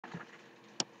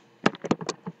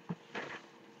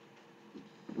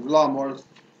Islam, Moors.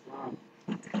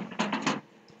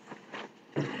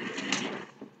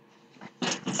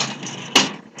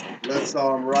 Let's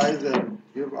rise and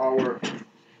give our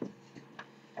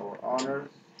honors.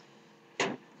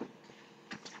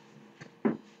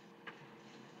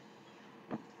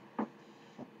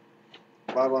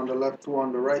 Five on the left, two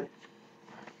on the right,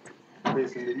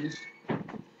 facing the east.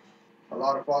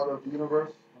 Allah, the Father of the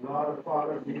universe. Allah, the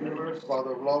Father of the universe.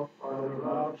 Father of love. Father of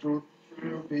love. Truth.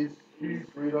 Peace.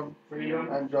 Freedom.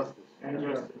 And justice.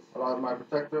 Allah is my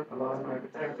protector. Allah is my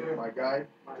protector. My guide.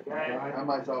 And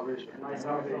my salvation.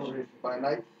 By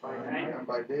night. And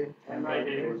by day.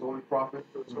 To His holy prophet.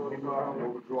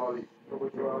 Noble Drew Ali.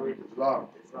 Islam.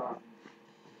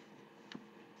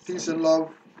 Peace and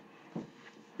love.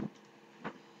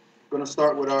 Going to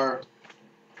start with our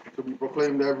to be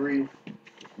proclaimed every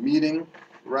meeting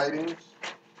writings.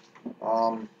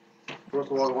 First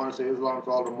of all, I want to say Islam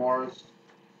to all the Moors.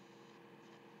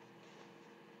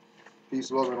 Peace,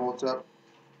 love, and hotep.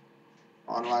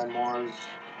 Online Moors,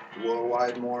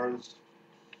 worldwide Moors,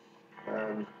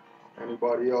 and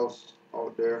anybody else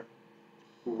out there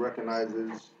who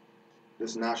recognizes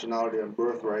this nationality and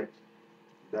birthright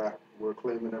that we're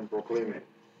claiming and proclaiming.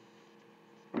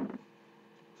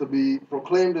 To be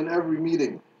proclaimed in every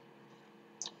meeting.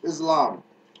 Islam.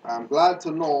 I'm glad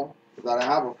to know that I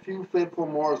have a few faithful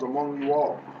Moors among you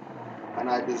all, and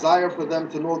I desire for them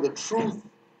to know the truth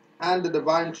and the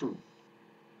divine truth.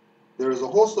 There is a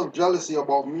host of jealousy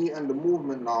about me and the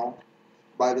movement now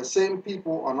by the same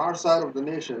people on our side of the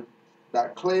nation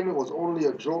that claim it was only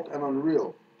a joke and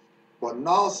unreal. But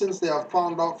now, since they have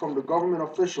found out from the government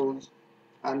officials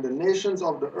and the nations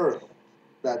of the earth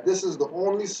that this is the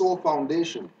only sole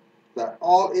foundation that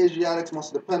all Asiatics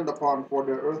must depend upon for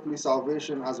their earthly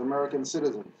salvation as American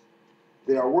citizens,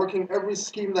 they are working every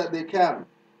scheme that they can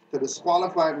to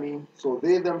disqualify me so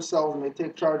they themselves may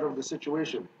take charge of the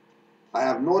situation. I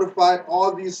have notified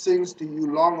all these things to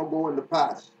you long ago in the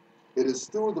past. It is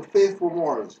through the faithful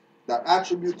Moors that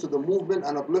attribute to the movement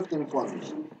and uplifting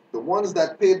funds. The ones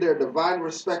that paid their divine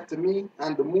respect to me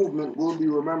and the movement will be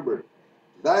remembered.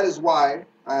 That is why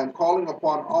I am calling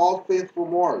upon all faithful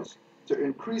Moors to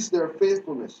increase their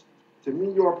faithfulness to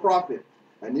me, your prophet,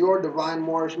 and your divine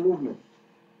Moorish movement.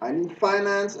 I need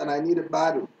finance, and I need it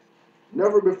badly.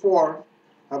 Never before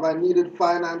have I needed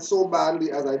finance so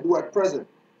badly as I do at present,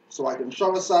 so I can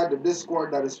shove aside the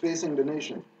discord that is facing the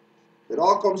nation. It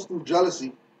all comes through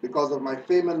jealousy because of my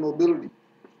fame and nobility.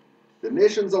 The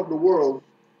nations of the world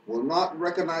will not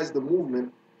recognize the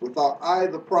movement without I,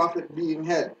 the prophet, being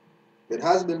head. It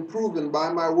has been proven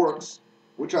by my works,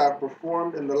 which I have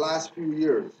performed in the last few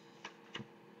years.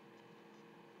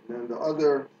 And then the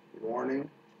other warning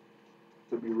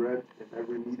to be read in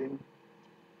every meeting.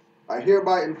 I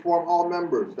hereby inform all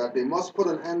members that they must put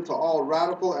an end to all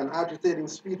radical and agitating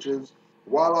speeches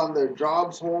while on their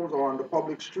jobs, homes, or on the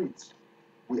public streets.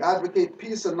 We advocate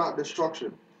peace and not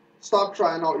destruction. Stop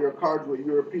trying out your cards with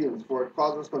Europeans, for it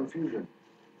causes confusion.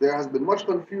 There has been much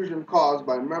confusion caused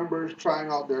by members trying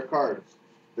out their cards.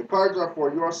 The cards are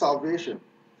for your salvation.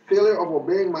 Failure of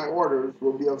obeying my orders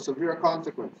will be of severe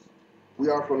consequence. We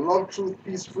are for love, truth,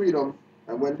 peace, freedom,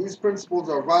 and when these principles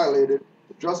are violated,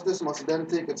 justice must then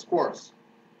take its course.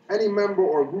 Any member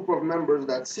or group of members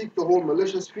that seek to hold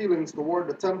malicious feelings toward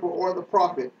the temple or the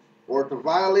prophet, or to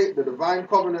violate the divine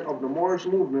covenant of the Moorish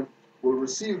movement, will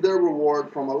receive their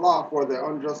reward from Allah for their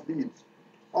unjust deeds.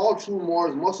 All true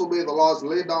Moors must obey the laws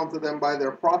laid down to them by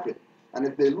their prophet, and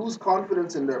if they lose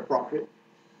confidence in their prophet,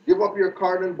 give up your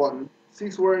card and button,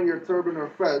 cease wearing your turban or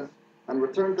fez, and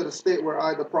return to the state where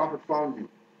I, the prophet, found you.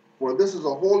 For this is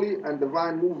a holy and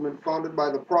divine movement founded by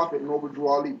the prophet Noble Drew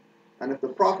Ali. And if the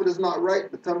prophet is not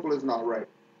right, the temple is not right.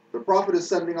 The prophet is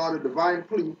sending out a divine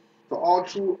plea to all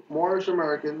true Moorish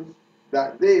Americans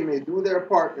that they may do their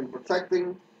part in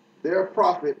protecting their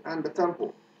prophet and the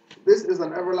temple. This is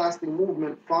an everlasting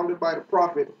movement founded by the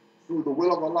prophet through the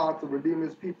will of Allah to redeem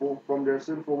his people from their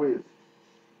sinful ways.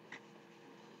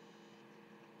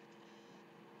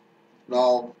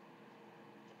 Now,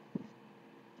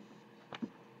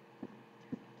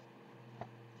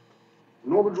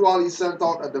 Noble Drew Ali sent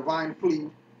out a divine plea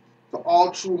to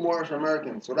all true Moorish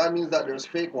Americans. So that means that there's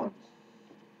fake ones.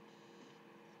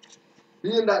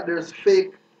 Being that there's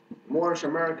fake Moorish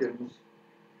Americans,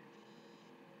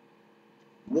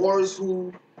 Moors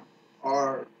who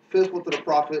are faithful to the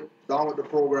Prophet, down with the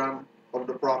program of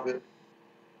the Prophet,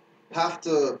 have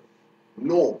to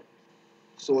know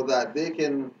so that they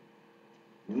can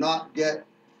not get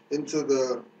into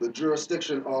the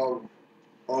jurisdiction of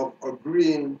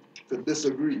agreeing to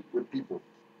disagree with people.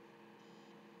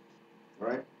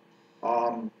 Right?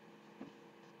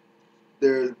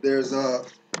 there's a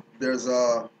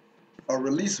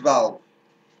release valve.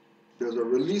 There's a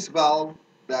release valve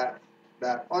that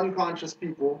unconscious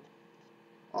people,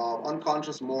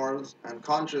 unconscious Moors and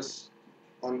conscious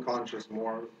unconscious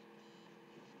Moors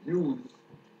use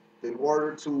in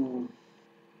order to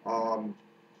um,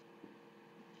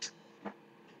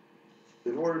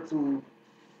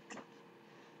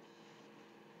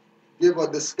 give a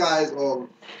disguise of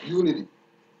unity.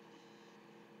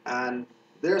 And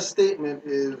their statement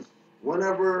is,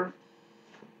 whenever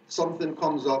something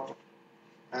comes up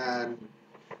and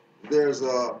there's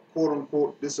a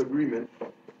quote-unquote disagreement,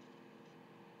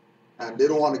 and they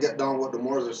don't want to get down what the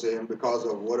Moors are saying because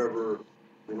of whatever,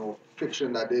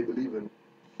 fiction that they believe in,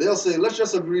 they'll say, let's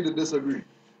just agree to disagree.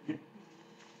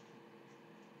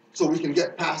 So we can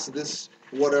get past this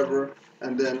whatever,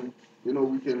 and then,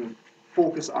 we can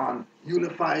focus on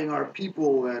unifying our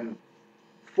people and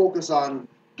focus on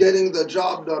getting the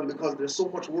job done because there's so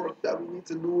much work that we need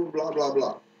to do, blah, blah,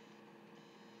 blah.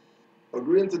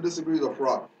 Agreeing to disagree is a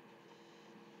fraud.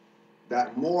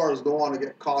 That Moors don't want to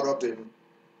get caught up in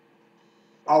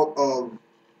out of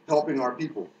helping our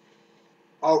people.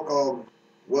 Out of,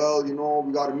 well,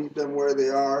 we got to meet them where they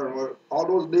are. And all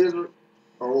those days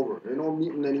are over. They're not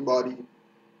meeting anybody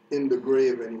in the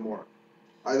grave anymore.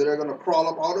 Either they're going to crawl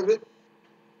up out of it,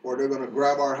 or they're going to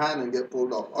grab our hand and get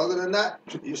pulled off. Other than that,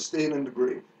 you're staying in the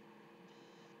grave.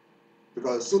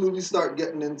 Because as soon as we start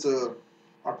getting into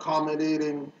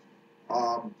accommodating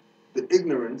the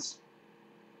ignorance,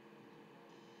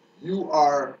 you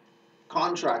are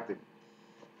contracting.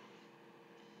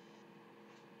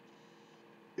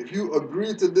 If you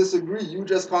agree to disagree, you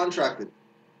just contracted.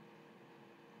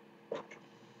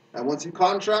 And once you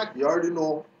contract, you already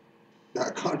know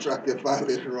that contract gets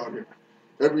violated around here.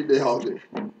 Every day, all day.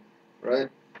 Right?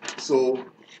 So,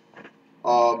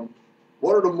 one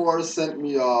of the Moors sent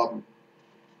me a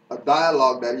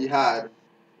dialogue that he had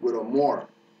with a Moor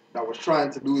that was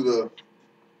trying to do the,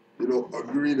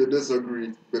 agree to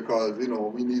disagree because,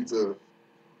 we need to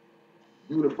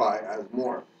unify as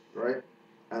Moors, right?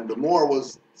 And the Moor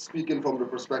was speaking from the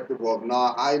perspective of,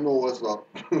 nah, I know what's up,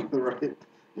 right?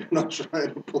 You're not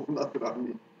trying to pull nothing on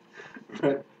me,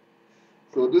 right?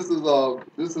 So this is how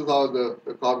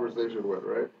the conversation went,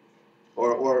 right?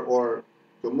 Or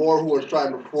the Moor who was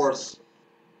trying to force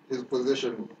his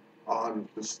position on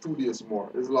the studious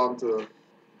Moor. Islam to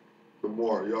the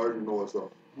Moor, you already know what's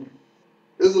up.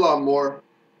 Islam Moor,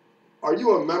 are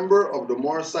you a member of the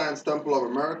Moor Science Temple of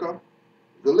America?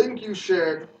 The link you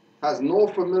shared has no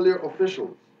familiar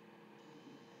officials.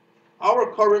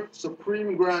 Our current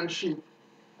Supreme Grand Chief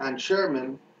and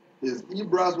Chairman is E.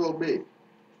 Braswell Bey.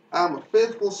 I am a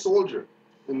faithful soldier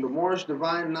in the Moorish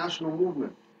Divine National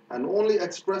Movement and only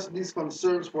express these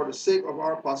concerns for the sake of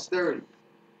our posterity.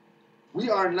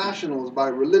 We are nationals by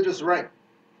religious right.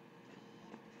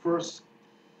 First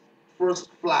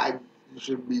flag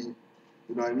should be, you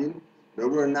know what I mean? That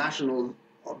we're nationals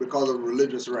because of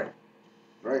religious right.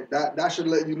 Right? That should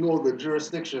let you know the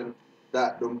jurisdiction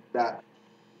that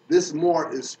this Moor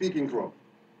is speaking from.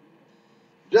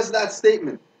 Just that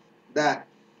statement that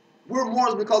we're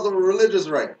Moors because of a religious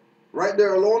right. Right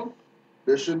there alone,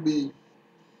 there should be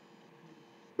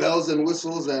bells and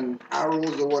whistles and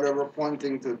arrows or whatever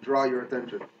pointing to draw your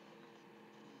attention.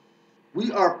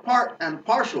 We are part and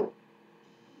partial.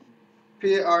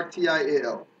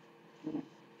 Partial.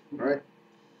 Right?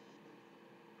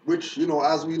 Which,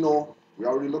 as we know, we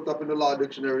already looked up in the law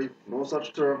dictionary, no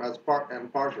such term as part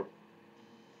and partial.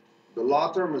 The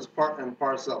law term is part and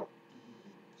parcel.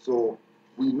 So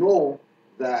we know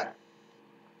that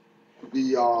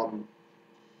the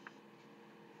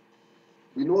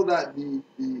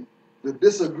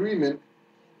disagreement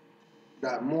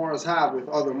that Moors have with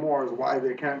other Moors, why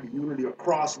there can't be unity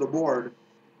across the board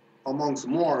amongst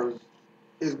Moors,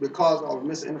 is because of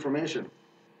misinformation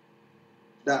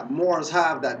that Moors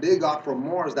have, that they got from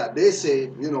Moors, that they say,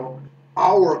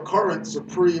 our current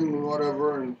supreme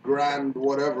whatever and grand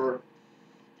whatever,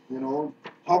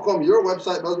 how come your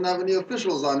website doesn't have any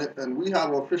officials on it and we have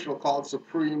an official called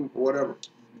supreme whatever?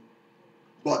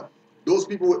 But those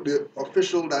people with the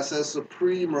official that says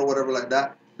supreme or whatever like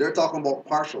that, they're talking about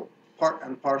partial, part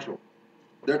and partial.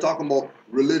 They're talking about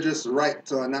religious right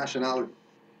to a nationality.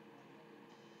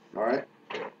 All right?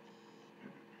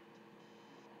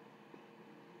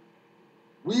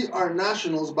 We are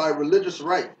nationals by religious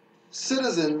right,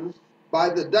 citizens by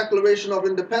the Declaration of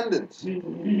Independence.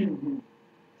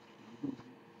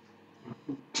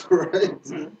 Right?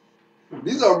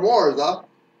 These are Moors, huh?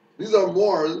 These are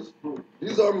Moors.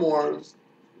 These are Moors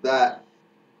that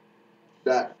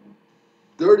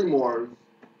dirty Moors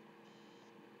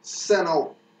sent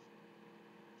out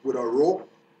with a rope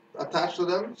attached to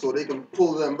them so they can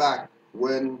pull them back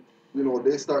when,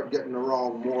 they start getting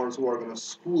around Moors who are going to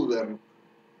school them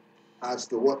as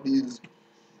to what these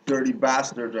dirty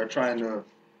bastards are trying to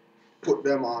put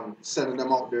them on, sending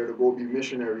them out there to go be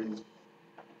missionaries,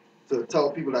 to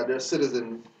tell people that they're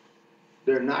citizens,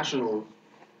 they're nationals,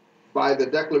 by the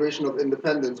Declaration of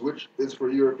Independence, which is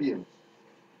for Europeans.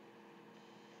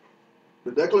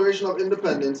 The Declaration of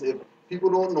Independence, if people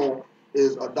don't know,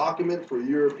 is a document for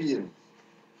Europeans.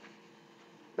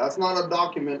 That's not a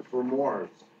document for Moors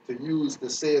to use to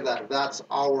say that that's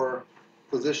our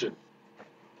position.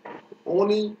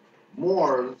 Only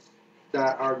Moors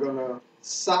that are going to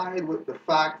side with the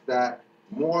fact that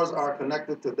Moors are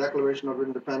connected to Declaration of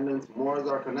Independence, Moors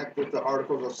are connected to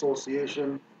Articles of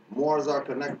Association, Moors are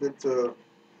connected to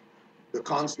the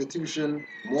Constitution,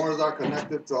 Moors are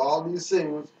connected to all these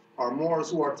things, are Moors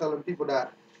who are telling people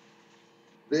that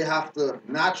they have to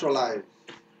naturalize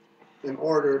in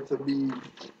order to be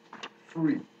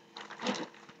free,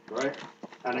 right?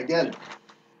 And again,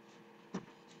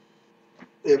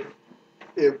 if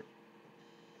if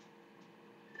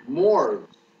Moors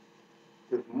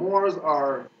if Moors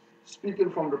are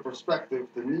speaking from the perspective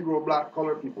to Negro, black,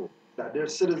 colored people that they're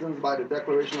citizens by the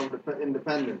Declaration of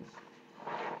Independence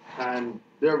and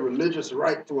their religious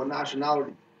right to a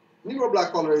nationality, Negro,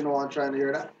 black, colored ain't no one trying to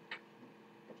hear that.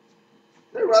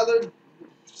 They rather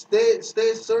stay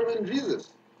serving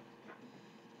Jesus.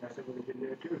 That's a religion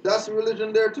there too. That's a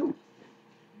religion there too.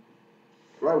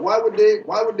 Right? Why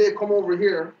would they come over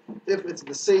here if it's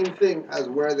the same thing as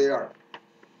where they are?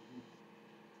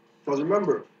 Because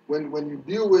remember, when you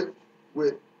deal with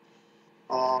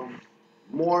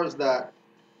Moors that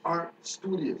aren't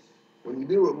studious, when you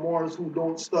deal with Moors who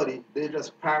don't study, they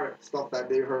just parrot stuff that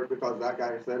they heard because that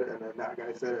guy said it, and then that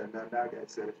guy said it, and then that guy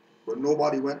said it. But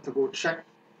nobody went to go check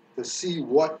to see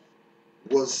what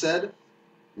was said,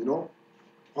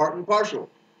 part and partial.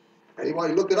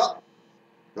 Anybody look it up?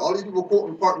 All these people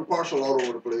quoting part and partial all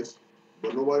over the place,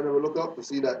 but nobody never look up to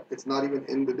see that it's not even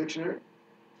in the dictionary.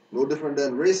 No different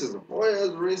than racism. Oh yeah,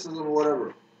 it's racism or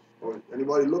whatever. Or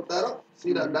anybody look that up?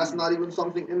 See that that's not even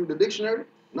something in the dictionary?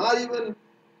 Not even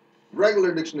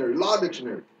regular dictionary, law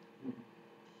dictionary.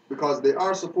 Because they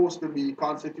are supposed to be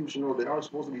constitutional, they are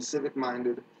supposed to be civic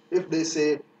minded if they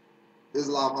say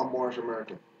Islam or Moorish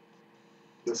American.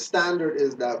 The standard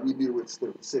is that we deal with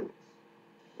civics,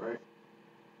 right?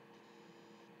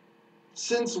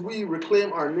 Since we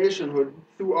reclaim our nationhood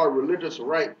through our religious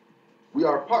right, we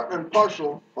are part and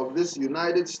parcel of this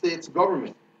United States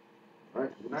government, right?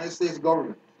 United States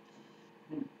government.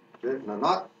 Okay?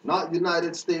 Now, not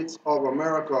United States of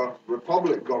America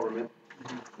Republic government,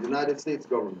 United States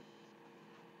government,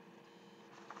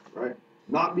 right?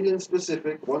 Not being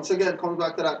specific. Once again, comes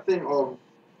back to that thing of,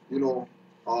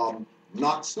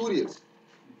 not studious.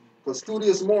 Because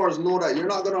studious Moors know that you're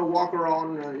not going to walk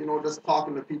around, just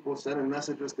talking to people, sending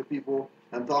messages to people,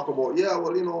 and talk about, yeah,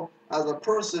 well, as a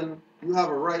person, you have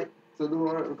a right to do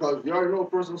it, because you already know a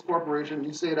person's corporation,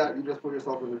 you say that, you just put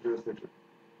yourself in the jurisdiction.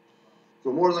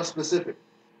 So Moors are specific.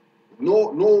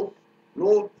 No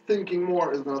thinking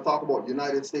Moor is going to talk about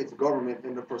United States government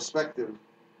in the perspective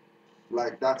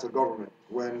like that's a government,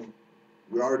 when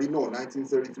we already know,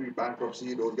 1933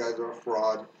 bankruptcy, those guys are a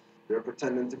fraud. They're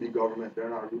pretending to be government. They're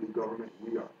not really government.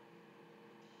 We are.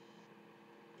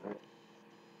 Right?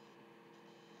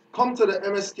 Come to the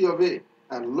MST of A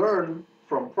and learn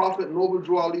from Prophet Noble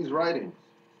Drew Ali's writings.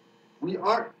 We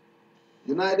aren't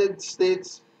United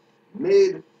States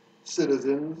made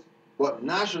citizens, but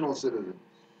national citizens.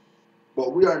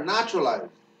 But we are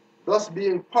naturalized, thus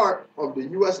being part of the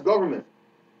U.S. government,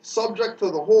 subject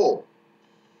to the whole.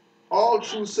 All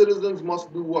true citizens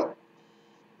must do what?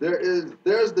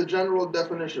 There's the general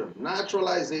definition.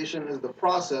 Naturalization is the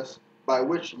process by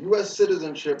which U.S.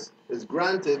 citizenship is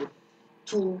granted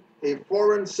to a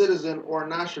foreign citizen or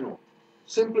national,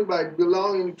 simply by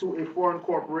belonging to a foreign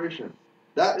corporation.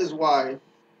 That is why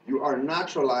you are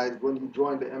naturalized when you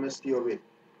join the MSTOA.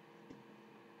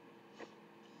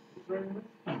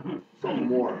 Some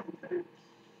more.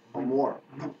 A more.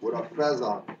 With a fez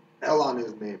on. L on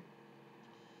his name.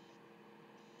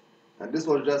 And this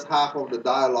was just half of the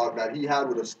dialogue that he had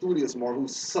with a studious Moor who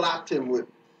slapped him with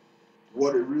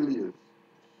what it really is.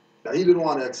 That he didn't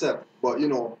want to accept. But,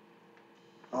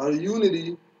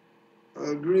 unity,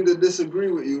 agree to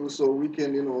disagree with you so we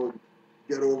can,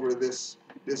 get over this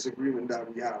disagreement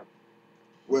that we have.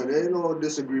 Well, there ain't no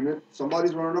disagreement.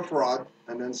 Somebody's running a fraud,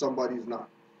 and then somebody's not.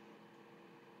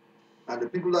 And the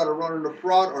people that are running the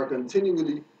fraud are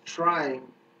continually trying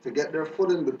to get their foot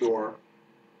in the door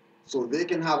so they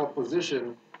can have a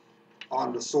position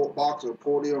on the soapbox or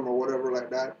podium or whatever like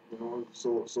that, you know,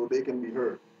 so they can be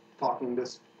heard talking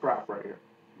this crap right here.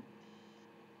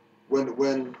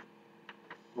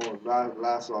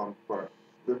 Last part.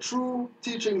 The true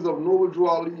teachings of Noble Drew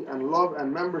Ali and love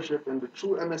and membership in the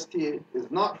true MSTA is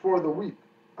not for the weak.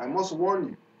 I must warn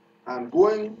you. I'm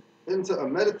going into a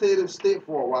meditative state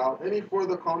for a while. Any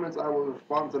further comments, I will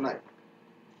respond tonight.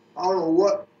 I don't know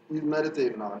what he's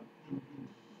meditating on.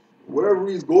 Wherever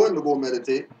he's going to go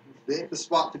meditate, they ain't the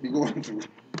spot to be going to.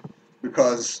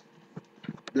 Because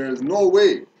there is no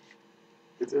way,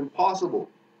 it's impossible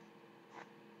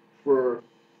for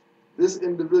this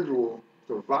individual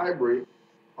to vibrate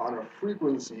on a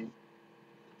frequency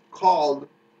called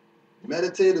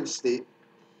meditative state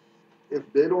if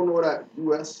they don't know that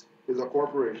U.S. is a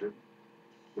corporation,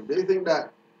 if they think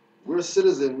that we're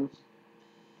citizens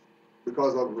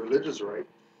because of religious right,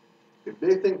 if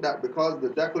they think that because the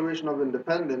Declaration of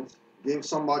Independence gave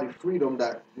somebody freedom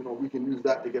that, you know, we can use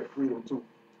that to get freedom too.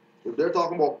 If they're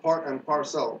talking about part and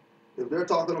parcel, if they're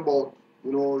talking about,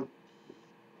 you know,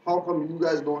 how come you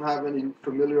guys don't have any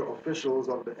familiar officials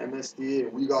of the MSTA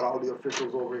and we got all the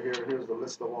officials over here, here's the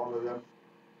list of all of them,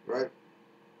 right?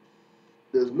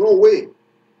 There's no way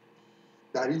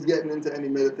that he's getting into any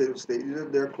meditative state. He's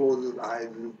just there, close his eyes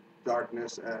in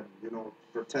darkness and, you know,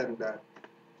 pretend that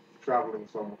he's traveling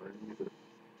somewhere in ether.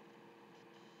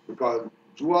 Because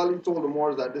Drew Ali told the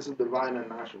Moors that this is divine and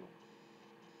national.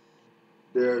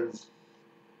 There's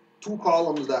two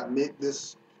columns that make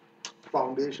this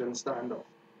foundation stand up.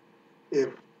 If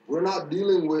we're not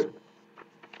dealing with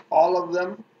all of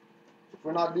them, if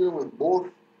we're not dealing with both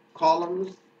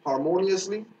columns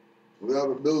harmoniously, we have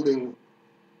a building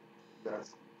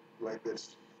that's like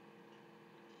this.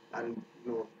 And,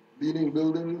 you know, leading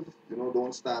buildings, you know,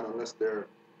 don't stand unless they're,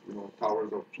 you know,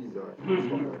 towers of Pisa and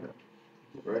stuff like that,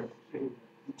 right?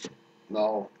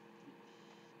 Now,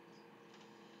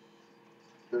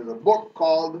 there's a book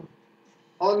called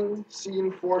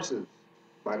Unseen Forces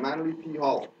by Manly P.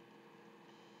 Hall.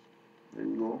 There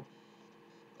you go.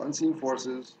 Unseen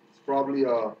Forces. It's probably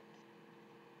 $10,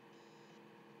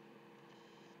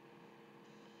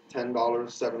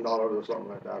 $7 or something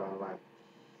like that online.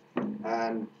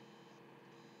 And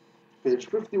page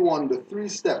 51, the 3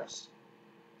 steps.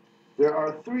 There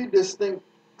are 3 distinct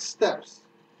steps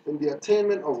in the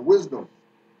attainment of wisdom,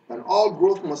 and all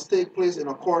growth must take place in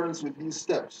accordance with these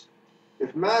steps.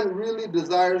 If man really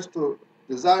desires the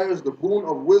boon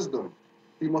of wisdom,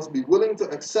 he must be willing to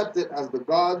accept it as the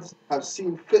gods have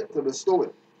seen fit to bestow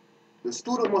it. The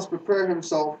student must prepare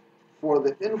himself for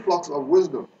the influx of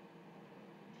wisdom.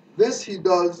 This he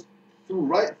does through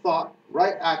right thought,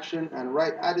 right action, and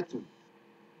right attitude.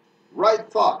 Right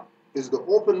thought is the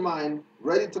open mind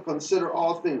ready to consider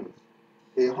all things,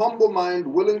 a humble mind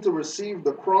willing to receive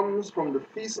the crumbs from the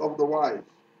feast of the wise,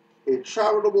 a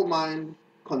charitable mind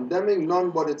condemning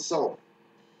none but itself,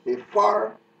 a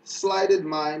far-sighted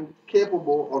mind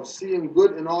capable of seeing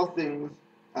good in all things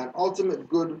and ultimate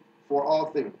good for all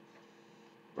things.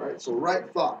 Right? So right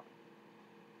thought.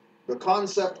 The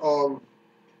concept of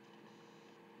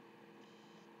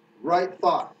right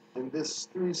thought in this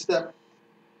 3-step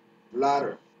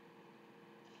ladder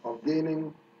of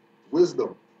gaining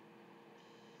wisdom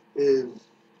is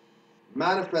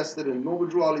manifested in Noble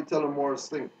Drew Ali telling Moors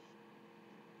think.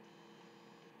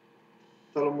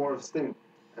 Tell the Moors think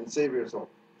and save yourself.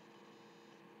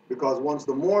 Because once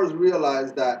the Moors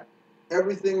realize that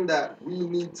everything that we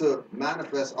need to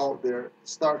manifest out there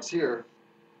starts here,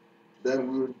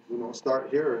 then we would, you know, start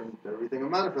here and everything will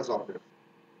manifest out there.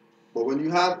 But when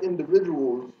you have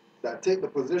individuals that take the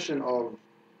position of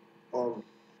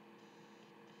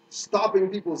stopping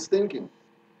people's thinking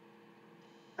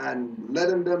and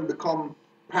letting them become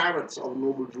parrots of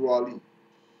Noble Drew Ali,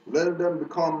 letting them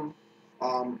become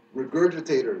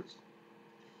regurgitators,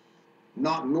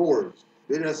 not knowers.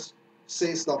 They just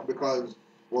say stuff because,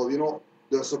 well, you know,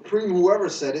 the supreme whoever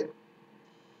said it,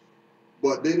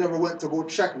 but they never went to go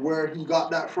check where he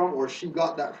got that from or she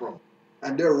got that from.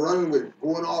 And they're running with it,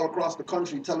 going all across the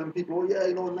country telling people, oh yeah,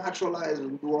 you know, naturalize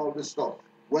and do all this stuff,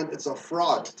 when it's a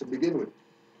fraud to begin with.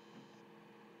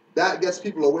 That gets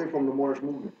people away from the Moorish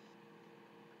movement.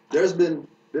 There's been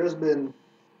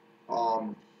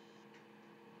a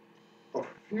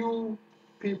few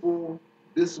people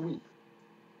this week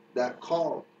that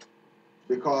called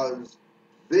because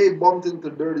they bumped into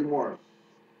dirty Moors,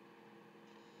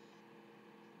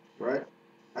 right?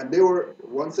 And they were,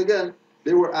 once again,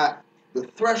 they were at the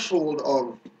threshold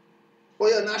of, oh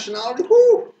yeah, nationality,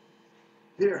 whoo,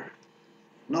 here.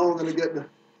 Now we're gonna get the,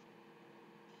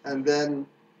 and then,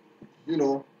 you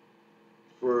know,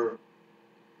 for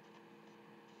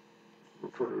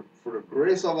for the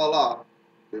grace of Allah,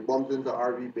 they bumped into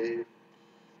RV Bay,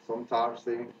 some Taj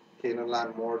thing,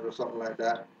 Canaanland Moors or something like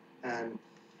that, and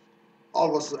all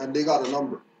of a sudden, and they got a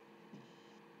number.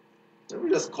 Let me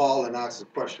just call and ask a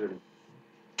question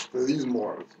to these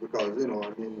Moors, because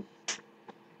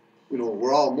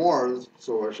we're all Moors,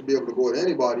 so I should be able to go to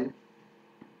anybody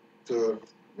to,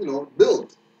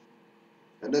 build.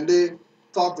 And then they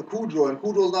talk to Kudro, and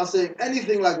Kudro's not saying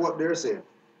anything like what they're saying.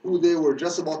 Who they were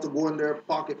just about to go in their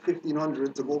pocket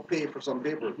 1,500 to go pay for some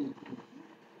paper.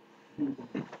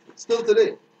 Still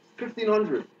today,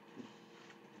 1,500.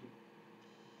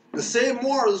 The same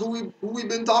Moors who we've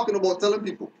been talking about, telling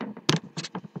people.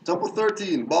 Temple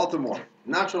 13, Baltimore,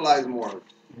 naturalized Moors.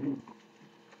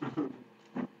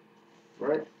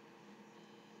 Right?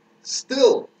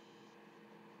 Still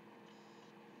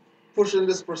pushing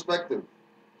this perspective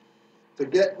to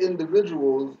get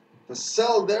individuals to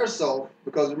sell their self,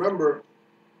 because remember,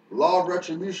 law of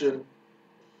retribution,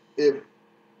 if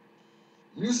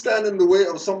you stand in the way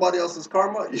of somebody else's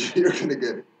karma, you're going to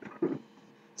get it.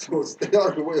 So stay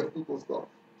out of the way of people's stuff.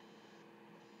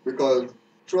 Because,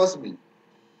 trust me,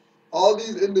 all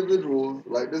these individuals,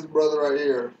 like this brother right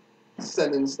here,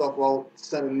 sending stuff out,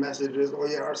 sending messages, oh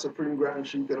yeah, our Supreme Grand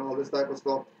Sheik and all this type of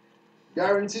stuff,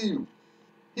 guarantee you,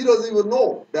 he doesn't even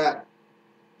know that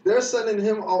they're sending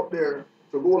him out there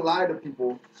to go lie to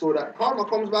people so that karma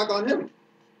comes back on him.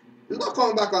 It's not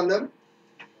coming back on them.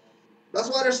 That's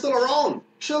why they're still around,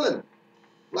 chilling.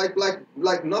 Like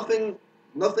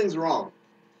nothing's wrong.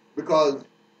 Because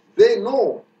they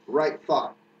know right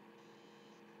thought.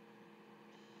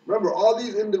 Remember, all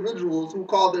these individuals who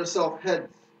call themselves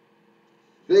heads,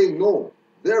 they know.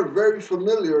 They're very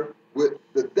familiar with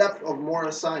the depth of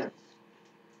moral science.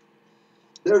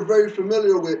 They're very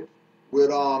familiar with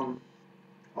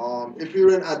if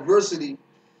you're in adversity,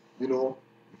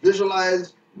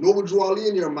 visualize Noble Drew Ali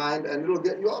in your mind and it'll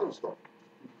get you out of stuff.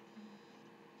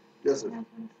 Yes, sir.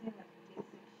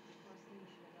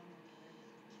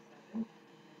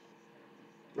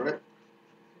 Right?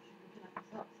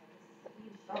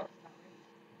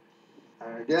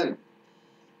 And again,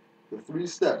 the 3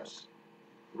 steps.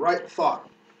 Right thought.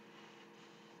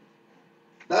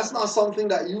 That's not something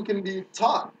that you can be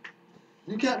taught.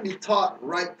 You can't be taught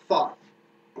right thought.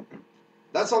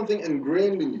 That's something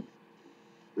ingrained in you.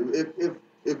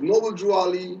 If Noble Drew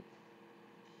Ali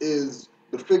is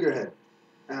the figurehead,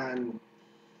 and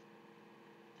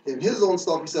in his own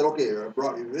stuff he said, okay, I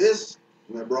brought you this,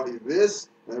 and I brought you this,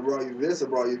 and I brought you this, I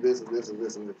brought you this, and this, and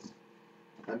this, and this.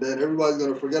 And then everybody's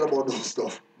going to forget about those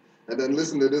stuff. And then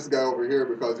listen to this guy over here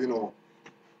because,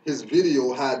 his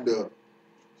video had the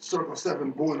Circle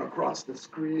 7 going across the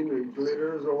screen, it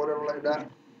glitters or whatever like that.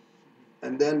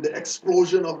 And then the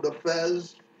explosion of the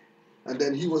fez. And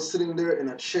then he was sitting there in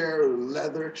a chair, a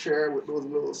leather chair with those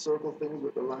little circle things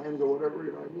with the lines or whatever,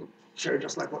 you know what I mean? Chair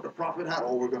just like what the Prophet had.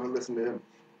 Oh, we're going to listen to him.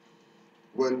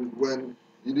 When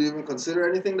you didn't even consider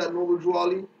anything that Noble Drew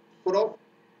Ali put out.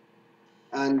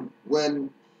 And when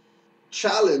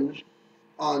challenged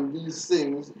on these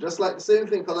things, just like the same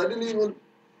thing, because I didn't even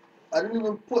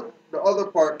put the other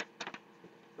part,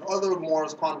 the other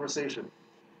Moors conversation,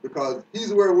 because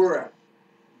he's where we're at,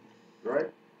 right?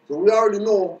 So we already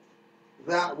know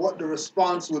that what the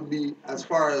response would be as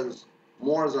far as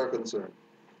Moors are concerned.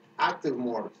 Active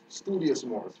Moors, studious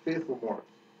Moors, faithful Moors,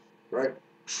 right?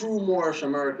 True Moorish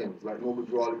Americans, like Noble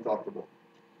Drew Ali talked about.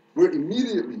 We're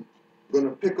immediately going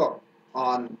to pick up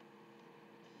on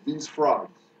these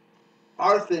frauds.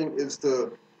 Our thing is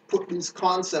to put these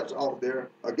concepts out there.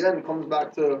 Again, it comes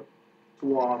back to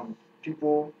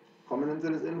people coming into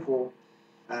this info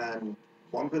and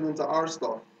bumping into our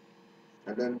stuff,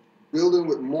 and then building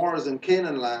with Moors in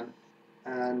Canaanland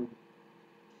and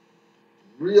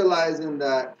realizing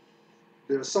that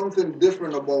there's something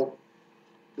different about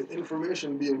the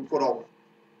information being put out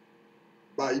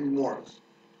by you Moors.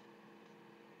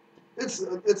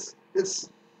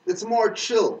 It's more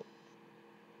chill.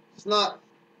 It's not,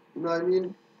 you know what I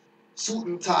mean, suit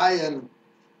and tie and,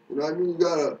 you know what I mean, you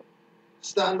gotta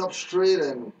stand up straight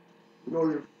and,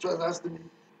 your chest has to be, you know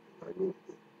what I mean,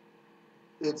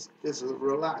 it's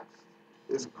relaxed,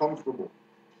 it's comfortable,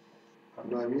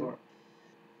 you know what I mean?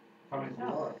 Come as you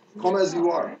are. Come as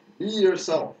you are, be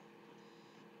yourself,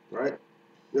 right?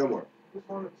 Yeah, more. Just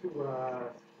wanted to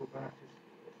go back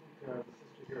to, I think the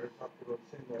sister here had talked about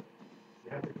saying that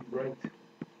you have to be right,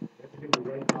 you have to be in the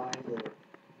right mind or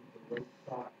the right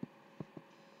thought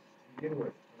to begin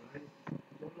with. And I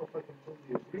don't know if I can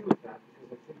totally agree with that because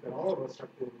I think that all of us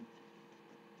have been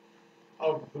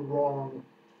of the wrong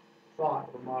thought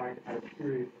or mind at a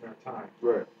period in our time.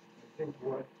 Right. I think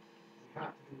what we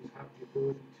have to do is have the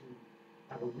ability to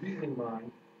have a reasoning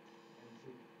mind,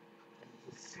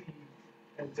 and to see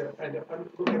and to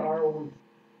look at our own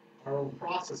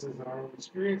processes and our own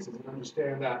experiences and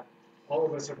understand that all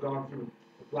of us have gone through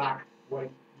the black,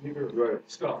 white, nigger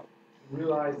stuff and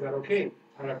realize that, okay,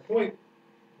 at a point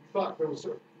we thought we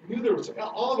knew there was,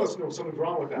 all of us know something's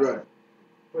wrong with that. Right.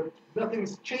 But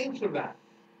nothing's changed from that.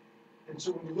 And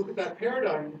so when you look at that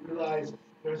paradigm, you realize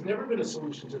there's never been a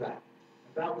solution to that.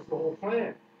 And that was the whole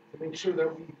plan, to make sure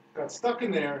that we got stuck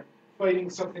in there fighting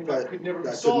something that could never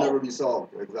be solved. That could never be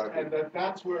solved, exactly. And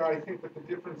that's where I think that the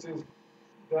difference is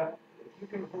that, you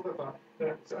can hold that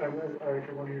thought, I want to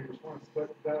hear your response,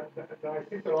 but that I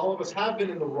think that all of us have been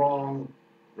in the wrong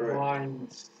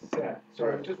mindset. So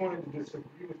I just wanted to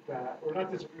disagree with that, or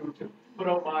not disagree with, just put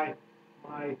out my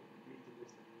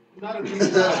not agree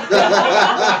with that.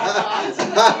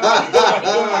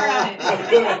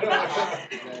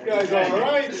 This guy's all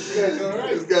right.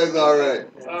 This guy's all right.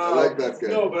 I like that guy.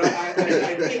 No, but I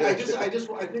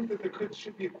think that there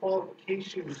should be a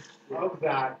qualification of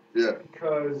that. Yeah.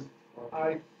 Because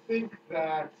I think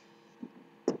that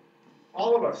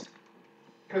all of us,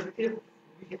 because if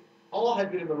we all had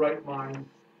been in the right mind,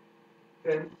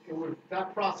 then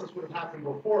that process would have happened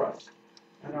before us.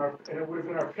 And it would have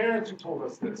been our parents who told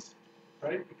us this,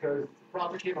 right? Because the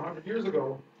prophet came 100 years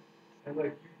ago, and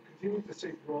like you continue to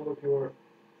say through all of your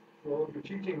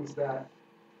teachings that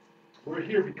we're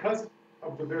here because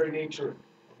of the very nature of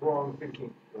wrong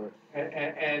thinking,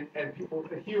 and people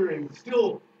adhering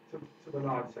still to the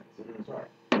nonsense. Mm-hmm. Sorry,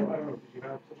 so I don't know. Did you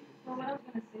have something? Well, what I was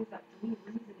going to say is that for me,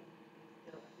 reasoning is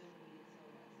the ability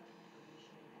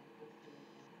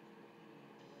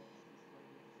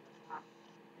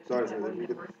to Sorry, so so some that we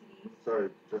could, universities. sorry,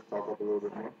 just talk up a little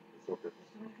bit more. It's okay. There's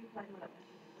so many people I know that went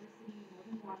to university more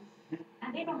than once, and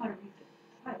they know how to reason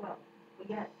quite well. But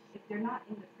yet, if they're not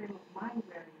in the frame of mind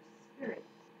where your spirit,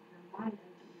 your mind,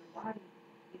 and your body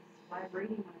is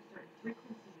vibrating on a certain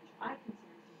frequency, which I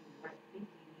consider to be right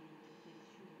thinking, meaning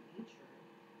within true nature,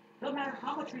 no matter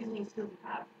how much reasoning skills you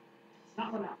have, it's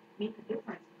not going to make a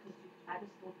difference because you I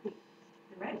just don't think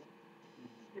you're ready.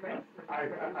 You're ready for it.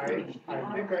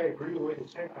 I think I agree with what you're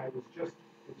saying. It just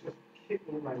hit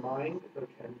me in my mind,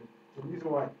 and the reason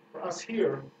why, for us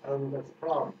here, I don't think that's a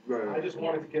problem. Right. I just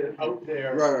wanted to get it out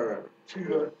there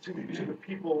to the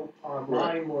people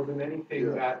online more than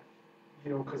anything that,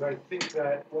 because I think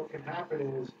that what can happen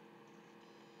is,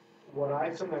 what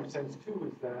I sometimes sense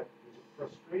too is that there's a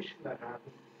frustration that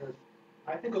happens because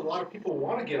I think a lot of people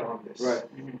want to get on this. Right.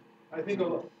 I think,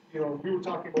 we were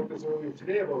talking about this earlier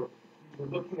today about, we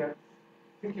were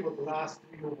thinking about the last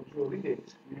 3 Noble Jubilee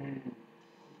days.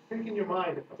 Think in your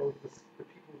mind about the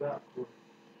people that were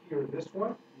here in this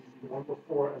one, the one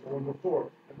before, and the one before.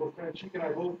 And both Cheek and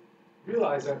I both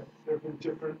realized that there have been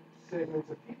different segments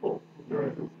of people.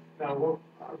 Now, what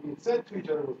we had said to each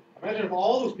other was, imagine if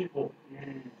all those people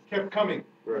kept coming.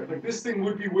 Like, this thing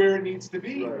would be where it needs to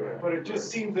be. But it just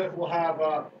seems that we'll have,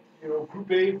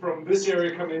 Group A from this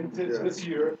area come in this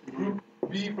year, Group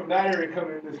B from that area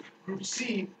come in, this Group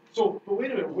C. So, but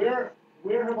wait a minute,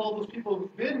 where have all those people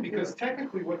been? Because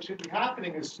technically what should be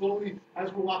happening is slowly,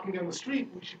 as we're walking down the street,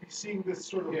 we should be seeing this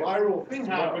sort of viral thing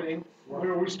happening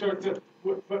where we start to,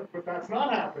 but that's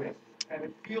not happening. And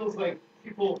it feels like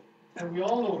people, and we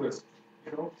all know this,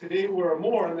 today we're a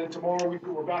Moor, and then tomorrow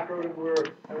we're back out and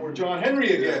we're John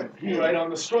Henry again, right on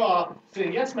the straw,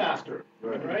 saying yes, master,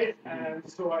 right? And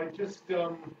so I just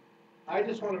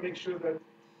want to make sure that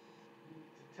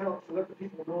to let the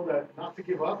people know that not to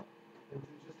give up, and to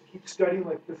just keep studying,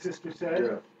 like the sister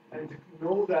said, and to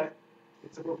know that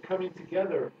it's about coming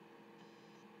together,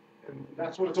 and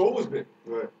that's what it's always been.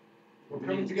 Right. We're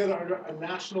coming together under a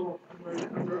national,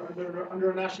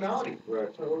 under a nationality. Right.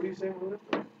 So what were you saying, Lewis?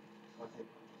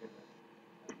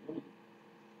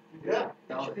 Yeah.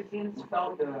 Without the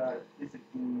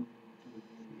discipline.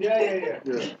 Yeah.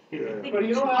 But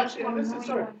actually, and this is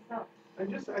sorry. I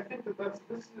think that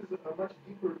this is a much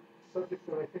deeper subject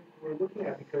than I think we're looking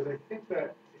at, because I think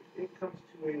that it comes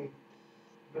to a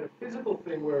metaphysical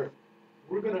thing where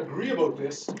we're going to agree about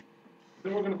this,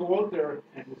 then we're going to go out there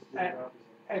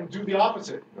and do the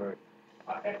opposite. Right.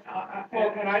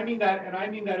 And I mean that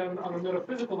on a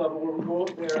metaphysical level, where we go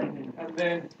out there and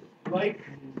then, like,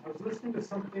 I was listening to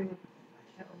something,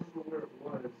 I can't remember where it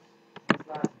was, this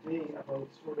last day, about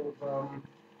sort of,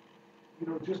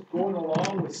 just going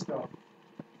along with stuff.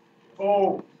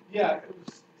 Oh, yeah, it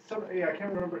was I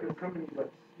can't remember the company, but,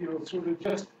 sort of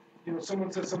just,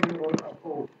 someone says something about,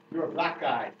 oh, you're a black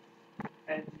guy,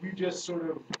 and you just sort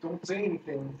of don't say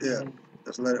anything. Yeah,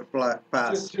 just let it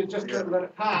pass. Just let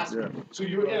it pass. Yeah. So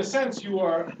you're, in a sense, you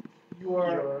are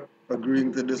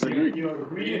agreeing to disagree. You know,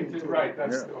 agreeing to, right,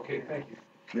 that's, Yeah. okay, thank you.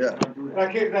 Yeah.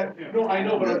 Okay, no, I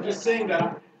know, but I'm Yeah. just saying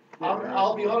that,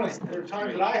 I'll be honest, there are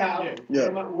times that I have, Yeah.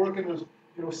 when I'm at work and there's,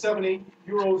 7, 8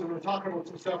 euros and we're talking about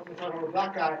some stuff, and we're talking about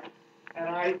that guy, and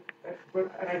I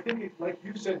think, like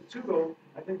you said too, though,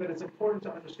 I think that it's important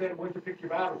to understand when to pick your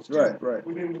battles too. Right.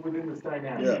 Within this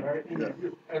dynamic, Yeah, right? yeah.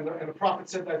 And the prophet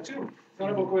said that too. It's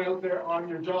not about going out there on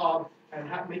your job and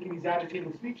making these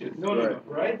agitating speeches. No.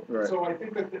 Right? Right. So I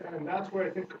think that, and that's where I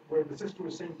think where the sister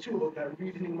was saying too about that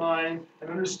reasoning mind and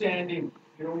understanding.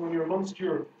 When you're amongst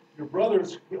your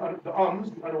brothers, the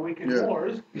unawakened Yeah,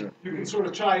 Moors, yeah. you can sort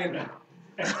of try and.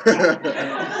 I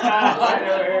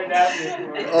never heard that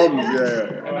before. Yeah.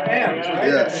 And the ams, right?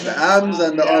 Yeah, the ams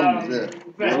and the yeah.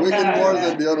 The wicked Moors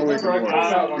and the unawakened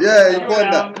Moors. Yeah, he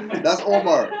coined that. That's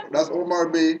Omar. That's Omar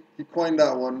B. He coined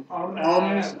that one.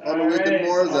 Ums, unawakened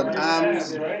Moors, and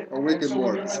ams, awakened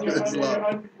Moors.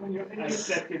 Islam. When you're I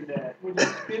second that. when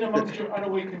you're in amongst your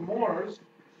unawakened Moors,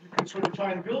 you can sort of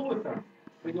try and deal with them.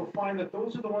 But you'll find that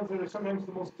those are the ones that are sometimes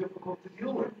the most difficult to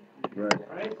deal with.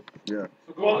 Right? Yeah.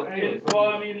 So go on. Anyways,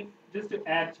 I mean, just to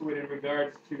add to it in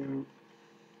regards to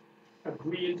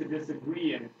agreeing to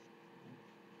disagreeing,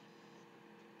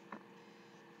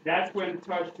 that's when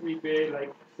Taj Tarife,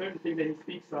 like certain things that he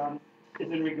speaks on,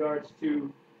 is in regards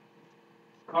to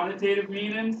connotative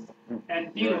meanings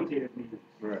and denotative meanings.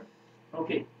 Right.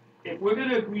 Okay, if we're going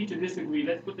to agree to disagree,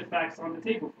 let's put the facts on the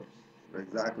table first.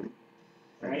 Exactly.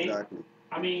 Right? Exactly.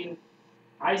 I mean,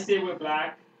 I say we're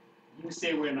black, you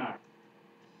say we're not.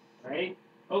 Right?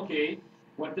 Okay,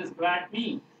 what does black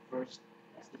mean? First,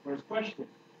 that's the first question.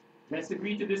 Let's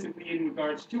agree to disagree in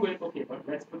regards to it. Okay, but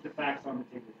let's put the facts on the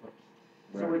table first.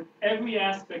 Right. So in every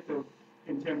aspect of,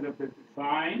 in terms of the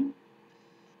divine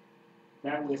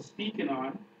that we're speaking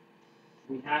on,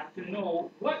 we have to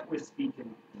know what we're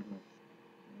speaking on.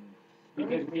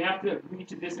 Because we have to agree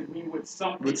to disagree with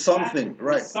something. With something,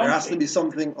 right. Something. There has to be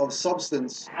something of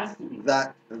substance Has to be.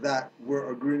 that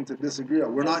we're agreeing to disagree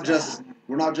on. We're not just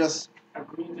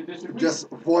Agreeing to disagree.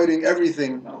 just avoiding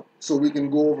everything No. so we can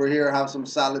go over here, have some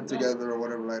salad together or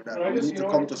whatever like that. We need to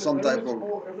come to some type of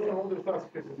Everyone hold their thoughts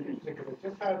because it's interesting.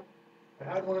 Because I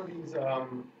had one of these a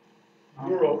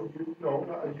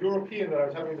European that I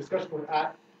was having a discussion with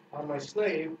on my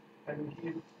slave, and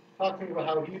he talked to me about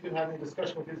how he'd been having a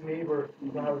discussion with his neighbor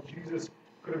about how Jesus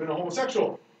could have been a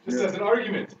homosexual, just as an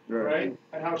argument, right?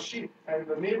 And how and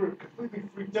the neighbor completely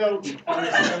freaked out and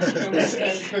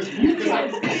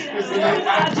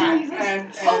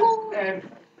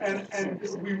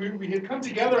we had come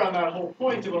together on that whole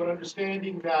point about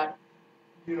understanding that,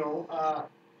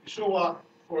 Yeshua,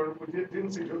 or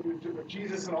didn't say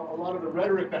Jesus, and a lot of the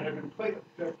rhetoric that had been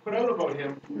put out about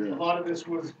him, a lot of this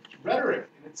was rhetoric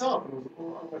in itself. It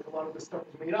was like a lot of this stuff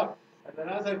was made up. And then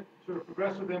as I sort of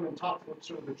progressed with him and talked about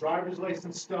sort of the driver's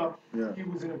license stuff, he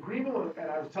was in agreement with, and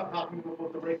I was talking to him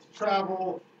about the right to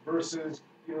travel versus,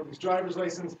 these driver's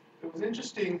license. It was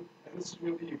interesting, and this is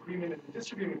where the agreement and the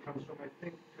disagreement comes from, I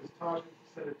think, because Taj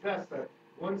said it best, that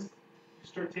once you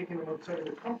start taking them outside of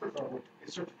their comfort level, they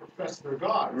start to profess their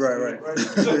gods. Right.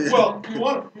 So, well, we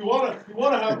want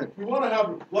to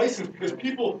have license because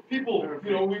people, we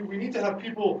need to have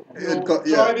people,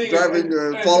 driving,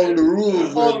 following the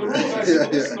rules. Following the rules. And I said, well,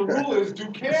 listen, the rule is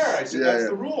do care. I said, that's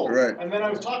the rule. Right. And then I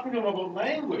was talking to him about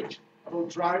language, about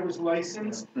driver's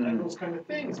license and those kind of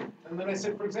things. And then I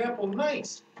said, for example,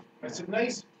 nice. I said,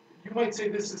 nice. You might say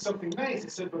this is something nice. He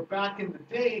said, but back in the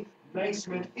day, nice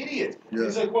meant idiot. Yeah.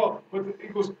 He's like, well, but he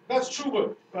goes, that's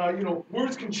true, but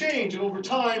words can change, and over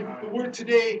time, the word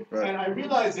today, and I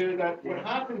realized there that what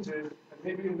happens is, and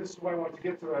maybe this is why I wanted to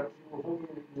get to that, you were holding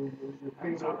your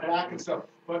things out back and stuff,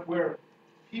 but where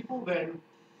people then,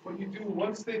 what you do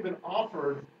once they've been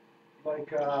offered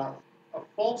like a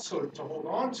falsehood to hold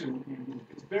on to,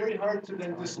 it's very hard to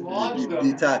then dislodge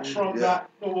them from that.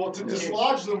 To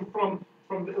dislodge them from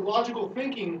the illogical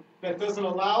thinking that doesn't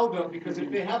allow them, because if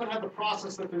they haven't had the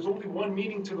process that there's only one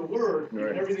meaning to the word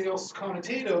and everything else is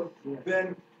connotative,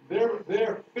 then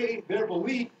their faith, their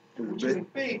belief, which isn't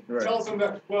faith, tells them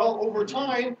that, well, over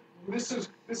time, this is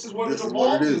what it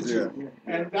evolved into.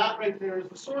 And that right there is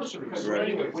the sorcery. Because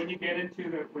when you get into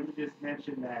when you just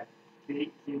mentioned that they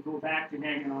go back to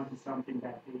hanging on to something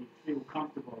that they feel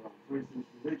comfortable on, for instance,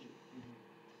 religion.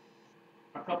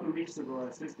 A couple of weeks ago,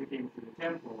 a sister came to the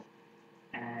temple,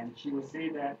 and she would say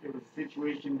that there was a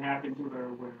situation happened to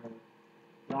her where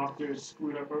doctors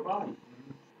screwed up her body.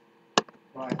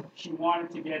 But she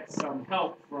wanted to get some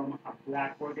help from a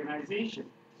black organization.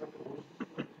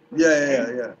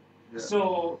 Yeah.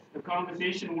 So the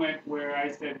conversation went where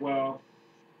I said, well,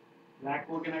 black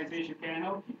organization can't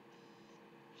help you.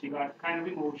 she got kind of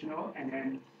emotional, and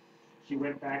then she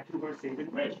went back to her saving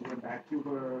grace. She went back to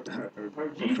her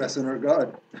Jesus. Professing her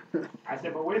God. I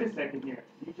said, but wait a second here.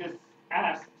 You just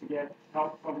asked to get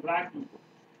help from black people,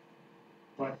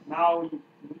 but now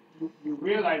you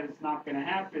realize it's not going to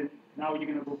happen. Now you're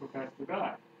going to go profess to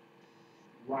God.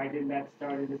 Why didn't that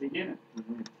start at the beginning?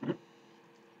 Mhm.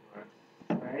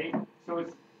 Right? So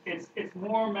it's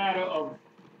more a matter of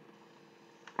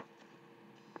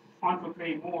Uncle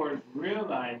Clay Moore is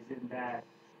realizing that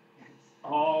it's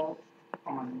all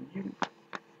on you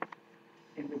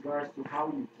in regards to how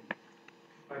you think.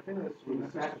 I think that's what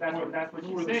the sister's That's point. what Where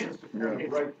she's the saying. sister's Yeah. point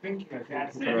of right thinking, I think,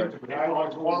 That's comes it. into it. But I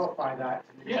want to qualify that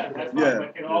to make Yeah, sure that's that- fine, Yeah.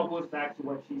 but it all goes back to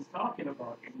what she's talking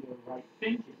about in your right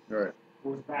thinking. Right.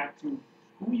 Goes back to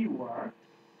who you are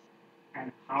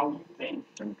and how you think.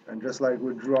 And just like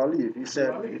with Drew Ali, if he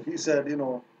said, you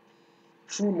know,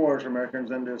 true Moorish Americans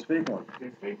and there's fake ones.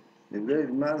 There's fake. If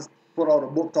the man's put out a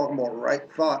book talking about right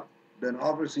thought, then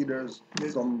obviously there's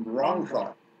some wrong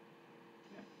thought.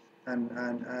 And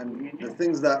the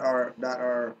things that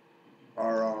are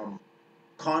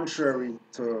contrary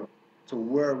to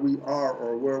where we are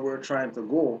or where we're trying to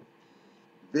go,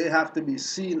 they have to be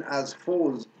seen as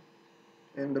foes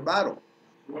in the battle.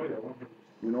 Oh, yeah, 100%.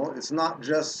 You know, it's not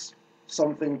just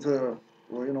something to,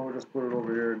 well, you know, just put it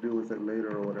over here and deal with it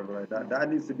later or whatever like that. That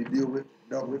needs to be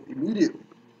dealt with immediately,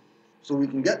 so we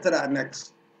can get to that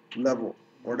next level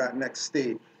or that next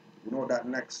stage, you know, that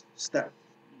next step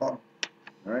up.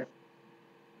 All right.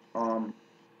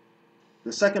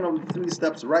 The second of the three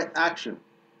steps, right action,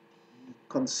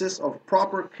 consists of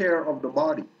proper care of the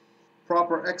body,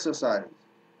 proper exercise,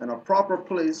 and a proper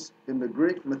place in the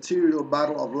great material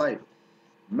battle of life.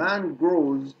 Man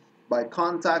grows by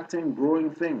contacting growing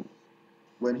things.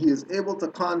 When he is able to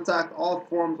contact all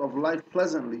forms of life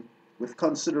pleasantly, with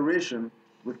consideration,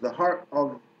 with the heart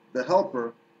of the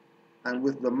helper, and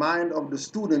with the mind of the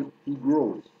student, he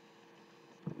grows.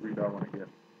 Read that one again.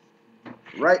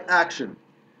 Right action.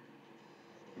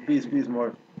 Peace,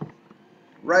 more.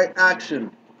 Right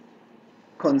action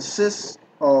consists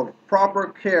of proper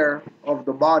care of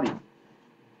the body,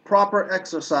 proper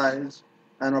exercise,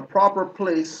 and a proper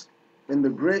place in the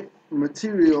great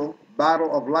material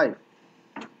battle of life.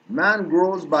 Man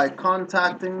grows by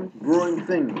contacting growing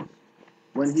things.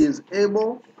 When he is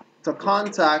able to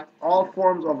contact all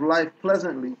forms of life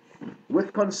pleasantly,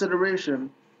 with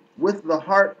consideration, with the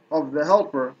heart of the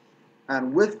helper,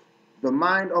 and with the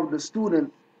mind of the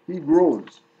student, he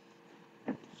grows.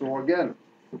 So again,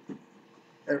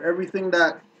 everything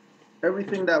that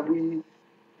we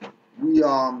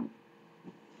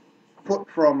put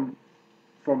from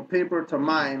paper to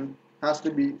mind has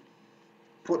to be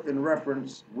put in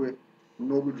reference with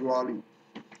Noble Drew Ali.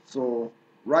 So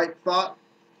right thought,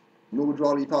 Noble Drew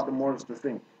Ali taught the Moors to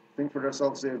think. Think for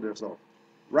themselves, save themselves.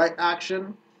 Right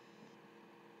action,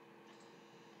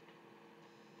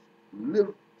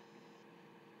 live,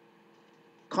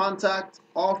 contact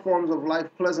all forms of life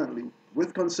pleasantly,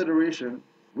 with consideration,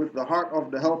 with the heart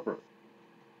of the helper.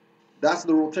 That's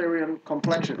the Rotarian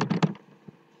complexion.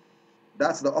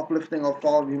 That's the uplifting of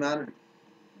fallen humanity.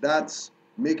 That's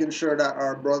making sure that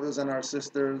our brothers and our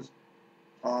sisters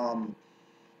um,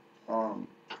 um,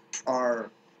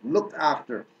 are looked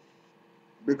after,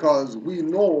 because we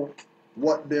know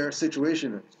what their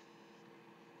situation is.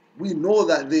 We know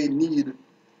that they need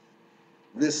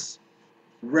this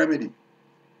remedy.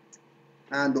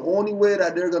 And the only way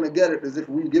that they're going to get it is if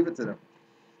we give it to them.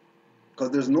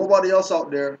 Because there's nobody else out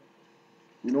there,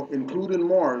 you know, including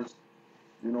Moors,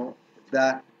 you know,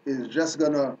 that is just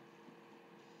going to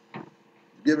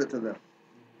give it to them.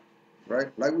 Right?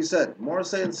 Like we said, Moors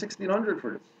saying 1,600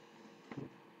 for this.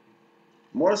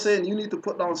 Moors saying you need to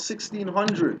put down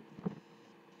 1,600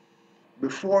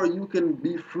 before you can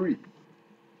be free.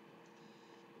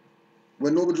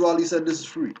 When Noble Drew Ali said this is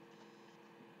free.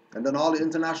 And then all the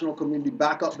international community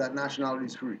back up that nationality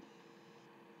is free.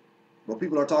 But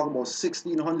people are talking about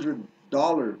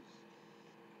 $1,600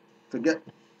 to get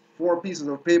 4 pieces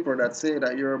of paper that say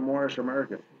that you're a Moorish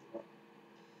American.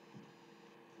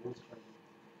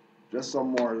 Just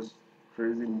some Moors,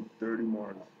 crazy dirty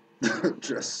Moors.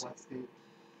 Just What state?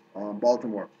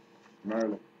 Baltimore,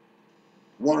 Maryland.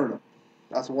 One of them.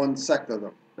 That's one sect of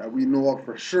them that we know of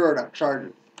for sure that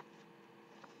charges.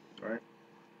 Right?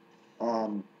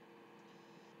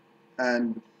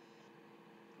 And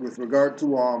with regard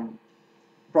to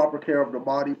proper care of the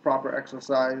body, proper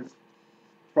exercise,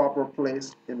 proper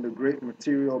place in the great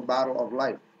material battle of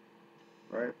life,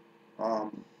 right?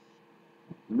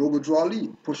 Noble Drew Ali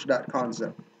pushed that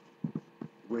concept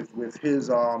with his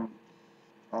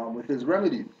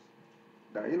remedies.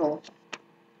 That, you know,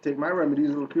 take my remedies,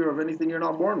 it'll cure of anything you're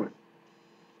not born with.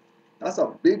 That's a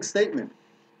big statement.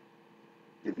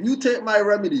 If you take my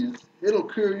remedies, it'll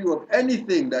cure you of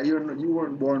anything that you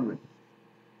weren't born with.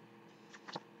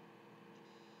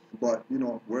 But, you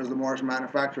know, where's the Moorish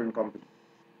Manufacturing Company?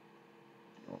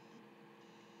 You know,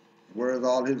 where's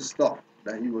all his stuff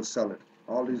that he was selling?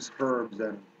 All these herbs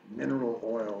and mineral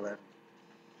oil and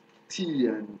tea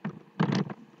and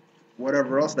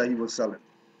whatever else that he was selling.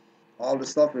 All the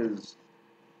stuff is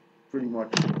pretty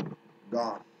much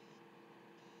gone.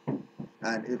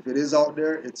 And if it is out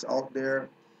there, it's out there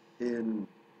in,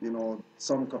 you know,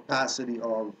 some capacity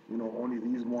of, you know, only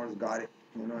these Moors got it.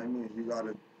 You know what I mean? You got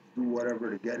to do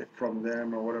whatever to get it from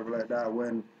them or whatever like that.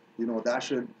 When, you know, that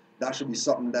should be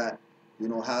something that, you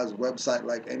know, has website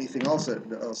like anything else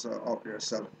out there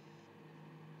selling.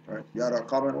 All right, you got a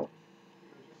comment? You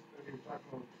were talking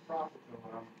about the prophet,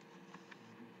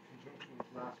 in conjunction with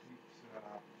last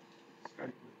week's Skype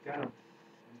with Denham,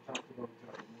 and talked about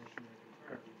the Moorish American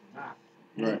prayer, Matt,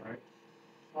 Right. right?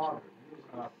 Father,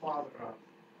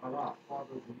 Allah,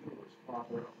 Father of the universe,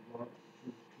 Father of love,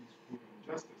 truth, peace, freedom, and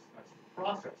justice. That's the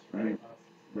process, right?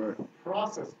 Right. The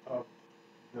process of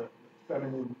the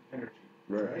feminine energy,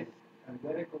 Right. And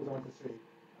then it goes on to say,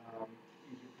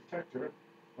 he's your protector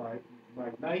by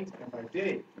night and by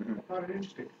day. Mhm. I found it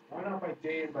interesting. Why not by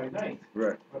day and by night?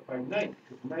 Right. But by night,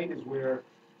 because night is where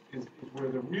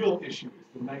the real issue is.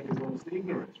 The night is almost the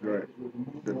ignorance, right? Right. Is where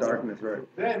moon The goes darkness, up. right. So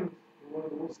then, one of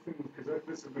the most things, because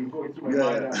this has been going through my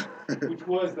Yeah. mind now, which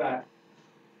was that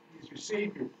he's your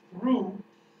savior through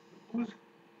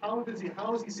how is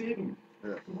he saving you?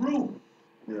 Yeah. Through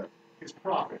Yeah. his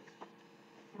prophet.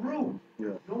 Through.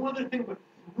 Yeah. No other thing but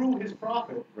through his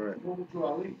prophet, Right. through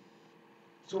Ali.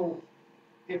 So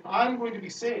if I'm going to be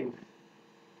saved,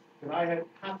 then I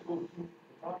have to go through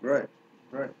the prophet. Right.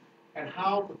 Right. And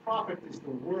how the prophet is the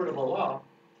word of Allah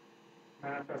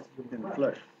manifested in the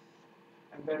flesh.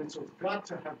 And then, so it's got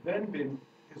to have then been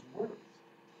his words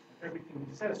and everything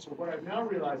he says. So what I've now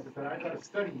realized is that I've got to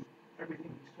study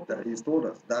everything he's told That he's told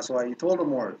us. That's why he told the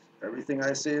Moors, everything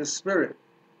I say is spirit.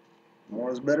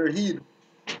 Moors better heed.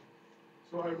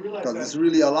 So I realized Because that it's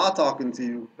really Allah talking to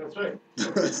you. that's right.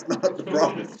 It's not the So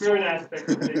prophet. the spirit aspect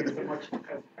of things is much,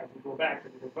 as we go back to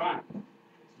the divine,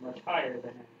 it's much higher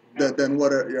than anything else. Then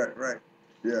what? Yeah. Right.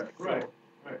 Yeah. Right.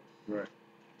 Right.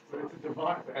 So it's a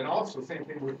divine, and also same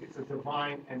thing with it's a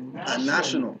divine and national. And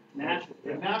national. Natural.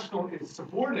 The national is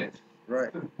subordinate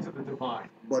Right. to the divine.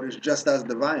 But it's just as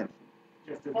divine.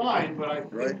 Just a Fine, but I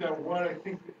think Right.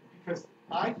 because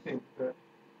I think that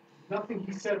nothing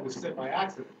he said was said by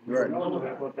accident. We Right. know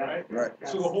that, right? Right.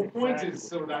 So the whole point is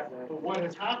but what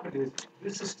has happened is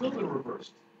this has still been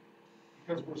reversed.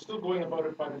 Because we're still going about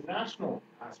it by the national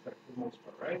aspect for the most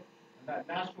part, right? And that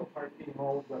national part being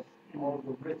all the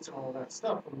writs and all that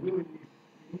stuff. And really we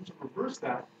need to reverse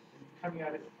that and be coming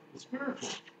at it from the spiritual.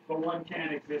 But one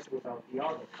can't exist without the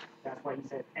other. That's why he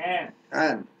said and.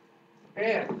 And.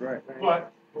 And Right.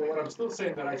 but what I'm still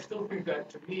saying that I still think that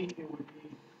to me it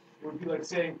would be like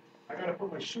saying I gotta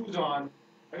put my shoes on,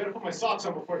 I gotta put my socks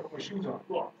on before I put my shoes on.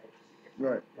 Well,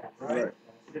 Right. that's Right. Right.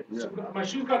 it. Yeah. So my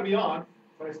shoes gotta be on,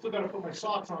 but I still gotta put my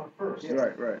socks on first.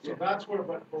 Right. Right. So that's where,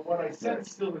 but what I sense Right.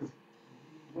 still is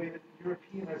the way that the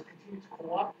European has continued to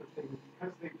co-opt the things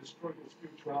because they've destroyed the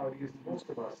spirituality as most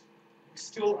of us. We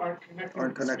still aren't connecting.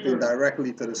 Aren't with the connecting spirit.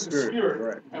 directly to the To the spirit.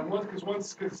 Right. And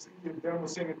because Dan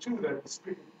was saying it too, that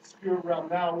the spirit realm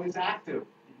now is active.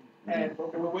 And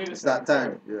but wait a It's second. that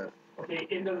time. Yeah. Okay,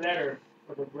 in the letter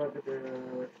for the brother,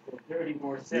 the dirty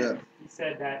Moor said, Yeah. he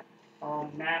said that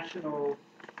national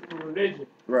through religion.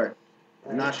 Right.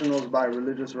 Right? Nationals by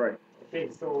religious right. Okay,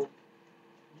 so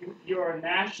you're a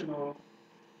national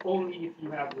only if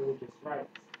you have religious rights.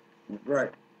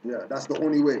 Right. Yeah. That's the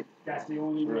only way. That's the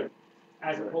only way. Right.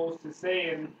 As Right. opposed to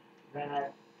saying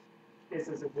that this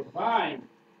is a divine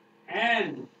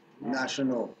and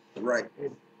National right.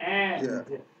 It's and.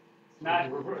 Yeah. It's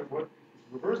not. What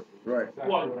he's reversed. Right.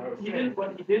 Exactly Well, what I was he saying. didn't.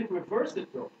 But he didn't reverse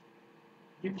it though.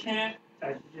 You can't,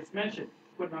 as you just mentioned,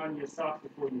 put on your socks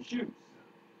before your shoes.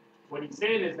 What he's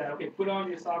saying is that okay, put on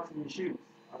your socks and your shoes.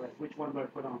 All right, which one do I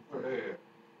put on first?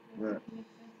 Yeah. Yeah. It makes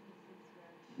sense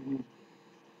in the sense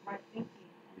where right thinking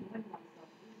and knowing oneself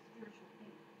is a spiritual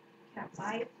thing. You can't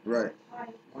buy it. You Right. can't buy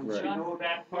it. Once Right. you know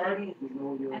that part, you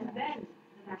know you're. And then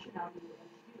the nationality will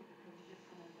ensue because you're just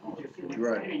going to know. You just It's feel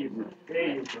gonna Right. There you go. There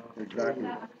you go. Exactly.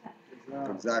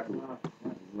 100%. Exactly. Islam.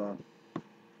 Islam.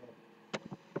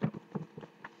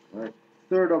 Right.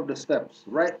 Third of the steps,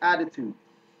 right attitude.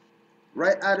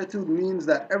 Right attitude means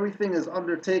that everything is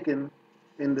undertaken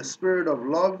in the spirit of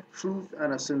love, truth,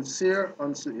 and a sincere,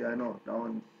 yeah, I know, that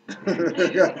one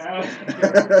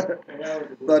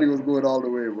Thought he was going all the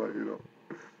way, but you know.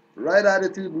 Right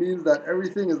attitude means that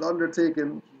everything is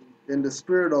undertaken in the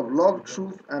spirit of love,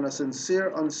 truth, and a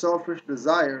sincere, unselfish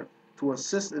desire to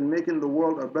assist in making the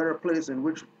world a better place in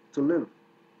which to live.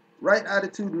 Right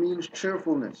attitude means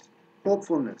cheerfulness,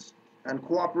 hopefulness, and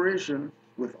cooperation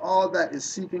with all that is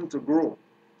seeking to grow.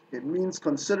 It means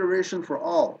consideration for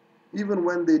all, even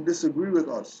when they disagree with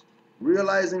us,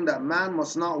 realizing that man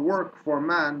must not work for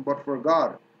man but for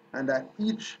God, and that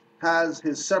each has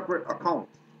his separate account.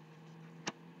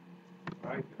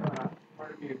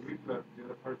 Part of me agrees with that. The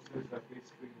other part says that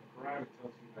basically in the Quran it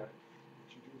tells you that what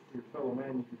you do for your fellow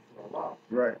man, you do for Allah.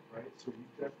 Right. Right? So you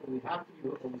definitely have to be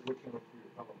always looking out for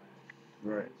your fellow man.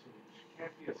 Right. So it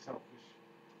can't be a selfish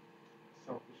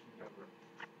endeavor.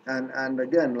 And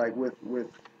again, like with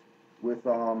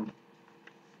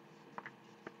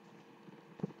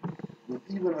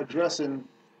even addressing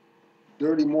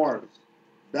dirty Moors,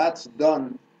 that's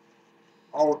done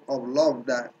out of love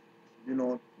that, you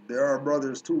know, they're our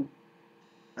brothers too,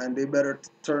 and they better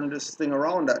turn this thing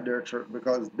around at their church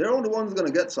because they're the ones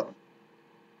gonna get something.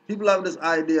 People have this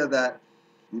idea that,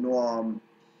 you know,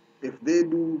 if they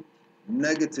do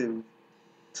negative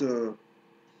to,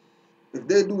 if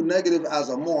they do negative as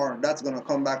a Moor, that's gonna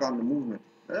come back on the movement.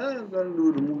 It's gonna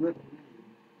do the movement.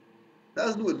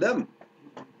 That's do with them.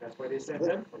 That's why they said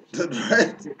them first.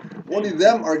 Right? Only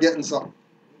them are getting something.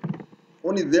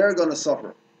 Only they're gonna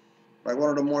suffer. Like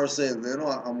one of the Moors says, you know,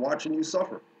 I'm watching you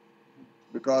suffer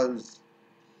because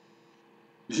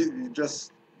you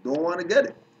just don't want to get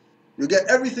it. You get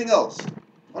everything else.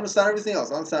 Understand everything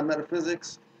else. Understand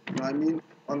metaphysics. You know what I mean?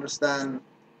 Understand,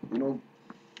 you know,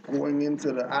 going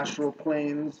into the astral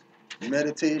planes,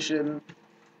 meditation,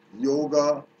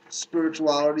 yoga,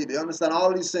 spirituality. They understand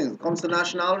all these things. It comes to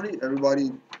nationality,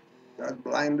 everybody has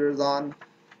blinders on.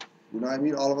 You know what I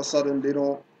mean? All of a sudden they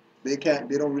don't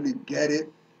really get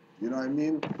it. You know what I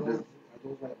mean? Are those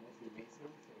like mostly Masons or?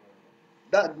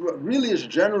 That really is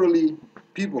generally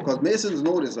people, because Masons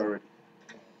know this already.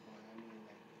 Yeah, but I mean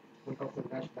like when it comes to the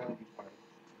nationality part,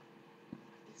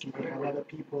 it seems like a lot of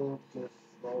people just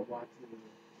don't want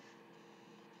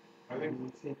to. I think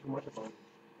say too much about it.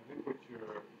 I think what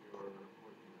you're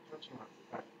touching on is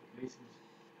the fact that the Masons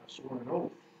have sworn an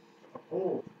oath to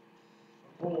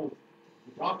uphold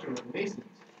the doctrine of the Masons.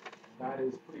 And that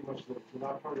is pretty much that if you're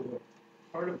not part of them,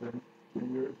 then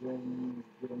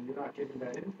you're not getting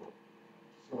that info.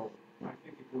 So I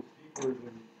think it goes deeper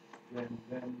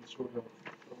than sort of.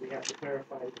 So we have to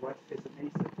clarify what is a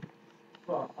Mason.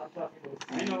 Well, I'm talking about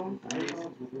I know.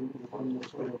 Masons within the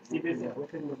sort of See, this is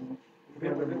within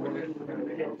the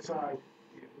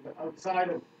outside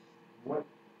of what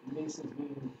Masons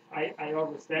mean. I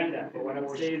understand that, but what I'm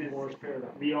saying is Moorish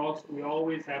paradigm. we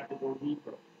always have to go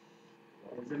deeper.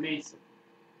 What is a Mason?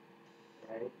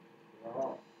 Right? We're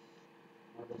all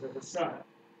mothers of the sun.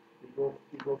 We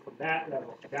go from that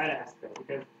level, that aspect,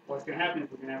 because what's going to happen is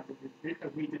we're going to have to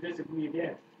agree to disagree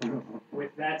again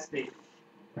with that statement,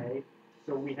 right?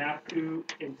 So we have to,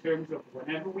 in terms of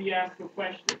whenever we ask a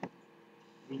question,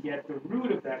 we get the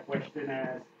root of that question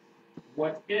as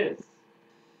what is,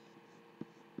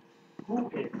 who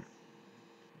is.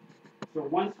 So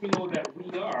once we know that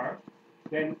we are,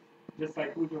 then just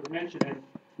like Ujo was mentioning,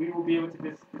 we will be able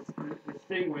to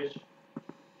distinguish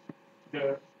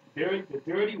the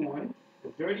dirty one, the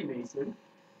dirty Mason,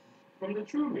 from the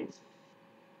true Mason.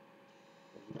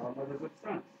 We are mothers of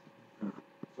sons.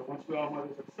 So once we are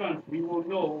mothers of sons, we will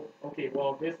know, okay,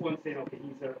 well, this one's saying, okay,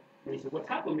 he's a Mason. What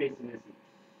type of Mason is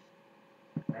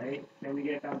he? Right? Then we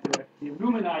get down to the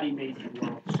Illuminati Mason.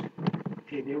 Well,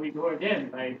 okay, there we go again.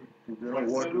 Like,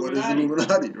 what is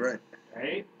Illuminati, right?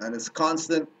 Right? And it's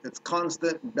constant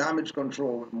damage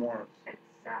control with Moors.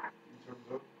 Exactly.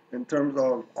 In terms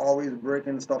of always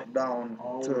breaking stuff down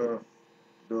Always. to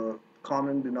the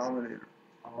common denominator.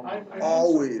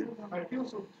 Always. I feel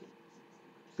so too.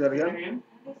 Say that again? And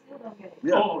they still don't get it.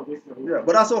 Yeah. Oh, this Yeah,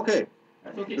 but that's okay.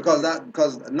 That's okay.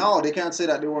 Because now they can't say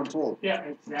that they weren't told. Yeah,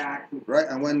 exactly. Right?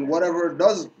 And when whatever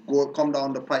does come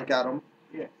down the pike at them,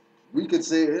 Yeah. we could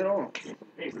say, you know,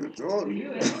 Hey, told we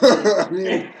you. do that. I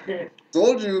mean,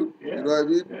 told you. Yeah. You know what I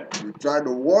mean? Yeah. We tried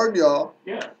to warn y'all.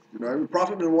 Yeah. You know what I mean?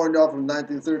 Prophet been warned y'all from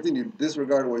 1913. You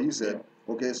disregarded what he said.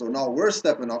 Okay, so now we're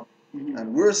stepping up Mhm.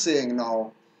 and we're saying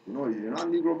now, you know, you're not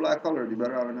Negro, black, colored. You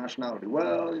better have a nationality.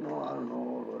 Well, you know, I don't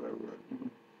know, whatever.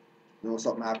 You know,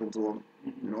 something happened to them.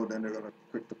 You know, then they're gonna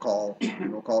quick to call. You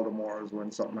know, call the Moors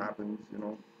when something happens. You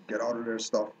know, get out of their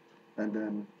stuff, and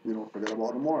then you know, forget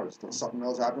about the Moors till something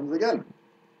else happens again.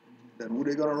 Then who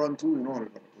they gonna run to? You know, they're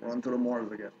gonna run to the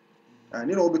Moors again. And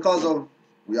you know, because of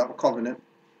we have a covenant,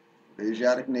 the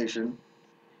Asiatic nation,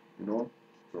 you know,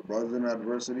 for brothers in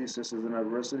adversity, sisters in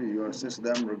adversity, you assist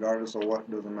them regardless of what,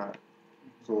 doesn't matter.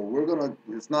 So we're gonna.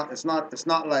 It's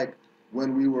not like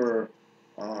when we were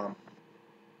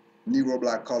Negro,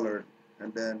 black, colored,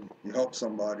 and then you help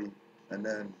somebody, and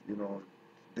then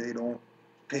they don't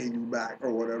pay you back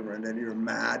or whatever, and then you're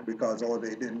mad because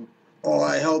they didn't. Oh,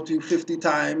 I helped you 50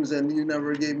 times and you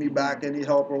never gave me back any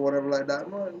help or whatever like that.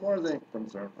 More ain't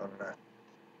concerned about that,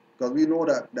 because we know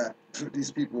that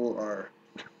these people are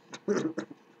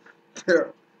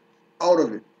they're out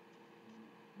of it.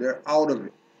 They're out of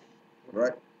it,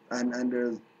 right? And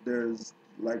there's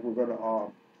like we're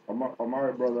gonna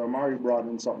Amari brought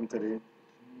in something today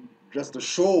just to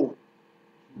show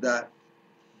that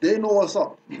they know what's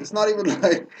up. It's not even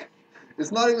like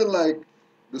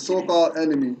the so-called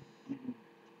enemy,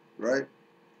 right?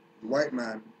 The white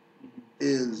man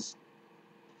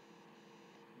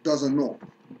doesn't know,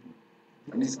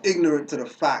 and he's ignorant to the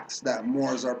facts that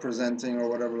Moors are presenting or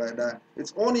whatever like that.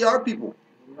 It's only our people.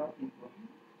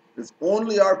 It's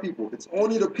only our people. It's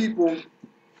only the people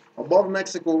above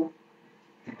Mexico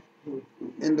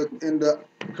in the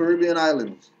Caribbean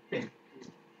islands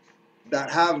that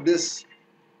have this,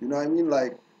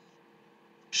 like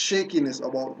shakiness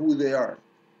about who they are.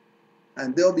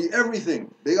 And they'll be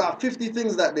everything. They got 50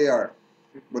 things that they are.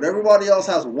 But everybody else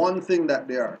has one thing that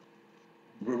they are.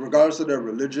 Regardless of their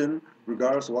religion,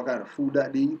 regardless of what kind of food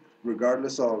that they eat,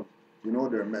 regardless of,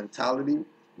 their mentality,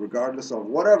 regardless of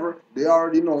whatever, they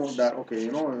already know that, okay,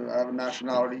 I have a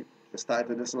nationality, it's tied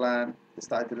to this land, it's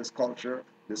tied to this culture,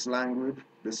 this language,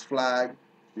 this flag,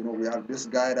 we have this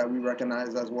guy that we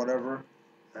recognize as whatever,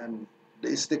 and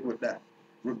they stick with that.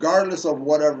 Regardless of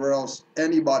whatever else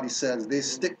anybody says, they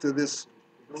stick to this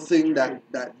thing that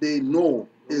they know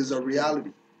is a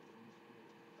reality.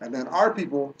 And then our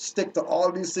people stick to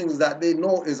all these things that they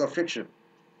know is a fiction.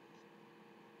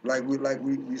 Like we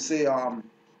say,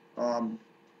 the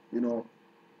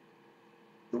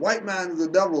white man is the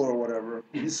devil or whatever.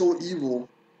 He's so evil,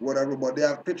 whatever. But they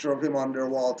have a picture of him on their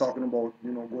wall talking about,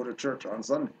 go to church on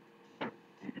Sunday.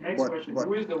 Next question: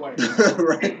 who is the white man?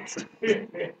 Right.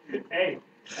 Hey,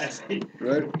 that's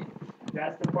right.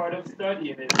 That's the part of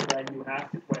studying is that you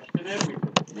have to question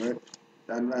everything. Right.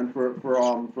 And for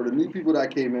the new people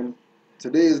that came in,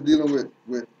 today is dealing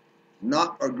with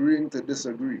not agreeing to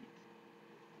disagree.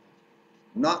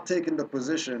 Not taking the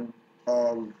position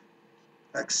of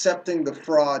accepting the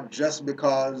fraud just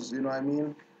because,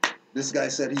 this guy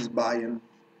said he's buying,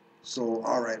 so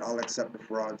all right, I'll accept the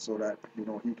fraud so that,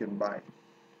 he can buy.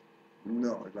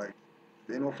 No, like,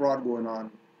 there ain't no fraud going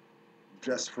on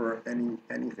just for anything.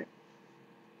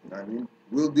 You know what I mean?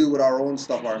 We'll deal with our own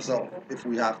stuff ourselves if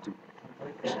we have to.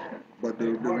 But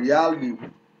the reality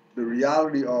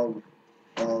of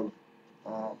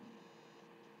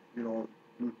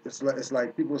it's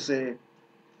like people say,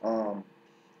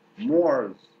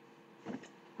 Moors.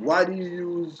 Why do you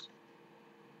use,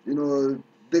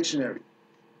 dictionary?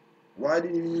 Why do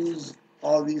you use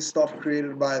all these stuff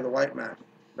created by the white man?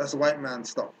 That's the white man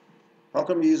stuff. How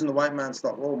come you're using the white man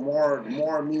stuff? Oh, Moor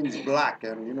means black,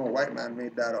 and white man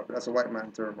made that up. That's a white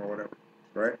man term or whatever,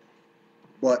 right?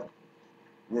 But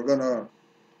we're gonna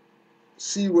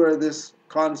see where this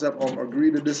concept of agree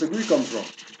to disagree comes from,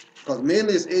 because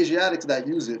mainly it's Asiatics that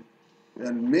use it,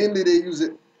 and mainly they use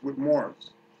it with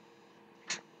Moors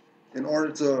in order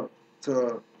to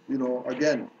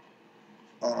again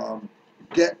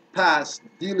get past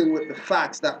dealing with the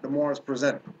facts that the Moors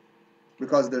present,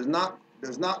 because there's not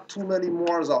too many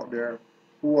Moors out there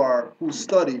who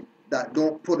study that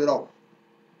don't put it out.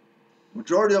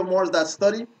 Majority of Moors that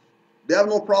study, they have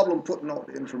no problem putting out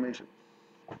the information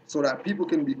so that people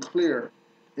can be clear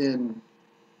in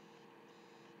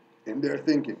their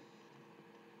thinking,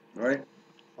 right?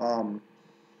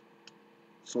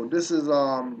 So this is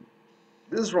from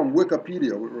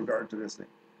Wikipedia with regard to this thing.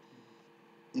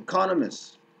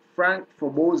 Economist Frank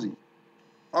Fabosi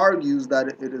argues that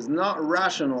it is not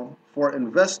rational for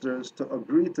investors to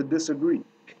agree to disagree.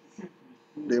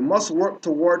 They must work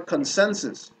toward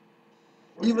consensus,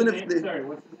 even if they. Sorry,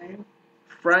 what's his name?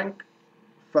 Frank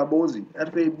Fabosi,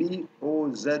 Fabozzi.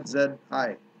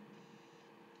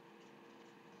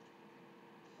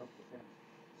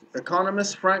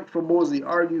 Economist Frank Fabosi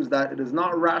argues that it is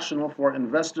not rational for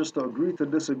investors to agree to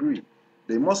disagree.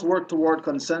 They must work toward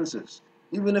consensus,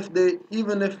 even if they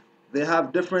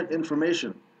have different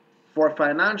information. For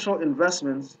financial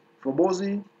investments,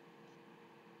 Fabosi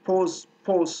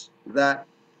posts that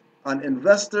an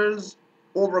investor's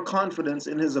overconfidence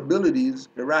in his abilities,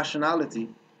 irrationality,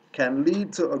 can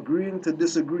lead to agreeing to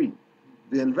disagree.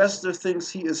 The investor thinks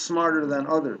he is smarter than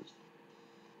others.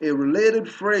 A related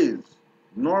phrase,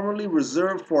 normally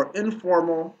reserved for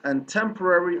informal and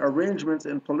temporary arrangements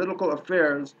in political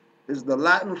affairs, is the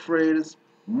Latin phrase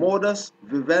modus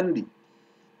vivendi,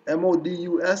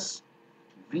 MODUS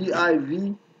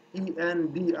VIVENDI,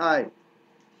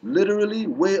 literally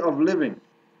way of living,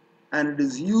 and it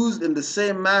is used in the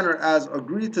same manner as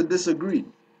agree to disagree.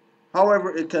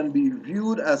 However, it can be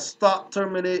viewed as a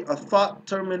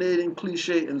thought-terminating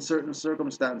cliche in certain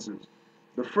circumstances.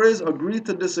 The phrase agree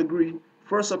to disagree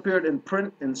first appeared in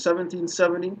print in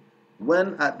 1770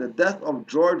 when, at the death of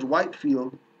George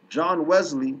Whitefield, John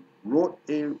Wesley wrote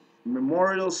a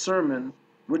memorial sermon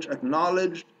which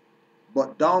acknowledged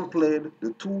but downplayed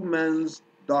the two men's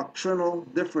doctrinal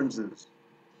differences.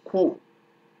 Quote,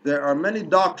 there are many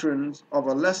doctrines of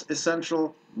a less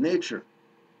essential nature.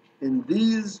 In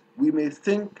these we may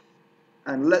think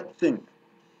and let think.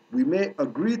 We may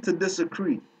agree to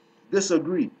disagree,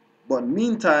 but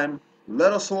meantime,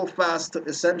 let us hold fast to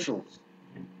essentials.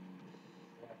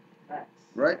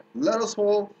 Right? Let us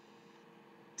hold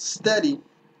steady,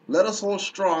 let us hold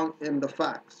strong in the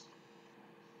facts.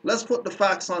 Let's put the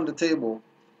facts on the table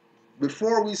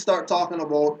before we start talking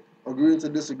about agreeing to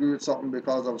disagree with something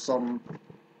because of some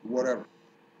whatever.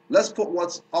 Let's put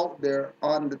what's out there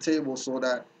on the table so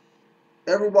that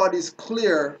everybody's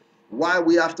clear why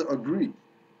we have to agree.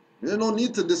 There's no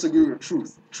need to disagree with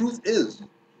truth. Truth is.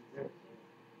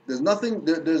 There's nothing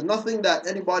that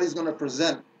anybody's going to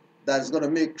present that's going to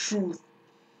make truth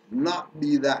not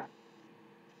be that.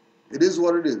 It is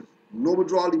what it is.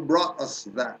 Nobody really brought us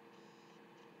that.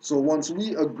 So once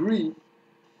we agree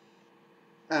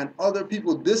and other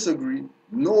people disagree,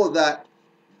 know that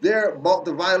they're about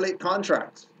to violate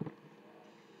contracts.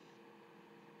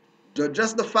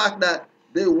 Just the fact that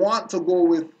they want to go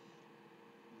with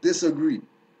disagree.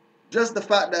 Just the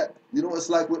fact that, it's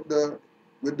like with the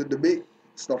debate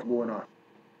stuff going on,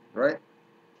 right?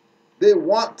 They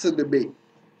want to debate.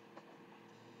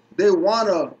 They want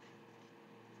to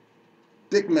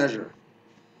dick measure.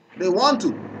 They want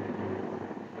to.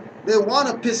 They want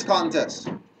to piss contest.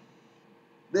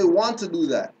 They want to do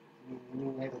that.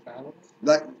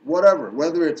 Like whatever,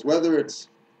 whether it's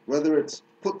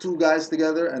put two guys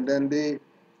together and then they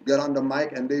get on the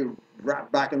mic and they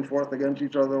rap back and forth against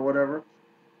each other or whatever.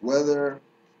 Whether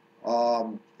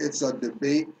it's a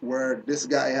debate where this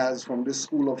guy has from this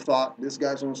school of thought, this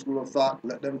guy's from school of thought,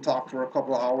 let them talk for a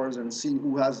couple of hours and see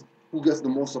who gets the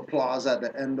most applause at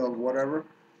the end of whatever.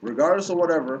 Regardless of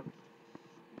whatever,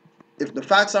 if the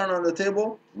facts aren't on the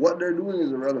table, what they're doing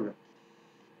is irrelevant.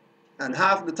 And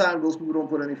half the time, those people don't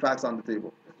put any facts on the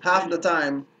table. Half the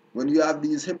time, when you have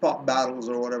these hip-hop battles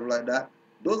or whatever like that,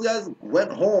 those guys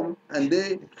went home and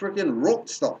they freaking wrote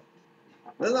stuff.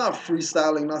 They're not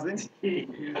freestyling nothing.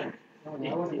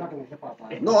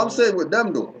 No, I'm saying with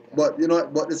them though. But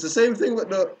but it's the same thing with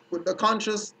the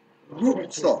conscious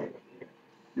group stuff.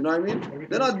 You know what I mean?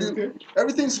 They're not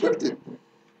everything's scripted.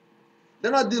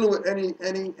 They're not dealing with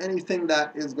anything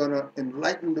that is gonna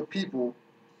enlighten the people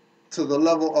to the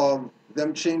level of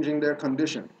them changing their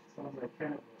condition. Sounds like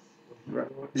cannabis.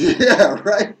 Right. Yeah,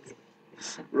 right.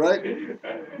 Right? You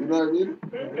know what I mean?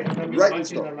 Right and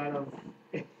stuff.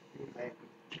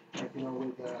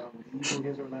 With the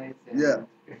Hebrew Israelites and Yeah.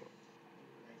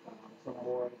 Some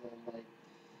Moors and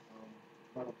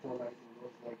a lot of poor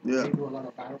Yeah. they do a lot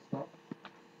of battle stuff,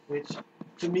 which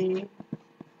to me,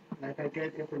 I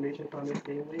get information from the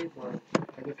same way, but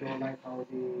I just don't like how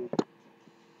they,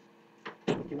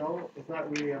 it's not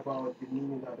really about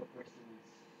demeaning the other person's,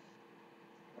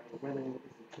 whether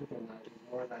it's the truth or not. It's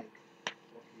more like,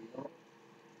 okay,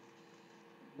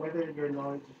 whether your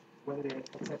knowledge, whether they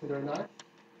accept it or not.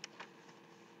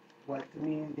 But to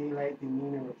me, they like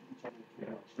demeaning of each other too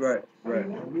much. Right.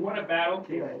 We want to battle.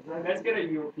 Okay, let's get a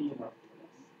European up.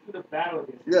 Let's do the battle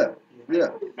against Yeah.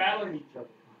 We're battling each other.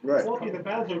 Right. Okay, the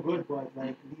battles are good, but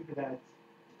leave that,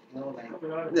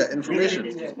 Yeah, information.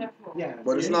 Yeah.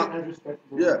 But it's not.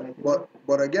 Yeah,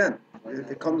 but again,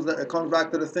 it comes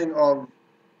back to the thing of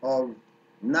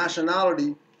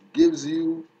nationality gives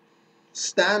you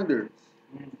standards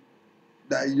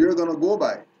that you're gonna go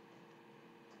by.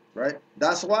 Right?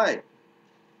 That's why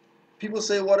people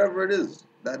say whatever it is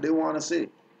that they want to say.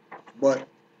 But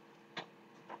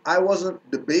I wasn't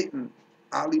debating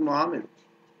Ali Muhammad.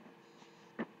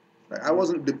 Like, I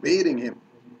wasn't debating him.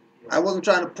 I wasn't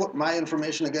trying to put my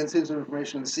information against his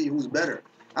information and see who's better.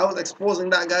 I was exposing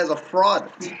that guy as a fraud.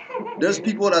 There's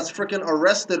people that's freaking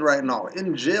arrested right now,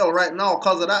 in jail right now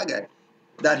because of that guy,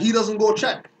 that he doesn't go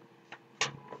check.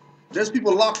 There's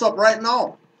people locked up right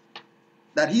now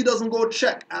that he doesn't go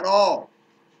check at all.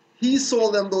 He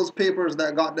sold them those papers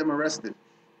that got them arrested.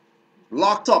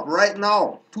 locked up right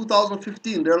now.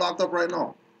 2015, they're locked up right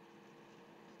now.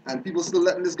 And people still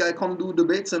letting this guy come do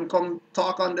debates and come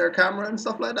talk on their camera and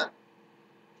stuff like that.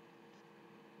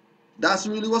 That's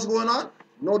really what's going on.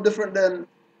 No different than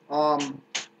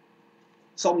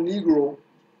some Negro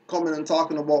coming and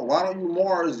talking about, why don't you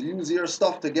Moors use your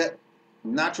stuff to get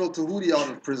Natural Tahuti out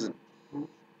of prison?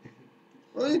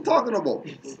 What are you talking about?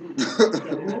 What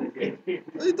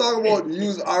are you talking about?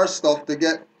 Use our stuff to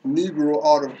get Negro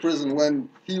out of prison when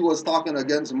he was talking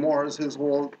against Moors his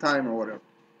whole time or whatever,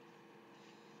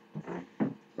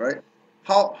 right?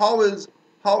 How is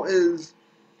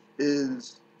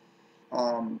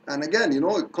and again,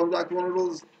 it comes back to one of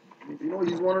those,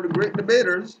 he's one of the great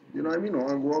debaters, you know what I mean,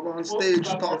 and go up on stage,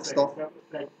 talk stuff.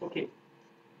 Like, okay,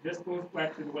 just goes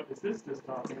back to what the sister's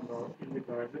talking about in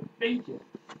regards to thinking.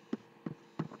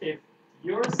 If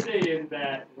you're saying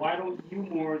that, why don't you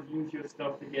more use your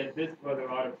stuff to get this brother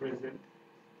out of prison?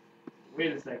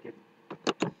 Wait a second.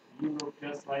 You look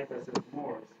just like us as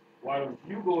Moors. Why don't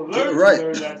you go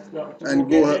learn that stuff and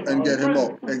get him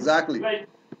out? Exactly. Like,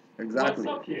 exactly.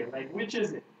 What's up here? Like, which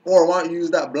is it? Or why don't you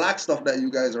use that black stuff that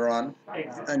you guys are on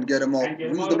and get him out?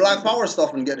 Use the black power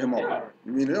stuff and get him out. Yeah. I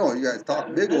mean, you guys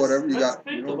talk big or whatever. You got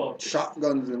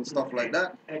shotguns and stuff like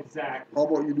that. Exactly. How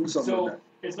about you do something like that?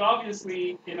 It's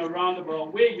obviously in a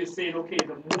roundabout way you're saying, okay,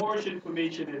 the Moorish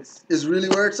information is really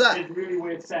where it's at. Is really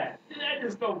where it's at. I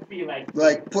just don't feel like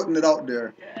putting it out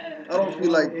there. Yeah, I don't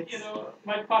feel like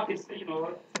my pockets,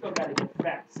 still gotta get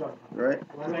fat somehow. Right.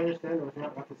 Well, I understand it's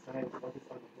not rocket science. What is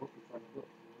on the book is on the book.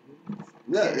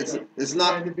 Yeah, it's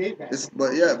not.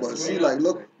 But see, like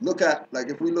look at,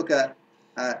 like, if we look at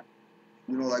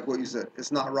like what you said,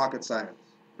 it's not rocket science,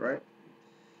 right?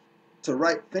 To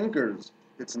right thinkers,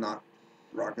 it's not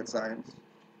rocket science.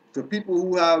 To people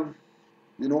who have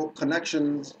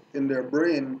connections in their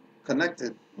brain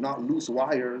connected, not loose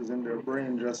wires in their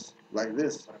brain just like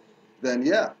this, then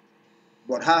yeah.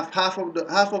 But half of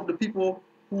the people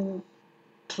who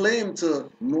claim to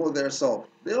know their self,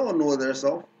 they don't know their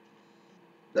self.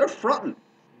 They're fronting.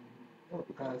 No,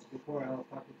 because before I was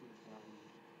talking to some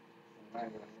guy,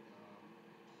 right,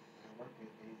 I work with,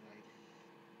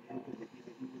 and he's like,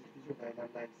 he's a guy, and I'm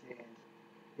like saying,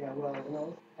 yeah,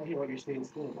 well, I hear what you're saying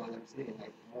still, but I'm saying,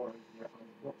 like, more, they're on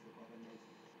the books, the government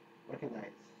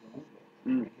recognize the movement,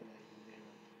 and recognize when they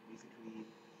basically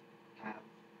have,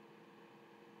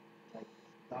 like,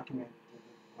 document with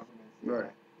the government saying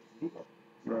that it's legal.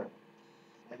 Right.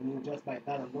 I mean, just by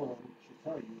that alone should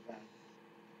tell you that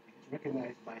it's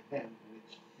recognized by them,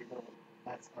 which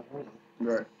that's unheard of.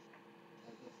 Right.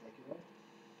 And just like,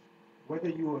 whether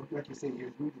you, like you say, you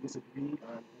agree to disagree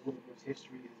on whoever's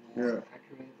history is more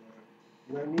accurate, or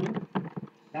you know what I mean?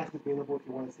 That's debatable if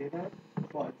you want to say that,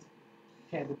 but you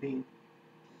can't debate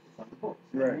it's on the books.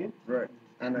 You know what I mean? Right.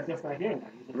 And he's just not hearing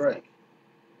that. He's just right.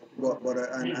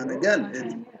 And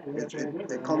again,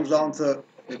 it comes down to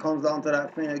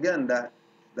that thing again that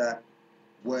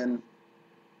when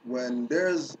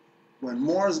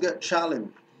Moors get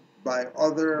challenged by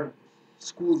other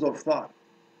schools of thought,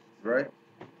 right?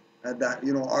 And that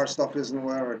our stuff isn't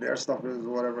whatever, their stuff is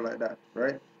whatever, like that,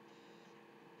 right?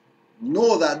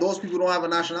 Know that those people don't have a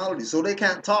nationality, so they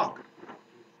can't talk.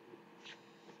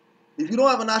 If you don't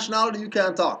have a nationality, you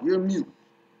can't talk. You're mute.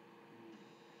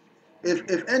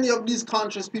 If any of these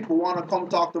conscious people want to come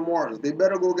talk to Moors, they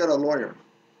better go get a lawyer.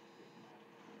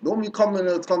 Don't be coming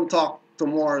to come talk to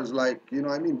Moors like,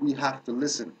 what I mean? We have to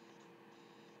listen.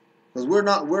 Because we're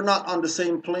not on the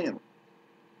same plane.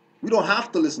 We don't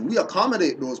have to listen. We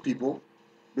accommodate those people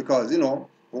because,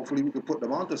 hopefully we could put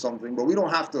them onto something, but we don't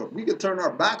have to. We could turn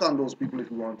our back on those people if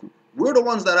we want to. We're the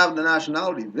ones that have the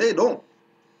nationality. They don't.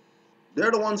 They're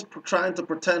the ones trying to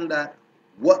pretend that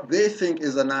what they think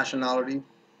is a nationality,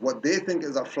 what they think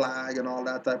is a flag and all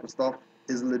that type of stuff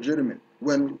is legitimate.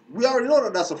 When we already know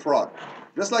that that's a fraud.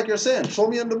 Just like you're saying, show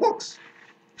me in the books.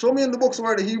 Show me in the books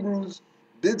where the Hebrews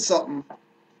did something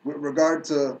with regard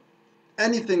to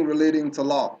anything relating to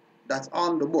law. That's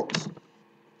on the books.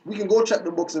 We can go check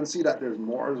the books and see that there's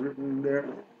Moors written in there,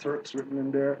 Turks written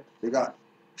in there. They got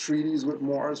treaties with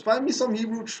Moors. Find me some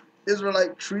Hebrew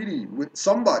Israelite treaty with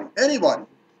somebody, anybody.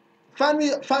 Find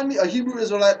me a Hebrew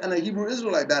Israelite and a Hebrew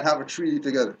Israelite that have a treaty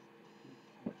together.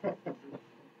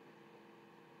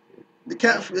 They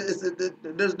can't.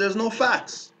 There's no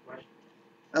facts.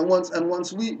 And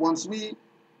once we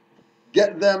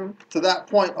get them to that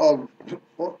point of it's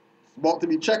about to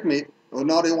be checkmate, or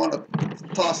now they want to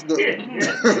toss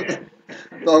the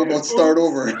talk about start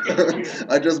over.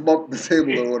 I just bumped the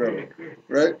table or whatever,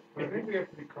 right? But I think we have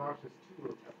to be cautious too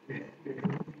of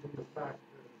the fact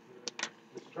that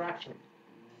the distraction,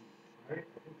 right?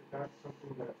 I think that's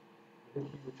something that think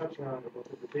you were touching on it about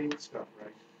the debate stuff,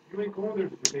 right? You ain't going there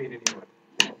to debate anyone.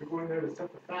 You're going there to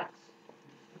set the facts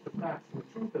and the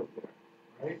truth out there,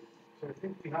 right? So I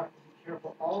think we have to be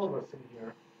careful, all of us in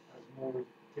here, as Moors,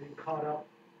 getting caught up.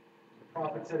 The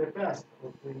prophet said it best,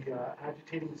 of the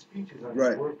agitating speeches on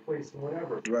Right. your workplace and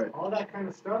whatever. Right. All that kind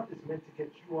of stuff is meant to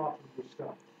get you off of your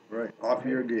stuff. Right. Off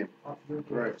your game. Off your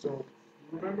game. Right. So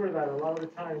remember that a lot of the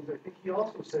times, I think he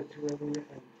also said to him, and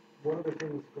one of the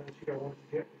things, Granchik, I wanted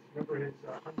to get is remember his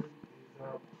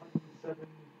 107,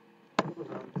 I think it was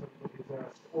 107, his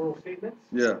oral statements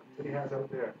Yeah. that he has out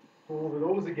there. Go over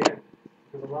those again,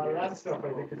 because a lot of that stuff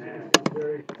I think is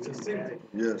very succinct.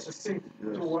 Yes. Succinct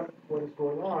Yes. to what is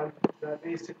going on. That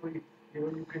basically,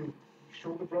 you can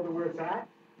show the brother where it's at.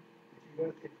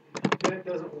 If he then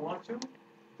doesn't want to,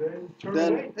 then turn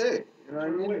away. Hey, you know what I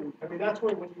Turn mean? away. I mean, that's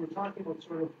why when you were talking about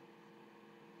sort of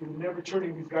never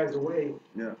turning these guys away,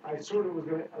 Yeah. I sort of was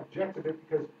going to object to it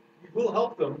because we will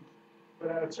help them, but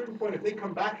at a certain point, if they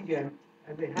come back again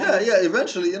and they have Yeah.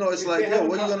 Eventually, you know, it's if like, they yo, haven't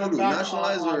what are you come gonna do? back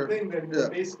Nationalize on or? thing, then Yeah.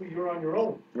 basically you're on your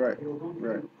own. Right. Go do,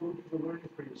 Right. go do the learning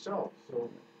for yourself. So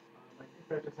I think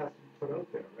that just has to be put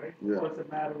out there, right? Yeah. Well, it's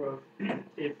a matter of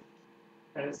if,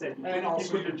 as I said, And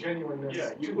also put your genuineness.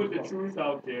 yeah, you too, put as the well. truth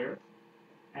out there,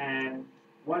 and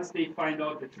once they find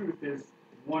out the truth, there's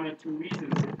one or two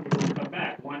reasons if they don't come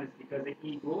back. One is because of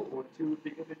ego, or two,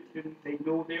 because they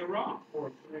know they're wrong.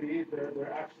 Or three,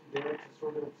 they're actually there to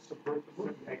sort of subvert the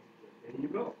movement. There you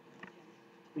go.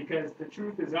 Because the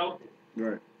truth is out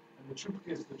there. Right. And the truth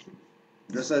is the truth.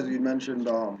 Just as you mentioned,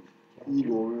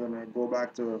 ego, we're gonna go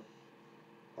back to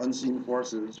unseen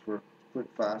forces for quick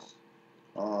fast.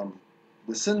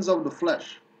 The sins of the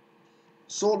flesh.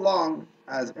 So long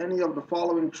as any of the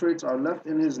following traits are left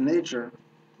in his nature,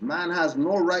 man has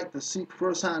no right to seek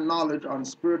first-hand knowledge on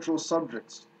spiritual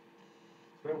subjects.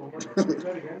 Say that one more time. Say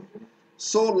that again.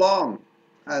 So long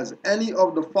as any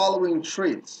of the following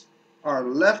traits are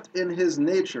left in his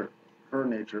nature, her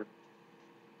nature,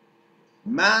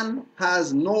 man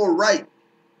has no right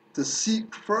to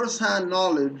seek first-hand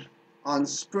knowledge on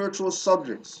spiritual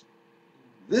subjects.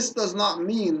 This does not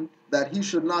mean that he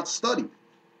should not study,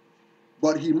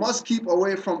 but he must keep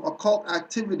away from occult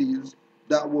activities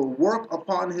that will work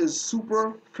upon his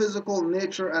super-physical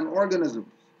nature and organisms.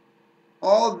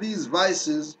 All these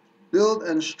vices build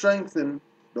and strengthen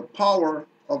the power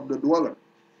of the dweller.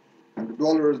 And the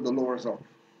dweller is the lower self.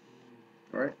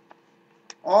 Right?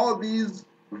 All these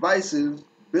vices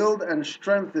build and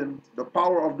strengthen the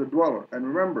power of the dweller. And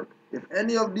remember, if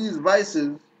any of these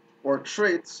vices or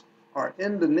traits are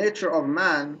in the nature of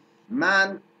man,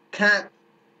 man can't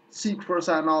seek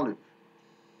first-hand knowledge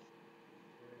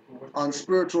on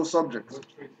spiritual subjects. What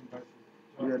traits and vices?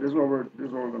 Yeah, this is where we're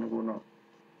gonna go now.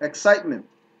 Excitement,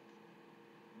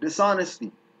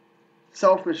 dishonesty,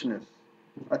 selfishness,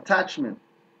 attachment,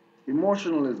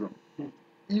 emotionalism,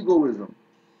 egoism,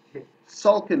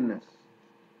 sulkiness,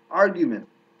 argument,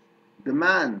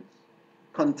 demands,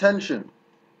 contention,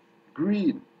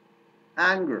 greed,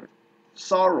 anger,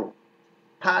 sorrow,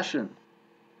 passion,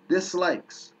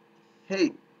 dislikes,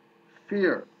 hate,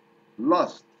 fear,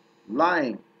 lust,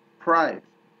 lying, pride.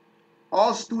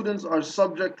 All students are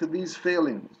subject to these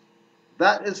failings.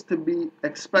 That is to be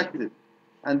expected,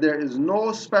 and there is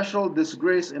no special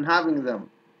disgrace in having them,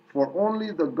 for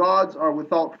only the gods are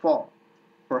without fault.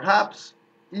 Perhaps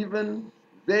even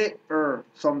they err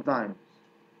sometimes.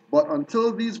 But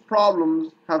until these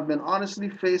problems have been honestly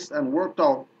faced and worked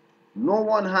out, no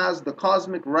one has the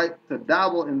cosmic right to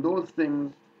dabble in those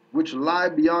things which lie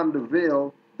beyond the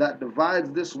veil that divides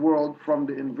this world from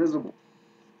the invisible.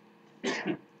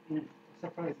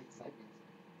 Surprise excitement.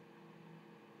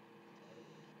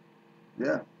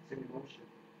 Yeah. It's an emotion.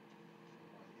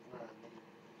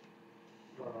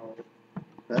 It's not a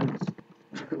negative. Depends.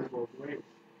 It goes both ways.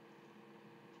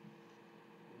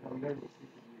 And then we see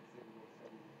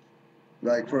the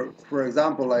example Like for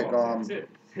example, like Well, that's it.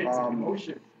 It's an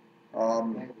emotion.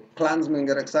 Klansmen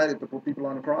get excited to put people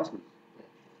on the crosses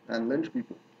and lynch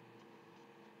people.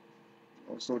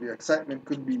 So the excitement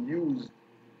could be used,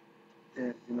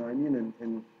 in, you know what I mean,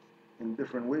 in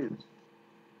different ways,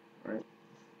 right?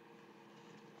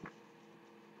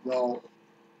 Well,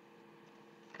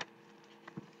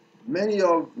 many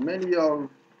of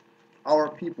our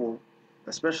people,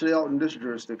 especially out in this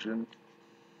jurisdiction,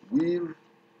 we've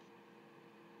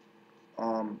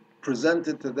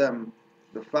presented to them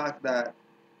the fact that,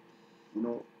 you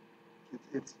know,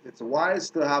 it's wise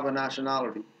to have a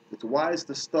nationality. It's wise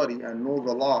to study and know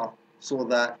the law so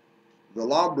that the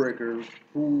lawbreakers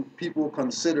who people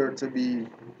consider to be,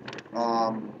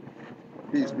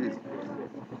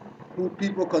 who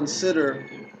people consider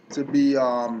to be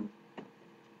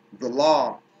the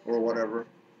law or whatever,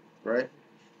 right?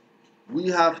 We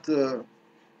have to,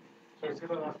 Sorry, say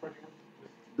that last part again.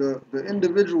 the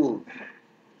individuals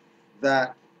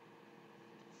that,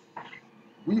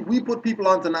 we put people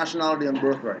onto nationality and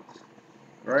birthrights,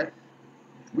 right?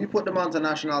 We put them onto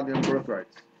nationality and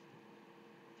birthrights.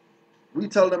 We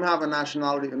tell them have a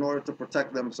nationality in order to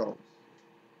protect themselves.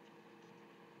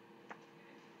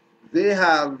 They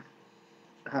have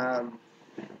our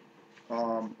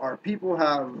people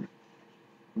have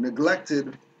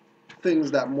neglected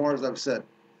things that Moors have said,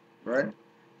 right?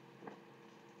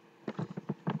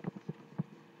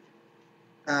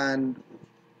 And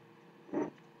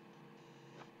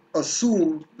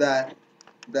assume that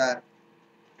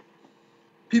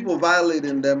people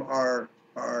violating them are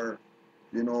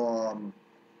you know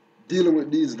dealing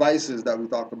with these vices that we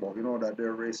talked about. You know, that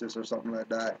they're racist or something like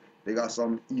that. They got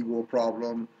some ego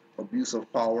problem, abuse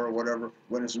of power, or whatever.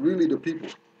 When it's really the people.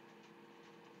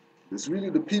 It's really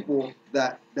the people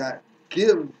that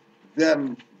give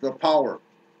them the power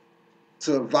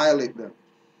to violate them.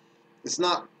 It's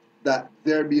not that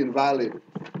they're being violated.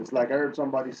 It's like I heard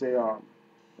somebody say,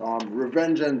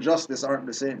 revenge and justice aren't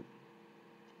the same.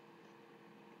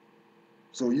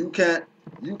 So you can't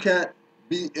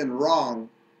be in wrong,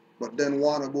 but then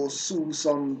want to go sue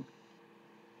some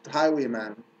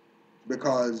highwayman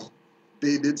because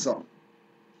they did something.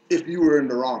 If you were in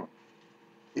the wrong,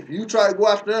 if you try to go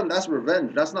after them, that's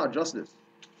revenge. That's not justice.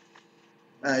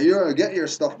 And you're gonna get your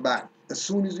stuff back as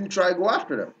soon as you try to go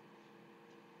after them,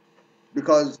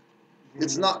 because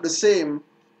it's not the same.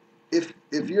 If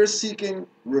you're seeking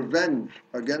revenge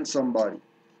against somebody,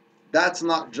 that's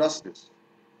not justice.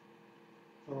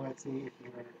 So let's say if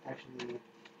you were actually, you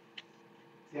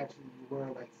were,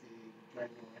 let's say, driving recklessly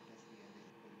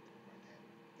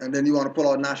and they pull you over, And then you want to pull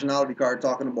out a nationality card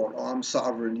talking about, oh, I'm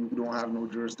sovereign, you don't have no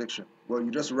jurisdiction. Well,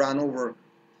 you just ran over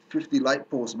 50 light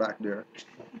posts back there,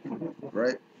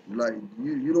 right? Like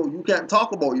you can't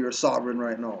talk about you're sovereign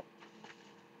right now,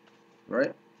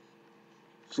 right?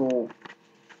 So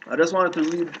I just wanted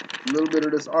to read a little bit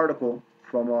of this article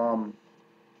from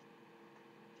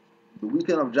the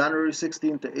weekend of January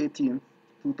 16th to 18th,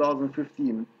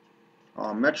 2015,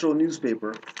 Metro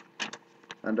newspaper,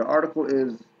 and the article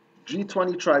is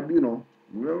G20 Tribunal.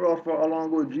 Remember how long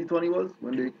ago G20 was?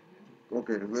 When they,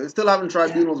 okay, they're still having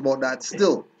tribunals about that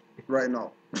still, right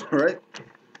now, right?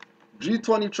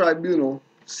 G20 Tribunal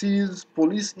sees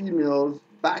police emails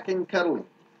backing kettling.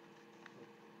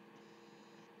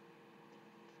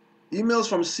 Emails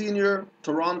from senior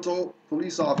Toronto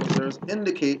police officers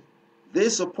indicate they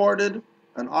supported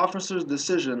an officer's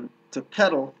decision to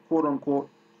kettle, quote unquote,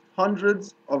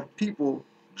 hundreds of people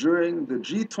during the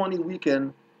G20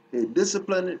 weekend, a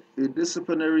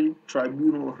disciplinary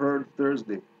tribunal heard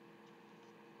Thursday.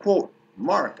 Quote,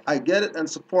 Mark, I get it and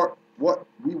support what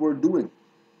we were doing.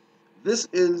 This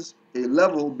is a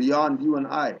level beyond you and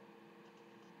I.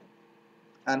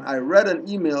 And I read an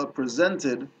email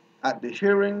presented at the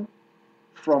hearing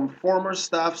from former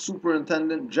staff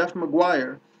superintendent Jeff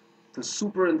McGuire to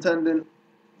Superintendent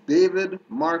David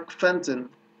Mark Fenton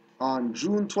on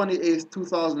June 28,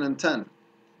 2010,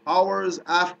 hours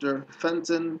after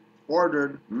Fenton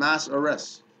ordered mass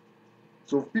arrests.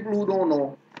 So for people who don't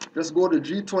know, just go to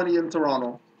G20 in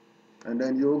Toronto, and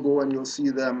then you'll go and you'll see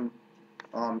them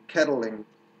kettling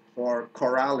or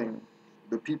corralling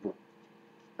the people.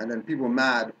 And then people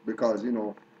mad because, you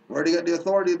know, where do you get the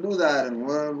authority to do that and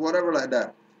whatever like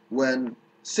that. When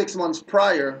 6 months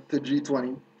prior to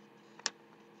G20,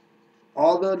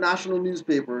 all the national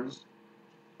newspapers,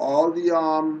 all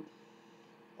the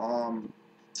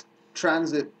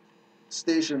transit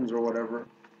stations or whatever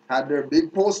had their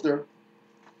big poster,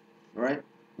 right,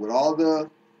 with all the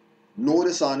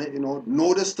notice on it, you know,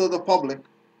 notice to the public,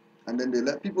 and then they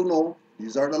let people know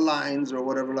these are the lines or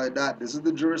whatever like that. This is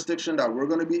the jurisdiction that we're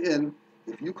going to be in.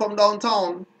 If you come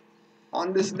downtown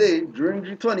on this day during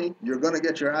G20, you're going to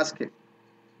get your ass kicked.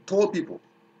 Told people.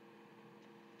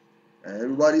 And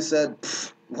everybody said,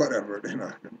 whatever, they're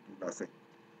not going to do nothing.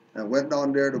 And went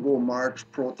down there to go march,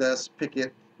 protest,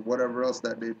 picket, whatever else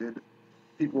that they did.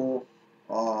 People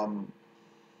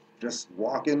just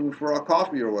walking for a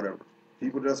coffee or whatever.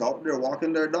 People just out there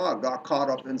walking their dog got caught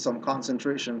up in some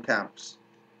concentration camps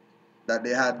that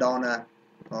they had down at,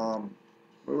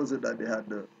 where was it that they had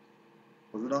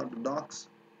was it on the docks?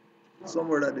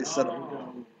 Somewhere that they set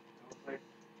up.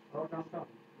 Downtown.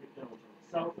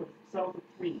 South of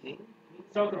Queen.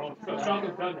 South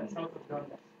of Dundas.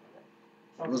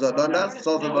 Was that Dundas?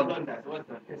 South of Dundas.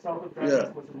 South of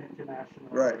Dundas was an international.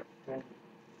 Right.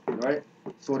 venue. Right.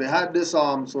 So they had this.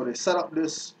 So they set up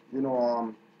this, you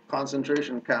know,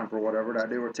 concentration camp or whatever, that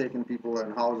they were taking people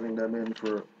and housing them in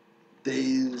for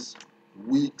days,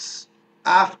 weeks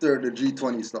after the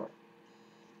G20 stuff.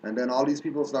 And then all these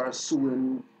people started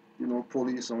suing,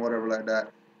 police and whatever like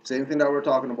that. Same thing that we're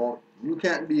talking about. You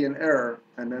can't be in error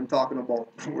and then talking about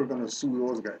we're going to sue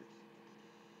those guys.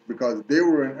 Because they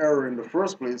were in error in the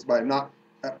first place by not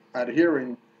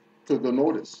adhering to the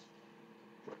notice.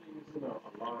 What are you using a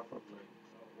law from like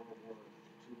World War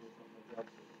II or something like that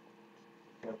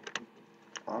to cover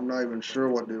people? I'm not even sure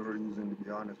what they were using, to be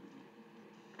honest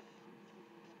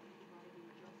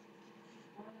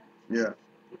with you. Yeah.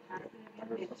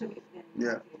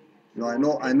 Yeah.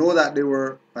 I know that they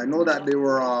were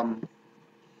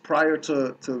prior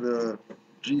to the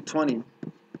G20,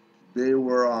 they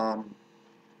were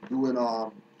doing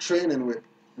training with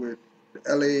the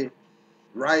LA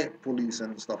riot police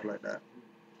and stuff like that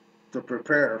to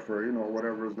prepare for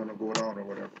whatever is going to go down or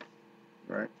whatever,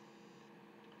 right?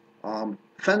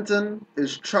 Fenton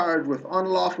is charged with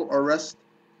unlawful arrest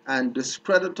and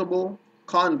discreditable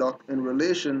conduct in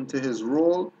relation to his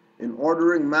role in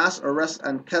ordering mass arrest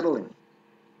and kettling,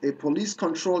 a police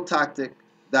control tactic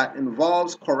that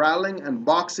involves corralling and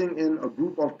boxing in a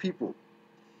group of people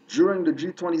during the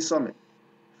G20 summit.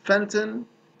 Fenton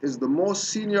is the most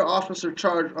senior officer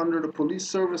charged under the Police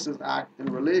Services Act in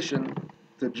relation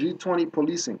to G20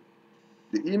 policing.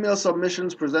 The email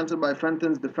submissions presented by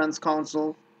Fenton's defense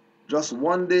counsel just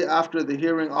one day after the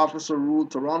hearing officer ruled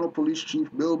Toronto Police Chief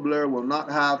Bill Blair will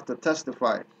not have to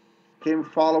testify came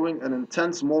following an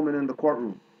intense moment in the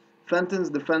courtroom. Fenton's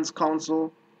defense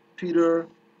counsel, Peter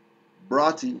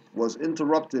Bratti, was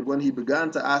interrupted when he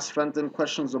began to ask Fenton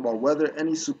questions about whether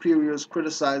any superiors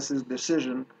criticized his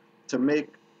decision to make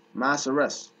mass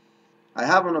arrests. I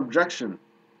have an objection,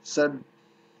 said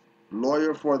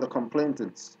lawyer for the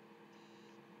complainants.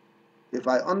 If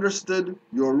I understood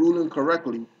your ruling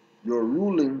correctly, your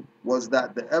ruling was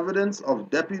that the evidence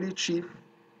of Deputy Chief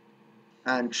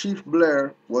and Chief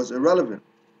Blair was irrelevant.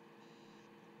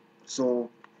 So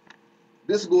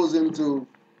this goes into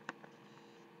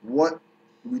what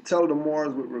we tell the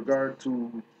Moors with regard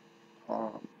to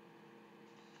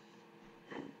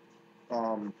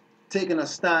taking a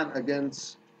stand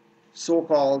against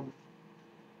so-called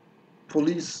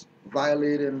police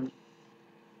violating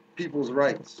people's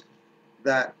rights.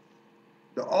 That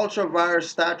the ultra-virus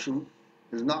statute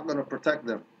is not going to protect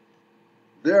them.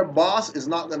 Their boss is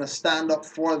not going to stand up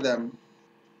for them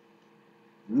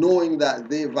knowing that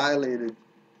they violated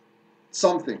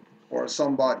something or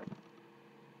somebody.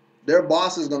 Their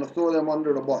boss is going to throw them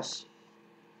under the bus.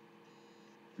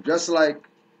 Just like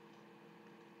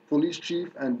police chief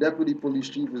and deputy police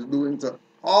chief is doing to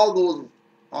all those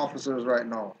officers right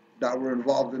now that were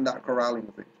involved in that corralling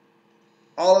thing.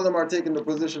 All of them are taking the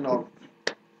position of,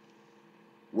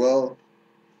 well,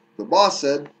 the boss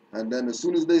said, and then as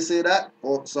soon as they say that,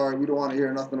 oh, sorry, we don't want to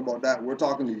hear nothing about that. We're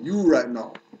talking to you right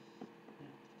now.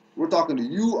 We're talking to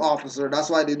you, officer. That's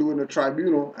why they do it in the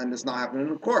tribunal, and it's not happening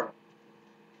in court.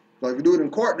 So if you do it in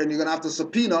court, then you're going to have to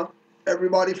subpoena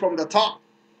everybody from the top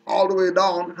all the way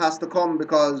down has to come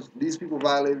because these people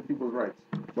violated people's rights.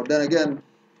 But then again,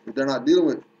 if they're not dealing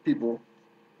with people,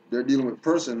 they're dealing with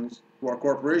persons who are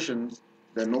corporations,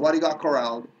 then nobody got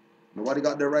corralled, nobody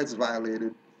got their rights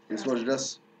violated. This was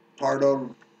just part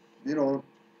of,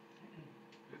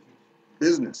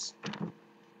 business.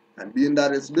 And being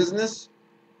that it's business,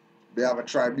 they have a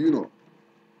tribunal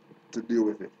to deal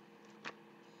with it.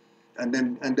 And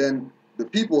then the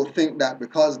people think that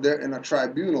because they're in a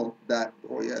tribunal that,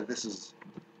 oh yeah, this is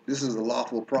a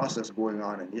lawful process going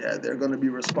on, and yeah, they're going to be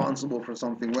responsible for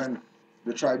something when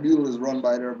the tribunal is run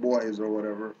by their boys or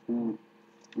whatever, who,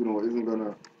 isn't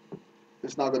gonna,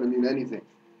 it's not gonna mean anything.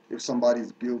 If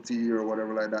somebody's guilty or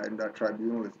whatever like that in that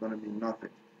tribunal, it's gonna mean nothing.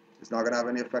 It's not gonna have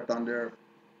any effect on their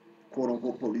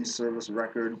quote-unquote police service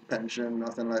record, pension,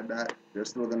 nothing like that. They're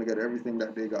still gonna get everything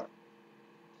that they got.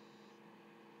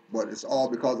 But it's all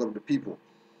because of the people.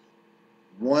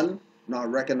 One, not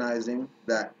recognizing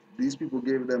that these people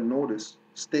gave them notice,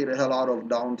 stay the hell out of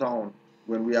downtown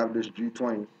when we have this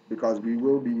G20, because we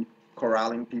will be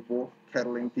corralling people,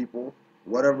 kettling people,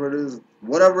 whatever it is,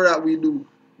 whatever that we do,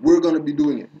 we're going to be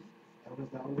doing it. I was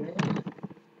down there,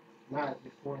 not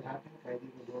before it happened, I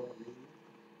didn't even know really.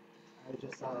 I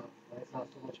just saw, I saw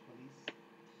so much police,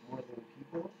 more than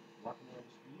people, walking down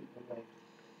the street.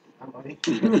 I'm like,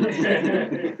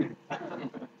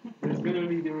 there's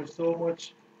literally, there was so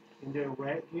much in their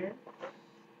right here.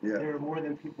 Yeah. There were more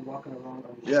than people walking around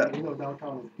on the Yeah. street.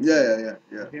 Downtown is Yeah.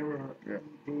 They were, Yeah.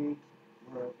 they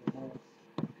were the most,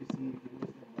 you could see, it was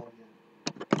the more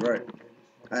than. Right.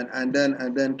 And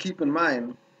then keep in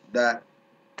mind that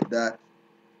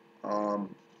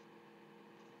um,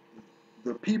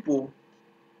 the people,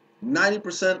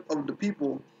 90% of the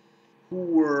people who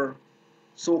were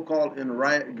so-called in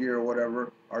riot gear or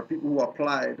whatever are people who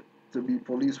applied to be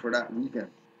police for that weekend.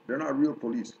 They're not real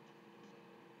police.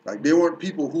 Like, they weren't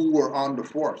people who were on the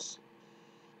force.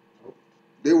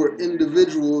 They were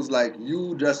individuals like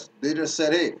you. They just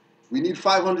said, hey, we need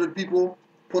 500 people,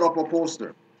 put up a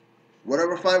poster.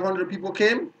 Whatever 500 people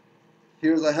came,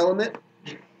 here's a helmet,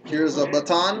 here's a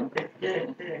baton,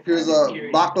 here's a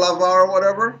baklava or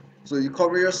whatever. So you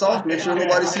cover yourself, make sure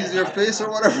nobody sees your face or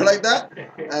whatever like that,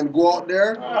 and go out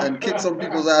there and kick some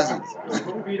people's asses.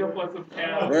 Beat up on some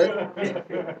cows.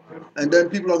 Right? And then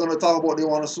people are going to talk about they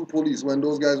want to sue police when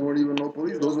those guys weren't even no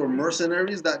police. Those were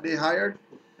mercenaries that they hired.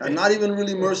 And not even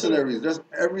really mercenaries, just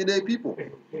everyday people.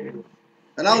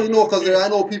 And I only know because I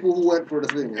know people who went for the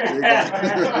thing.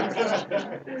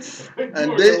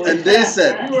 And they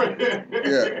said,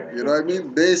 yeah, you know what I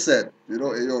mean? They said, you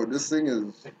know, hey, yo, this thing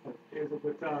is,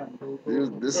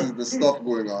 this is the stuff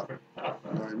going on. You know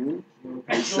what I mean?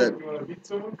 They said,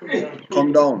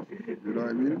 come down. You know what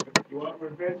I mean? You want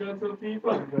revenge on some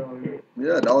people?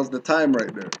 Yeah, that was the time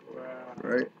right there.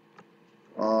 Right?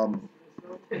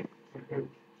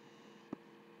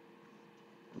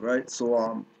 Right?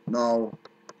 So now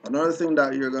another thing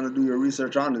that you're gonna do your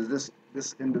research on is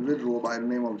this individual by the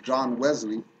name of John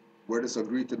Wesley, where this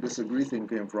agree to disagree thing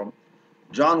came from.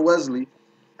 John Wesley,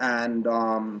 and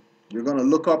you're gonna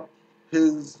look up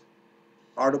his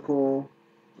article,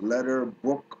 letter,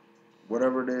 book,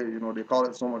 whatever they call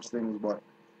it so much things, but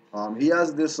he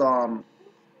has this say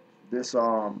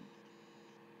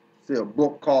a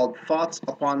book called Thoughts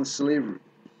Upon Slavery,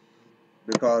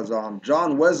 because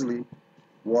John Wesley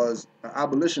was an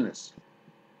abolitionist.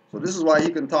 So this is why he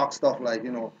can talk stuff like,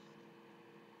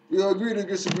 we agree to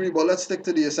disagree, but let's stick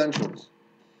to the essentials.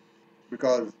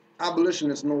 Because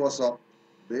abolitionists know what's up.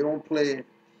 They don't play,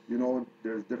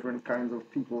 there's different kinds of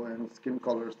people and skin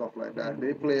color, stuff like that.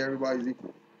 They play everybody's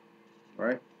equal,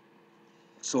 right?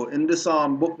 So in this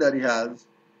book that he has,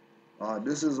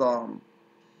 this is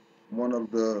one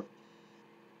of the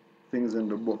things in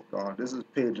the book. This is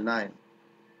page 9.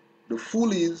 The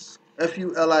Foolies,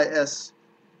 Fulis,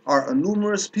 are a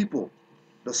numerous people,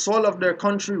 the soil of their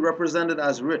country represented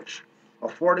as rich,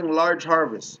 affording large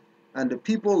harvests, and the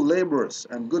people laborious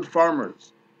and good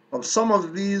farmers. Of some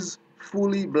of these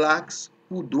Foolie blacks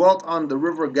who dwelt on the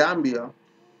river Gambia,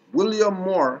 William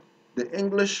Moore, the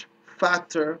English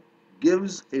factor,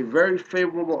 gives a very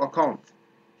favorable account.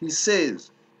 He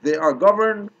says, they are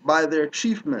governed by their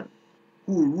chief men,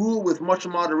 who rule with much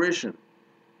moderation.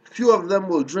 Few of them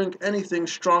will drink anything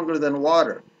stronger than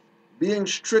water. Being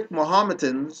strict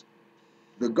Mohammedans,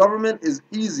 the government is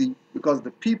easy because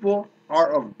the people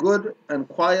are of good and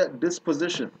quiet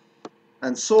disposition,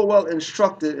 and so well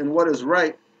instructed in what is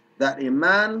right that a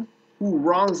man who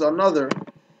wrongs another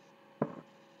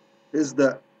is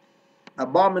the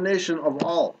abomination of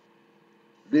all.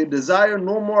 They desire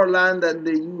no more land than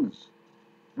they use,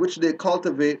 which they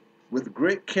cultivate with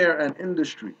great care and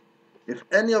industry. If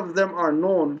any of them are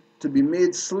known to be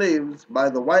made slaves by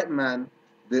the white man,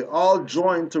 they all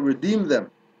join to redeem them.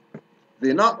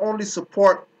 They not only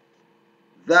support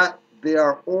that they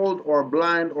are old or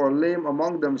blind or lame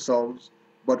among themselves,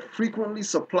 but frequently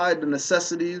supply the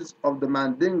necessities of the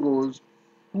Mandingos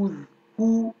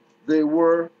who they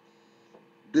were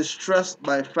distressed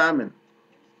by famine.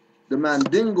 The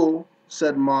Mandingo,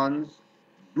 said Mons,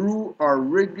 brew are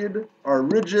rigid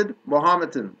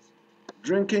Mohammedans,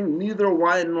 drinking neither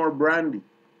wine nor brandy.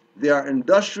 They are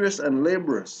industrious and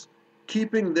laborious,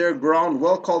 keeping their ground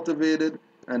well cultivated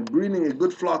and breeding a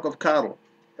good flock of cattle.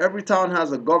 Every town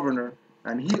has a governor,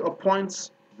 and he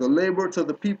appoints the labor to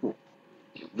the people.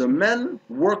 The men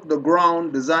work the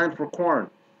ground designed for corn,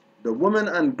 the women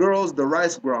and girls the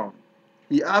rice ground.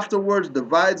 He afterwards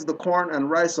divides the corn and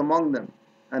rice among them,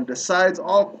 and decides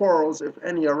all quarrels if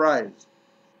any arise.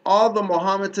 All the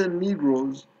Mohammedan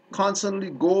Negroes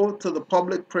constantly go to the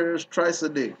public prayers thrice a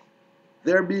day,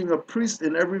 there being a priest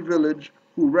in every village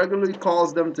who regularly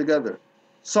calls them together.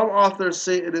 Some authors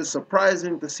say it is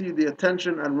surprising to see the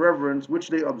attention and reverence which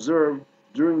they observe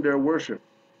during their worship.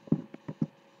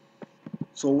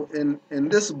 So in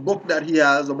this book that he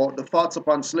has about the thoughts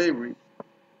upon slavery,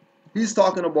 he's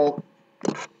talking about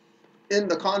in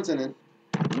the continent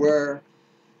where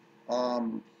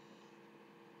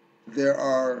there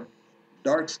are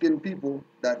dark-skinned people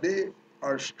that they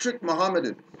are strict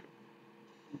Mohammedan,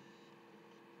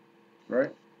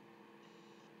 right?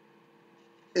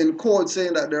 In code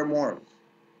saying that they're Mormons.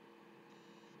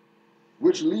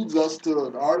 Which leads us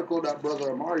to the article that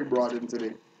Brother Amari brought in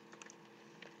today.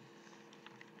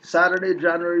 Saturday,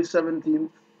 January 17th,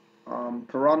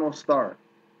 Toronto Star.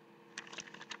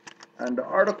 And the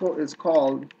article is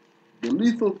called "The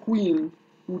Lethal Queen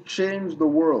Who Changed the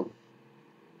World."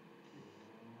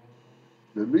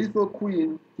 The Lethal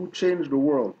Queen Who Changed the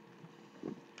World,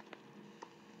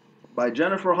 by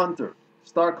Jennifer Hunter,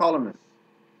 Star columnist.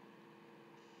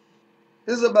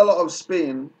 Isabella of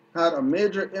Spain had a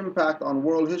major impact on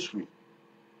world history.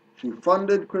 She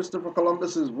funded Christopher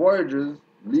Columbus's voyages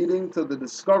leading to the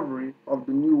discovery of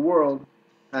the New World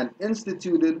and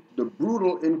instituted the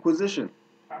brutal Inquisition.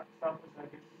 Stop a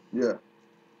second. Yeah.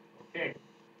 Okay.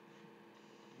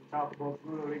 We talk about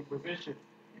brutal Inquisition.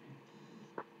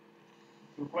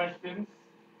 Two questions.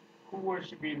 Who was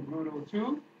she being brutal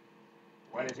to?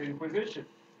 What is Inquisition?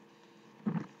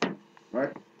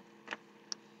 Right?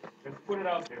 Let's put it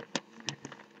out there.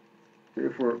 Okay,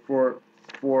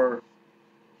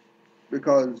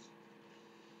 because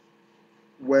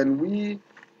when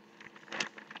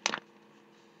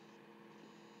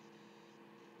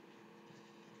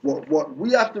what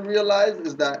we have to realize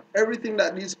is that everything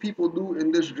that these people do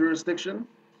in this jurisdiction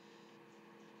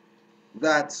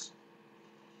that's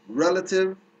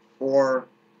relative or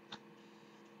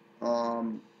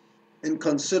in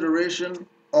consideration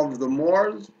of the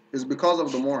Moors is because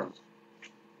of the Moors.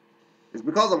 It's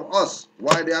because of us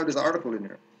why they have this article in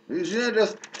here. You didn't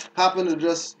just happen to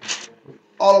just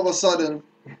all of a sudden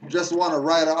just want to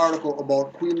write an article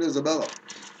about Queen Isabella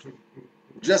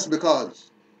just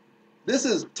because. This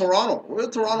is Toronto. What does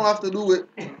Toronto have to do with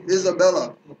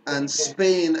Isabella and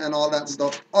Spain and all that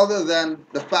stuff other than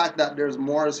the fact that there's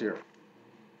Moors here?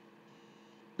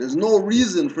 There's no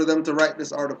reason for them to write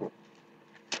this article.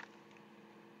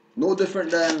 No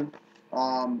different than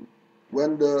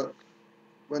when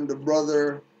the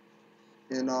brother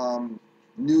in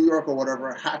New York or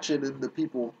whatever hatcheted the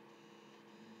people,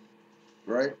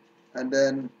 right? And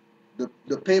then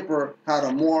the paper had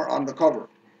a Moor on the cover.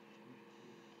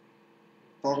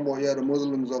 Talking about, yeah, the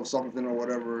Muslims of something or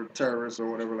whatever, terrorists or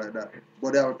whatever like that.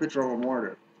 But they have a picture of a Moor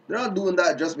there. They're not doing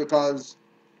that just because,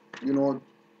 you know,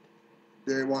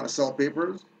 they want to sell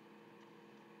papers.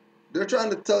 They're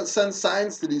trying to send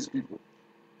signs to these people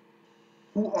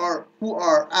who are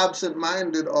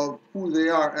absent-minded of who they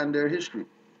are and their history.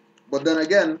 But then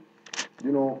again,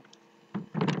 you know,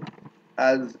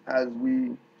 as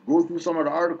we go through some of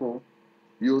the article,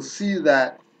 you'll see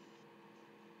that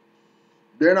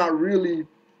they're not really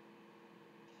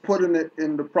putting it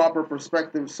in the proper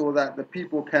perspective so that the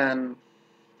people can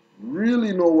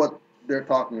really know what they're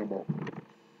talking about,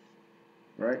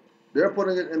 right? They're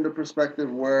putting it in the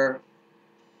perspective where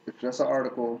it's just an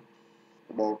article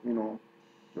about, you know,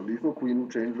 the lethal queen who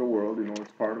changed the world. You know,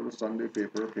 it's part of the Sunday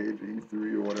paper, page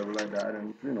E3 or whatever like that,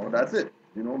 and you know that's it.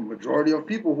 You know, majority of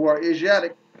people who are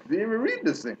Asiatic didn't even read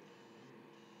this thing,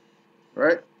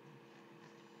 right?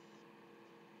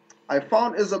 I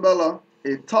found Isabella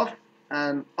a tough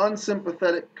and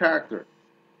unsympathetic character.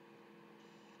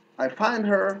 I find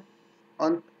her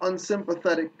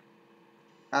unsympathetic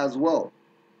as well.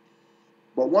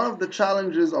 But one of the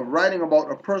challenges of writing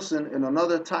about a person in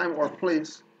another time or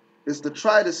place is to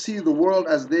try to see the world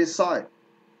as they saw it.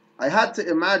 I had to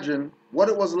imagine what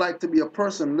it was like to be a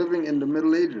person living in the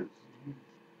Middle Ages.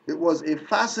 It was a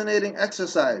fascinating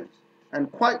exercise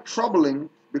and quite troubling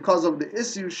because of the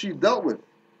issues she dealt with,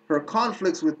 her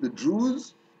conflicts with the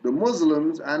Jews, the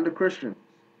Muslims, and the Christians.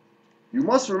 You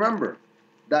must remember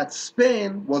that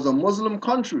Spain was a Muslim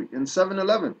country in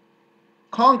 711,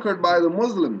 conquered by the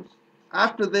Muslims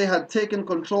after they had taken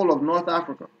control of North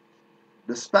Africa.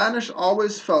 The Spanish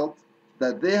always felt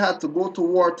that they had to go to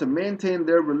war to maintain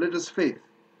their religious faith,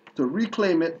 to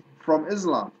reclaim it from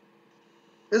Islam.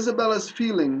 Isabella's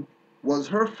feeling was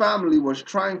her family was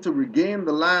trying to regain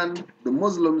the land the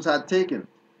Muslims had taken.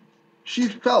 She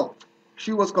felt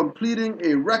she was completing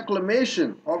a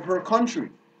reclamation of her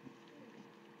country.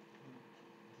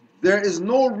 There is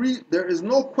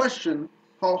no question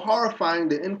how horrifying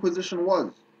the Inquisition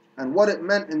was and what it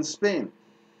meant in Spain,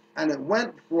 and it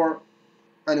went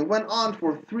on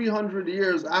for 300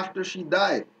 years after she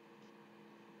died.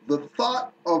 The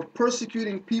thought of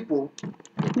persecuting people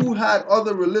who had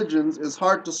other religions is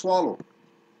hard to swallow.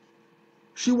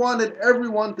 She wanted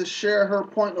everyone to share her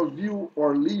point of view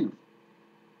or leave.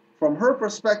 From her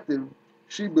perspective,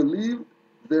 she believed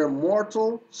their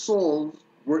mortal souls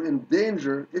were in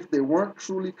danger if they weren't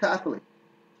truly Catholic.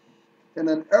 In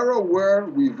an era where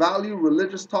we value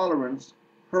religious tolerance,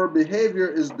 her behavior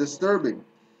is disturbing.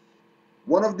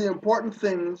 One of the important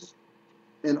things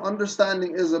in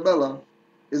understanding Isabella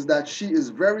is that she is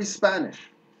very Spanish.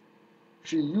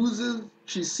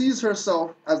 She sees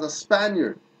herself as a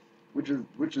Spaniard, which is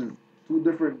to two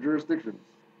different jurisdictions,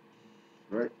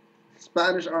 right?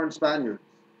 Spanish aren't Spaniards,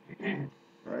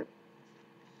 right?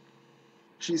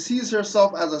 She sees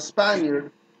herself as a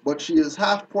Spaniard, but she is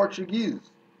half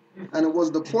Portuguese. And it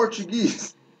was the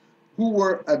Portuguese who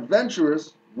were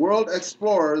adventurous world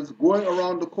explorers going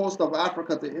around the coast of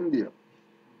Africa to India.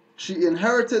 She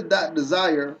inherited that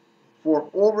desire for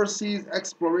overseas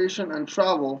exploration and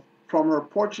travel from her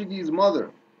Portuguese mother.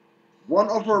 One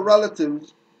of her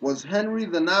relatives was Henry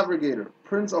the Navigator,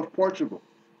 Prince of Portugal.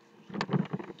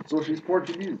 So she's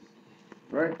Portuguese,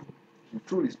 right? She's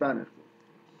truly Spanish.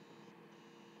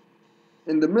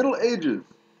 In the Middle Ages,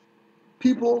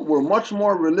 people were much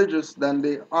more religious than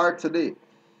they are today.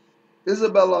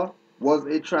 Isabella was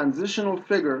a transitional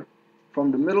figure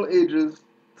from the Middle Ages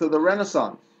to the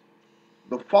Renaissance.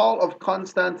 The fall of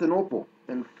Constantinople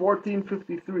in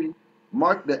 1453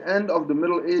 marked the end of the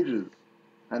Middle Ages,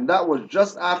 and that was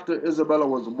just after Isabella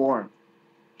was born.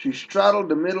 She straddled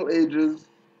the Middle Ages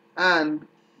and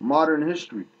modern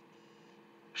history.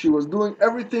 She was doing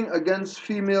everything against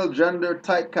female gender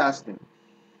typecasting.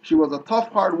 She was a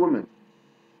tough, hard woman.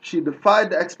 She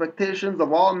defied the expectations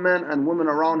of all men and women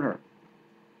around her.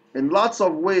 In lots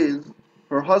of ways,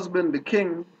 her husband, the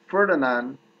king,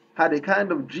 Ferdinand, had a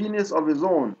kind of genius of his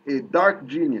own, a dark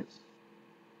genius.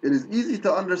 It is easy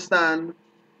to understand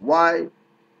why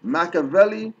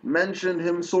Machiavelli mentioned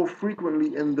him so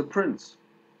frequently in The Prince.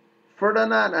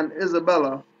 Ferdinand and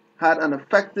Isabella had an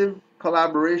effective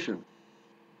collaboration.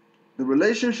 The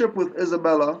relationship with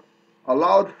Isabella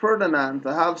allowed Ferdinand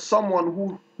to have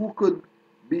someone who could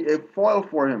be a foil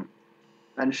for him,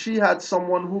 and she had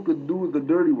someone who could do the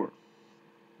dirty work.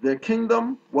 Their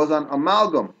kingdom was an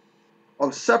amalgam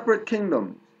of separate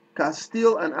kingdoms,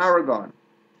 Castile and Aragon,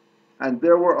 and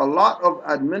there were a lot of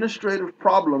administrative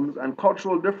problems and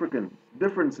cultural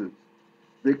differences.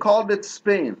 They called it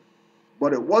Spain,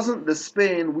 but it wasn't the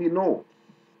Spain we know.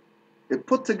 It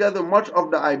put together much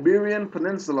of the Iberian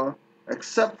Peninsula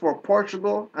except for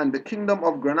Portugal and the Kingdom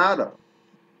of Granada.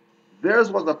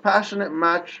 Theirs was a passionate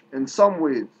match in some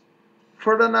ways.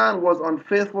 Ferdinand was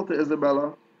unfaithful to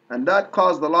Isabella, and that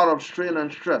caused a lot of strain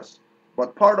and stress.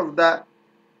 But part of that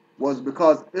was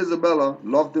because Isabella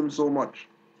loved him so much.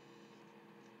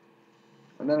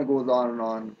 And then it goes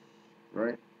on,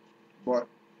 right? But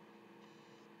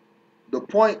the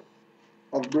point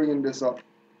of bringing this up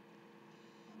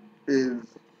is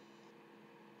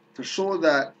to show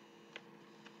that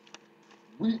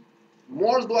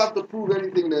Moors don't have to prove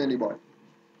anything to anybody.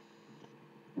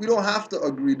 We don't have to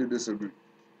agree to disagree,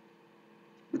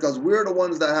 because we're the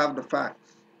ones that have the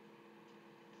facts.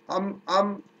 I'm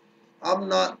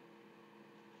not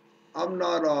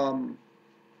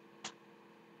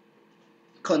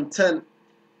content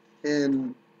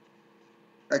in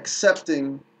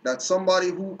accepting that somebody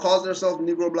who calls themselves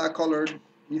Negro, black, colored,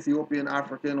 Ethiopian,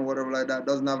 African, or whatever like that,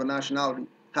 doesn't have a nationality,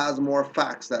 has more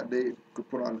facts that they could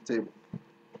put on the table.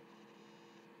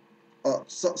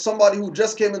 Somebody who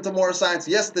just came into moral science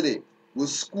yesterday will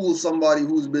school somebody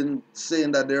who's been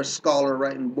saying that they're a scholar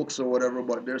writing books or whatever,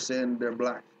 but they're saying they're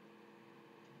black.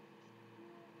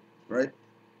 Right?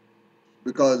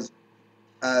 Because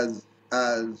as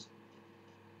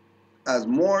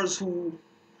Moors who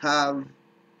have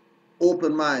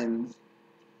open minds,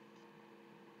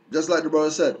 just like the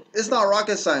brother said, it's not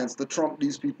rocket science to trump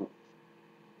these people.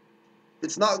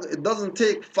 It's not. It doesn't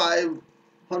take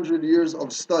 500 years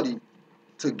of study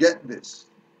to get this.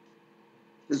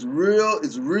 It's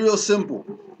real simple.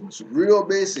 It's real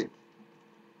basic.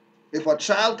 If a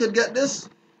child could get this,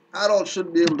 adults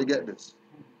should be able to get this.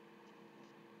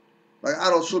 Like,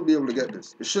 adults should be able to get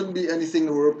this. It shouldn't be anything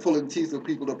that we're pulling teeth with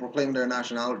people to proclaim their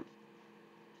nationality.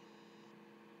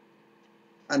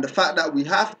 And the fact that we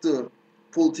have to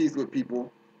pull teeth with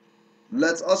people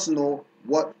lets us know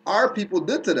what our people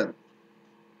did to them.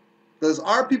 There's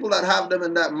our people that have them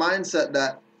in that mindset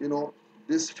that,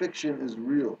 this fiction is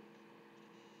real.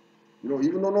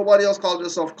 Even though nobody else calls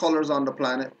themselves colors on the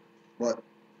planet, but,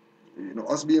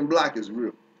 us being black is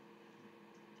real.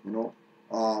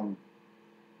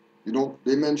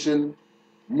 They mention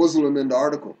Muslim in the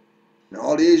article. Now,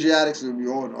 all the Asiatics will be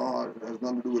on, it has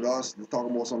nothing to do with us. They're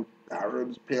talking about some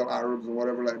Arabs, pale Arabs and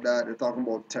whatever like that. They're talking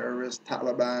about terrorists,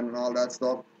 Taliban and all that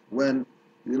stuff. When,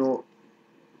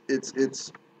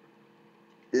 it's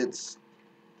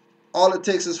all it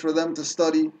takes is for them to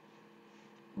study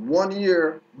 1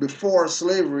 year before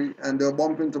slavery and they'll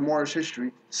bump into Moorish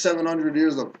history, 700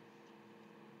 years of it.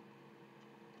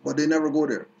 But they never go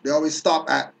there. They always stop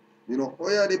at, oh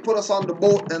yeah, they put us on the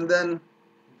boat, and then,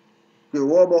 okay,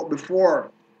 what about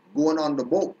before going on the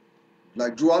boat?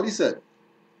 Like Drew Ali said,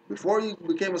 before you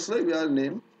became a slave, you had a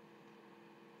name.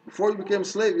 Before you became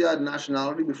slave, you had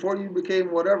nationality. Before you became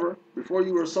whatever, before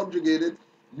you were subjugated,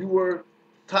 you were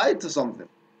tied to something.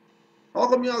 How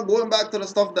come you're not going back to the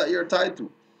stuff that you're tied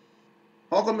to?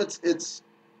 How come it's a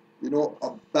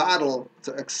battle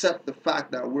to accept the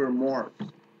fact that we're Moors?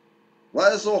 Why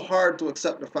is it so hard to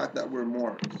accept the fact that we're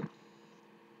Moors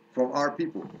from our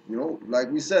people?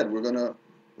 Like we said, we're gonna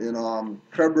in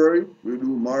February we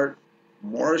do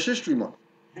Moorish History Month.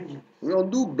 We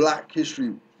don't do Black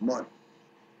History Month.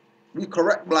 We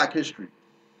correct Black history,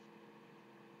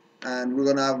 and we're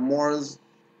gonna have Moors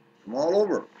from all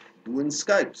over doing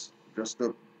Skypes just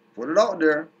to put it out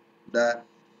there that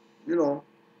you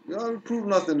don't prove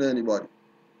nothing to anybody.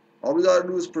 All we gotta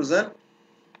do is present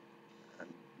and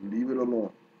leave it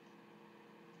alone.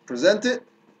 Present it,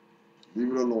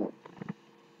 leave it alone.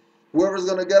 Whoever's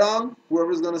gonna get on,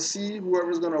 whoever's gonna see,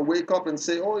 whoever's gonna wake up and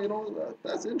say, oh,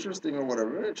 that's interesting or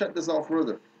whatever. Check this out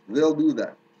further. They'll do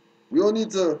that. We don't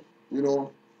need to,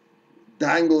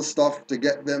 dangle stuff to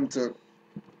get them to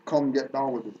come get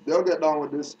down with this. They'll get down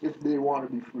with this if they want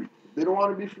to be free. If they don't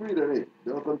want to be free, then hey,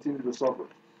 they'll continue to suffer.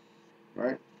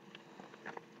 Right?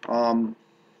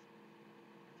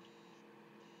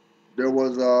 There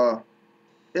was a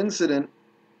incident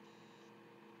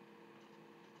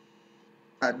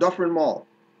at Dufferin Mall.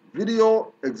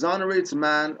 Video exonerates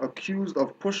man accused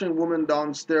of pushing woman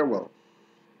down stairwell.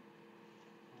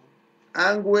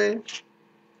 Angwe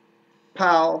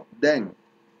Pal Deng,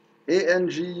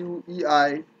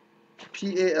 Anguei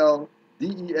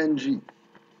Paldeng,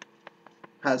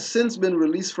 has since been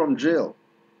released from jail.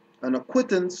 An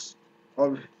acquaintance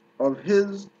of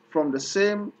his from the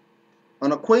same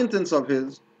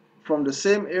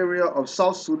area of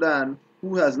South Sudan,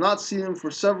 who has not seen him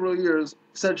for several years,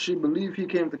 said she believed he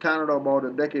came to Canada about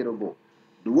a decade ago.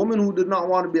 The woman, who did not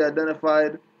want to be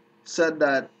identified, said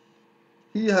that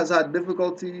he has had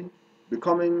difficulty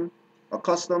becoming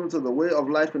accustomed to the way of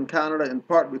life in Canada, in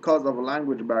part because of a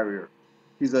language barrier.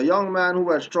 He's a young man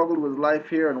who has struggled with life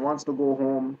here and wants to go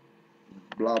home,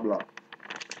 blah blah.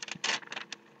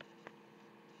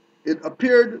 It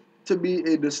appeared to be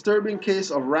a disturbing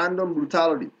case of random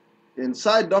brutality.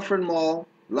 Inside Dufferin Mall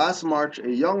last March, a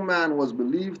young man was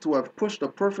believed to have pushed a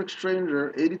perfect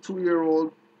stranger,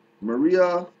 82-year-old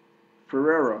Maria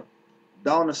Ferreira,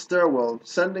 down a stairwell,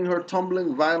 sending her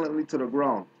tumbling violently to the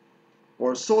ground.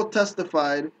 Or so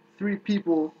testified 3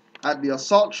 people at the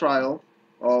assault trial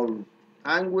of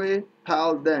Angwe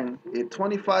Pal Deng, a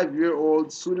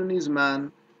 25-year-old Sudanese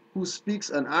man who speaks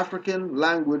an African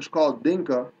language called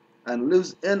Dinka and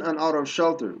lives in and out of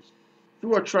shelters.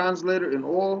 Through a translator in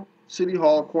Old City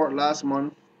Hall Court last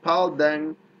month, Pal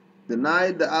Deng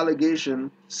denied the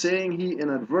allegation, saying he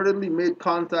inadvertently made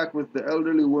contact with the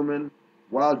elderly woman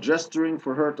while gesturing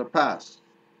for her to pass.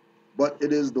 But it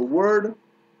was the word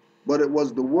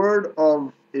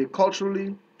of a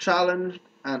culturally challenged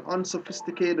and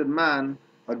unsophisticated man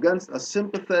against a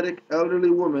sympathetic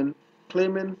elderly woman,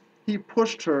 claiming he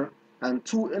pushed her, and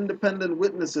 2 independent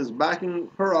witnesses backing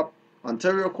her up,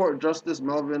 Ontario Court Justice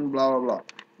Melvin blah blah blah.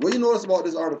 What do you notice about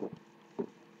this article?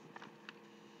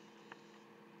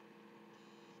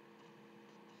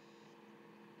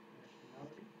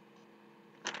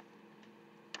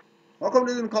 How come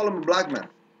they didn't call him a black man?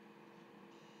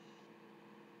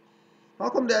 How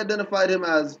come they identified him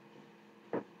as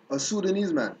a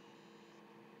Sudanese man?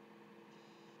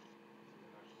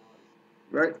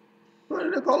 Right? Why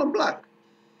did they call him black?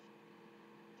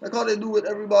 Like how they do with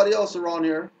everybody else around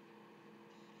here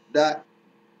that,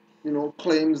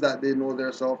 claims that they know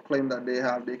their self, claim that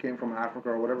they came from Africa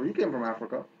or whatever. He came from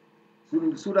Africa.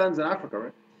 Sudan's in Africa,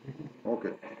 right?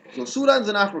 Okay. So Sudan's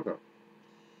in Africa.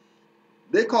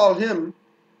 They call him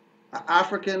an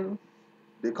African.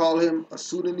 They call him a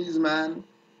Sudanese man.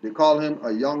 They call him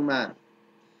a young man.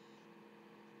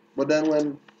 But then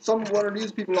when one of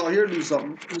these people out here do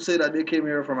something, who say that they came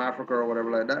here from Africa or whatever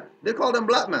like that, they call them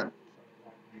black man.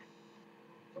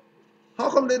 How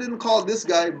come they didn't call this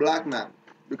guy black man?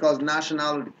 Because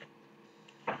nationality.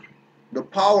 The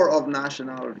power of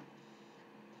nationality.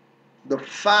 The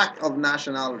fact of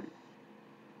nationality.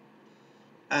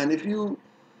 And if you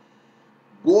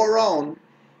go around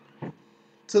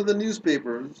to the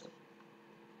newspapers,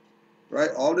 right,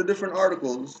 all the different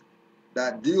articles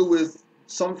that deal with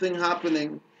something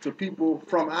happening to people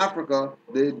from Africa,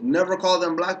 they never call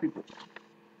them black people.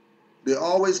 They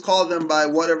always call them by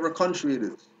whatever country it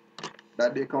is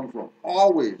that they come from.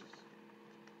 Always.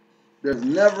 There's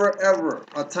never ever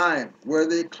a time where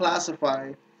they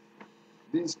classify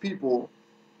these people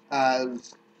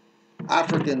as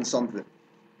African something.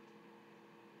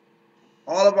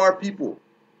 All of our people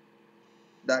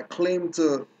that claim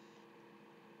to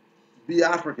be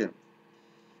African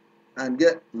and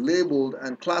get labeled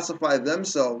and classify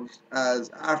themselves as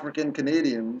African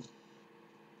Canadians,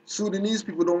 Sudanese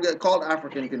people don't get called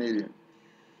African Canadian.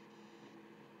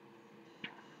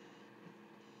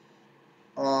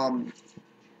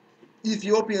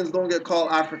 Ethiopians don't get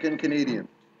called African Canadian.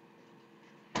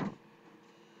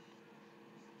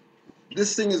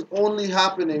 This thing is only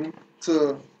happening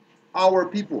to our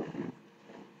people.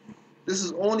 This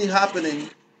is only happening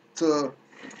to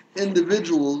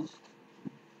individuals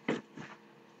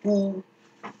who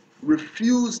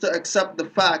refuse to accept the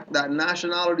fact that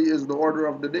nationality is the order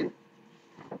of the day.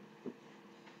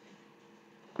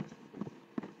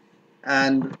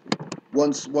 And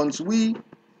once we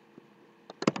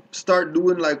start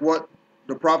doing like what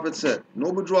the prophet said,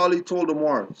 Nobudrali told the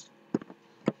Moors,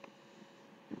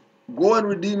 go and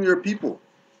redeem your people.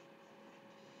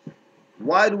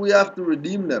 Why do we have to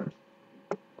redeem them?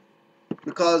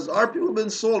 Because our people have been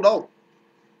sold out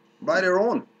by their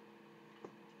own.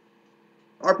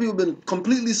 Our people have been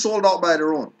completely sold out by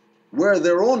their own, where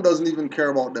their own doesn't even care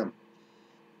about them.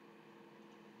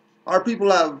 Our people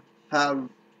have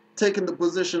taken the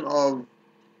position of,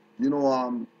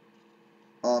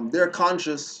 they're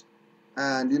conscious,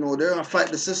 and they're gonna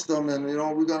fight the system, and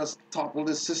we're gonna topple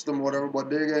this system or whatever.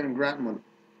 But they're getting grant money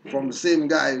from the same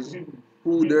guys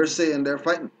who they're saying they're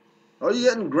fighting. Are you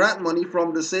getting grant money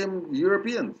from the same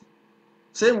Europeans?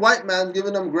 Same white man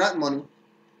giving them grant money,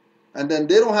 and then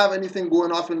they don't have anything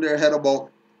going off in their head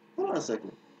about, hold on a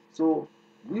second. So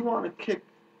we want to kick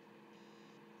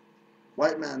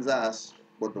white man's ass,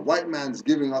 but the white man's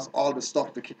giving us all the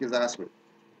stuff to kick his ass with.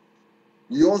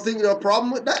 You don't think there's a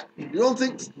problem with that? You don't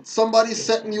think somebody's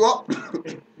setting you up?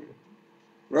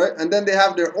 Right? And then they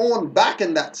have their own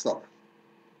backing that stuff.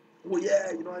 Well,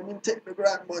 yeah, take the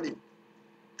grant money.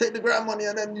 Take the grant money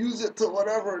and then use it to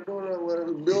whatever,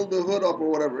 build the hood up or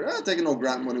whatever. They're not taking no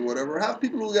grant money, whatever. Half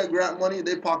people who get grant money,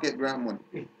 they pocket grant money.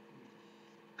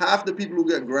 Half the people who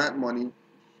get grant money,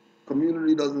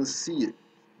 community doesn't see it.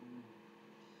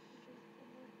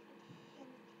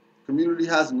 Community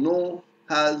has no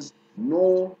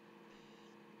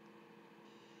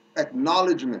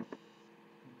acknowledgement.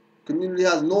 Community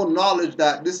has no knowledge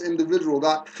that this individual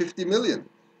got 50 million.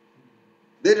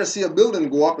 They just see a building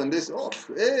go up and they say, oh,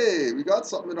 hey, we got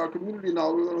something in our community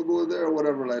now, we're going to go there or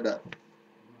whatever like that.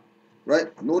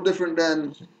 Right? No different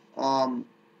than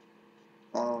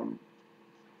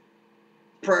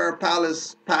Prayer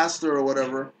Palace pastor or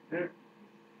whatever,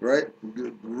 right?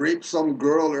 Rape some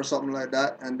girl or something like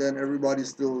that, and then everybody's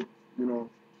still,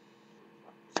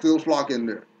 still flocking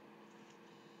there.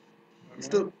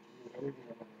 Still,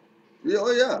 yeah,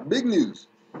 oh yeah, big news.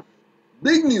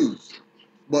 Big news.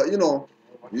 But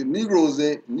Negroes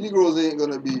ain't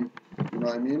gonna be, you know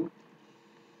what I mean?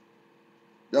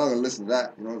 They're not gonna listen to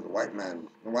that. The white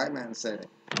man said it.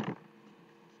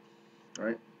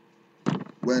 Right?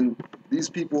 When these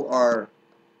people are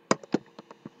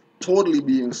totally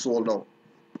being sold out.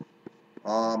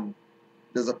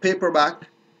 There's a paperback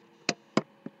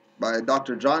by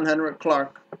Dr. John Henrik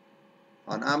Clarke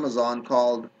on Amazon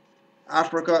called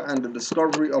Africa and the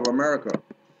Discovery of America.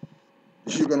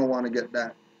 You're gonna want to get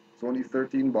that. It's only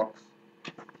 $13.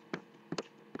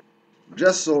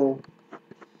 Just so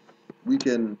we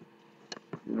can,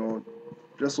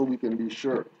 be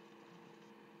sure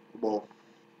about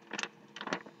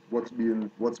what's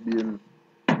being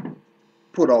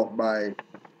put out by,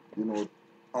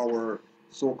 our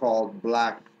so-called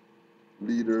black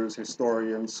leaders,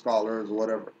 historians, scholars,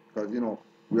 whatever. Because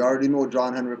we already know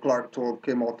John Henry Clarke told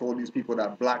these people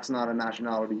that black's not a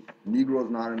nationality,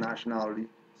 Negro's not a nationality.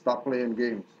 Stop playing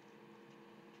games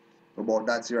about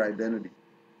that's your identity.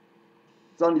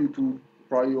 It's on YouTube.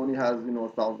 Probably only has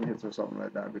 1,000 hits or something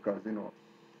like that because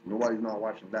nobody's not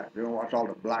watching that. They don't watch all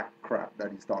the black crap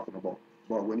that he's talking about.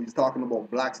 But when he's talking about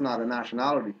black's not a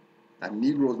nationality, and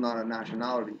Negro's not a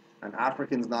nationality, and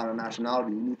African's not a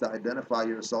nationality, you need to identify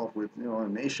yourself with a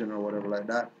nation or whatever like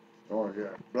that. Or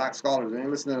black scholars, they ain't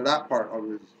listening to that part of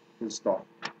his stuff.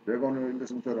 They're going to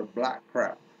listen to the black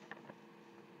crap.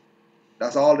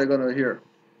 That's all they're going to hear.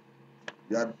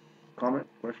 You got a comment,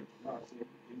 question? No, it's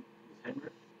Henry.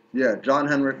 Yeah, John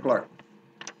Henrik Clarke.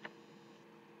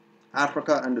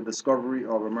 Africa and the Discovery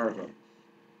of America.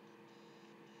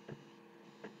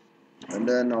 And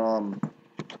then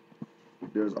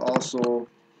there's also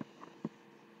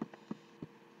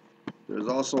an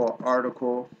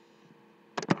article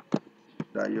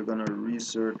that you're going to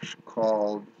research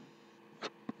called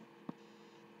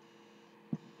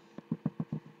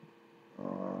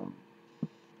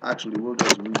actually we'll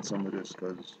just read some of this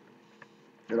because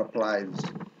it applies.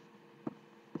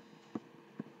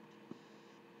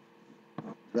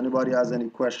 If anybody has any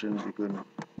questions, you can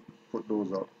put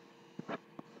those up.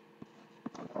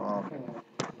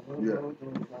 Yeah.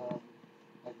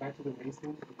 Like back to the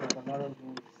Masons, because a lot of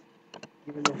those,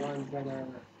 even the ones that are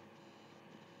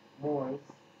Moors,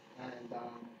 and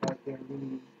but they're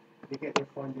really, they get their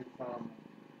funding from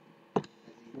like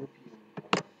the European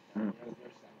or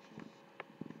their sanctions.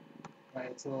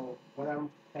 Right, so what I'm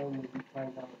telling you, we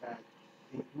find out that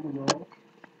they do know,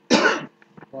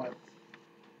 but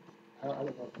I don't know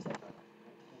if it's like a oath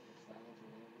of silence or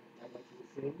whatever, like you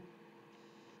were saying,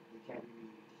 they can't really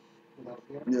put out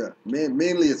there. Yeah,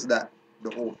 mainly it's that,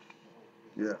 the oath.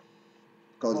 Yeah.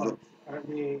 Because But are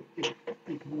they, if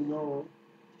you know,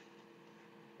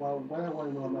 well, what I want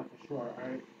to know, I'm not for sure,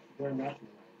 are they're nationalized,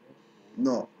 right?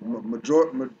 no,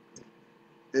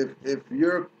 if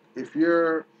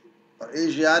you're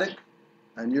Asiatic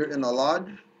and you're in a lodge,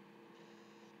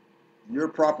 your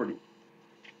property.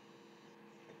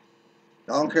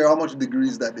 I don't care how much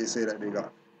degrees that they say that they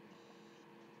got.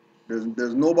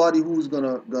 There's nobody who's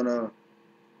gonna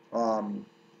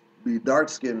be dark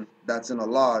skinned that's in a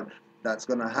lodge that's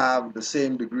gonna have the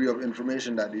same degree of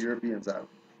information that the Europeans have.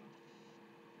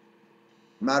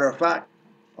 Matter of fact,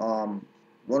 one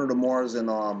of the Moors in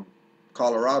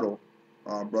Colorado,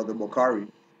 Brother Bokari,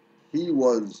 he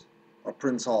was a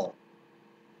Prince Hall,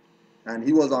 and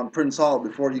he was on Prince Hall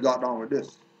before he got down with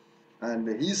this. And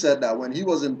he said that when he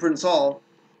was in Prince Hall,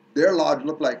 their lodge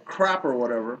looked like crap or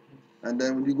whatever. And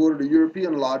then when you go to the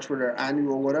European lodge for their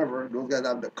annual whatever, those guys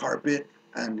have the carpet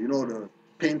and the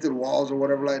painted walls or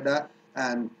whatever like that.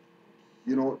 And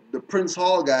the Prince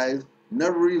Hall guys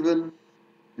never even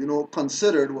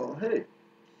considered, well, hey,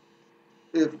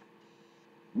 if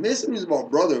Masonry is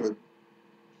about brotherhood,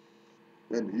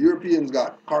 and the Europeans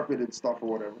got carpeted stuff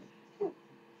or whatever,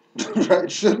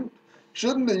 right?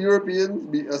 Shouldn't the Europeans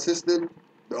be assisting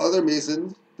the other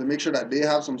Masons to make sure that they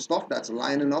have some stuff that's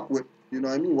lining up with,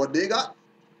 what they got?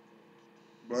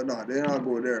 But no, they not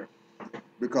go there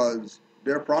because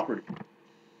they're property.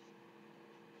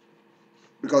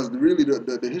 Because really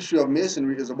the history of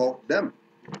Masonry is about them.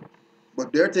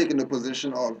 But they're taking the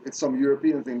position of it's some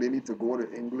European thing. They need to go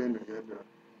to England and get the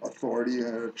authority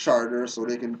and a charter so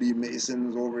they can be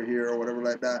Masons over here or whatever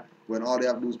like that, when all they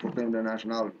have to do is proclaim their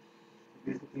nationality.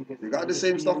 Basically, They got the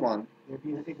same stuff on. They're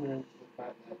being ignorant to the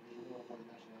fact that they know what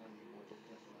nationality was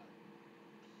just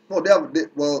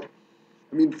No, well,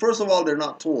 I mean, first of all, they're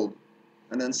not told.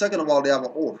 And then second of all, they have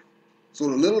an oath. So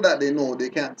the little that they know, they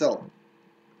can't tell.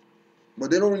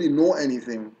 But they don't really know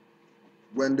anything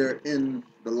when they're in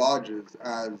the lodges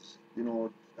as,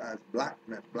 as Black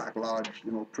Lodge,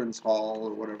 Prince Hall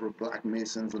or whatever, Black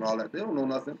Masons and all that. They don't know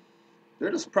nothing.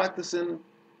 They're just practicing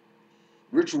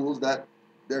rituals that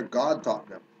their God taught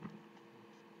them.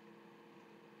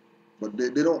 But they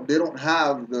don't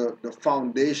have the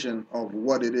foundation of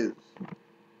what it is.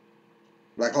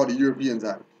 Like how the Europeans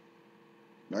have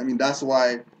it. I mean, that's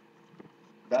why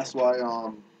that's why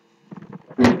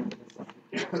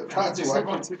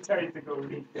Someone too tight to go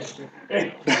read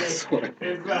that. that's why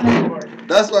It's not important.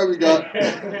 that's why we got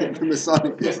the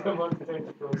Masonic Gate. Someone too tight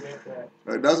to go get that.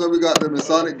 Right, that's why we got the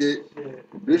Masonic Gate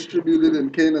Shit. distributed in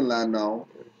Canaanland now,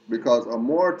 because a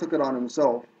Moor took it on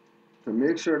himself to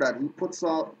make sure that he puts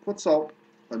out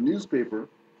a newspaper,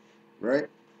 right,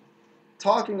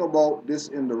 talking about this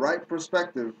in the right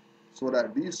perspective, so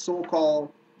that these so-called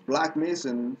Black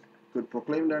Masons could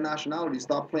proclaim their nationality,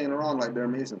 stop playing around like they're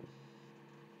Masons.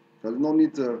 There's no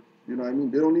need to, what I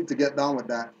mean? They don't need to get down with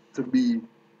that to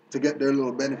get their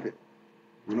little benefit.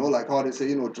 Like how they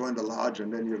say, join the lodge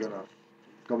and then you're gonna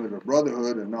come into the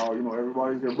brotherhood, and now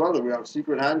everybody's your brother. We have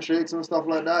secret handshakes and stuff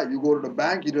like that. You go to the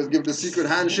bank, you just give the secret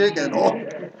handshake, and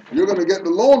you're gonna get the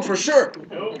loan for sure.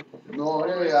 Nope. No,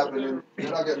 it ain't happening.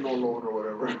 You're not getting no loan or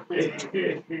whatever.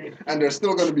 And they're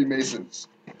still gonna be Masons,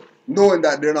 knowing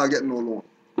that they're not getting no loan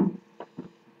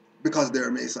because they're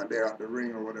a Mason. They're at the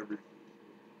ring or whatever,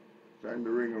 trying the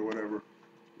ring or whatever,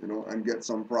 and get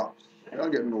some props. They're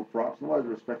not getting no props. Nobody's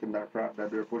respecting that crap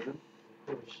that they're pushing.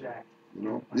 Shack.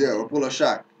 Yeah, or pull a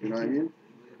shack. You know what I mean?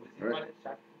 Right.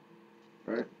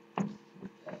 Right.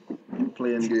 You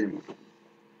playing games.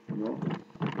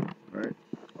 Right.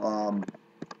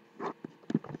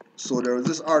 So there was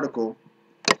this article.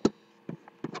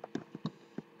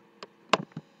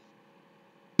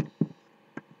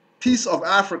 Piece of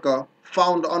Africa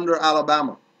found under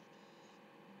Alabama.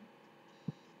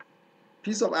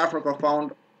 Piece of Africa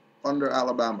found under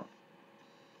Alabama.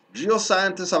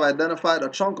 Geoscientists have identified a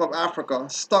chunk of Africa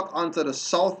stuck onto the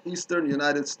southeastern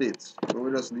United States. So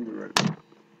we'll just leave it right there.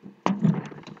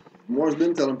 Moore's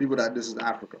been telling people that this is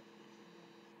Africa.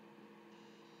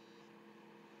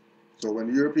 So when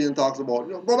the European talks about,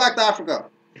 go back to Africa,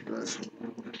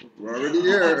 we're already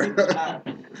here.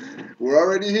 We're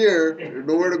already here. There's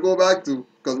nowhere to go back to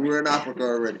because we're in Africa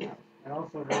already. I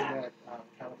also heard that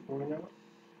California,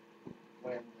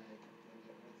 when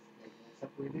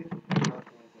separated, California is a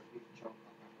big chunk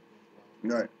of Africa as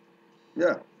well. Right.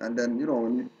 Yeah. And then,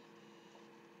 when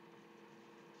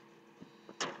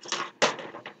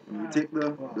you take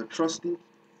the trusty, you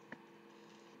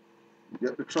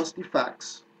get the trusty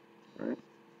facts, right?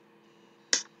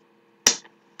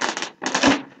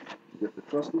 You get the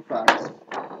trusty facts,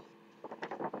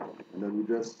 and then we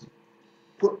just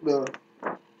let's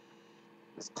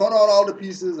cut out all the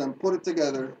pieces and put it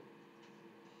together.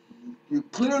 You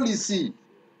clearly see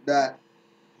that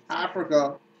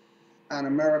Africa and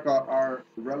America are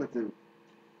relative.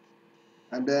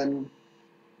 And then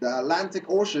the Atlantic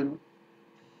Ocean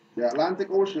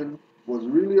was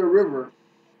really a river.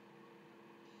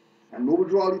 And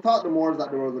Noble Ali taught the Moors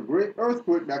that there was a great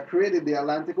earthquake that created the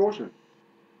Atlantic Ocean.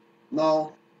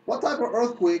 Now, what type of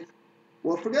earthquake?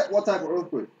 Well, forget what type of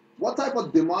earthquake. What type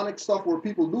of demonic stuff were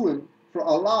people doing for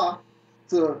Allah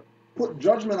to put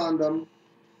judgment on them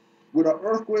with an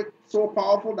earthquake so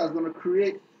powerful that's going to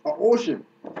create an ocean?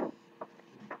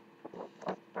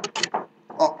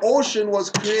 An ocean was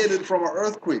created from an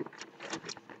earthquake.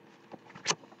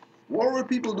 What were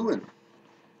people doing?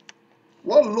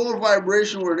 What low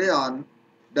vibration were they on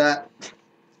that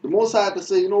the Most High had to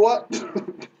say, you know what?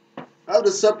 I have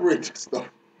to separate this stuff.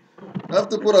 I have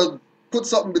to put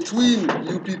something between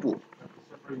you people.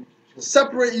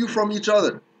 Separate you from each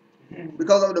other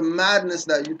because of the madness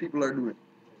that you people are doing.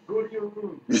 Go to your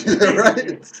room.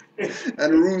 Right?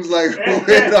 And the room's like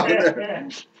way down there.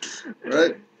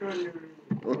 Right? Go to your room.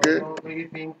 Okay? So, do you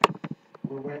think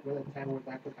we're at a time where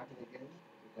that could happen again?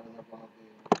 Because of all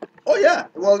Oh yeah.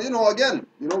 Well, again,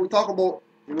 we talk about,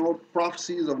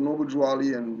 prophecies of Noble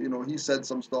Juali, and he said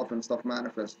some stuff and stuff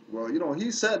manifested. Well,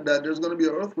 he said that there's going to be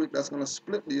an earthquake that's going to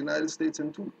split the United States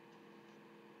in two.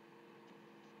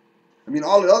 I mean,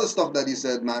 all the other stuff that he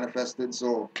said manifested.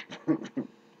 So, he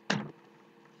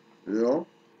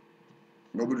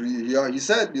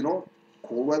said,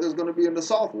 cold weather is going to be in the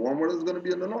south, warm weather is going to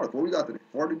be in the north. What we got today?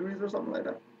 4 degrees or something like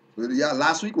that. So, yeah,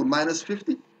 last week was minus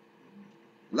 50.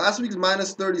 Last week's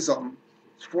minus 30 something.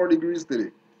 It's 4 degrees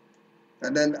today.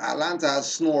 And then Atlanta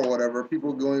has snow or whatever.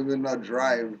 People don't even not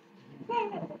drive.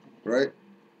 Right?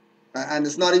 And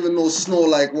it's not even no snow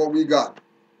like what we got.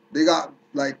 They got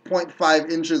like 0.5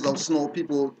 inches of snow.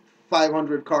 People,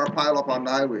 500 car pile up on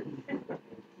the highway.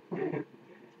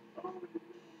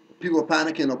 People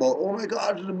panicking about, oh my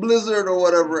God, the blizzard or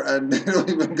whatever. And they don't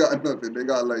even got nothing. They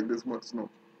got like this much snow.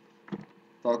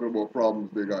 Talking about problems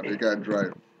they got. They can't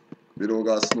drive. They don't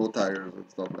got snow tires and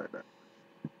stuff like that.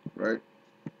 Right?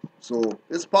 So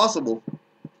it's possible.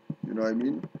 You know what I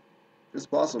mean? It's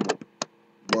possible.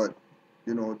 But,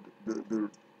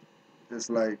 it's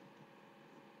like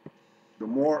the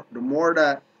more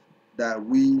that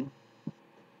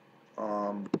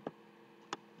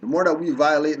we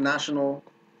violate national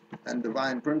and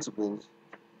divine principles,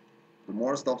 the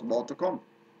more stuff's about to come.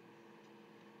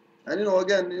 And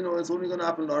again, it's only gonna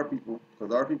happen to our people,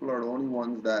 because our people are the only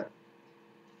ones that,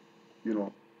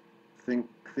 think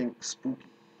spooky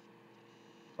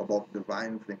about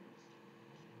divine things.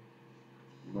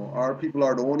 Our people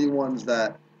are the only ones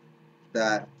that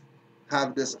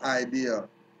have this idea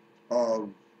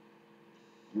of,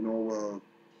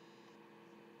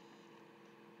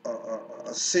 a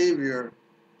savior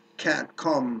can't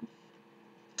come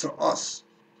to us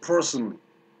personally.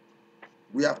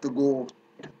 We have to go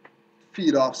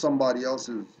feed off somebody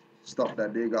else's stuff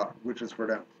that they got, which is for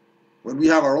them. When we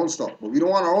have our own stuff, but we don't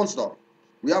want our own stuff.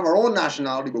 We have our own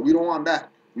nationality, but we don't want that.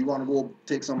 We want to go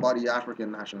take somebody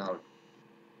African nationality.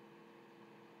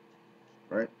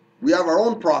 Right? We have our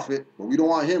own prophet, but we don't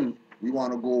want him. We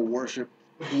want to go worship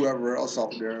whoever else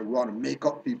out there. We want to make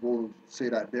up people, say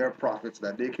that they're prophets,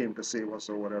 that they came to save us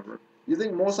or whatever. You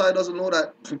think Mosai doesn't know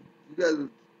that you guys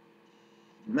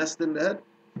messed in the head?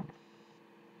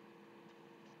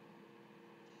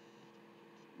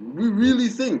 We really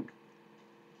think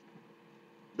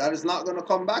that it's not going to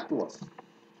come back to us.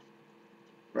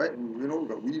 Right? We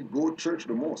go to church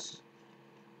the most.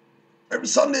 Every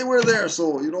Sunday we're there,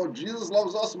 so, Jesus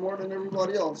loves us more than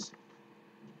everybody else.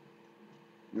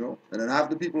 And then half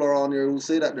the people around here who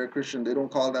say that they're Christian, they don't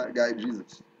call that guy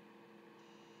Jesus.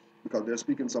 Because they're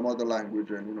speaking some other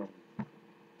language and,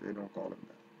 they don't call him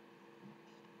that.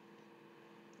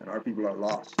 And our people are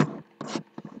lost.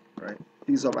 Right?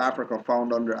 Piece of Africa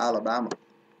found under Alabama.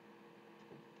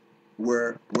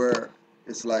 Where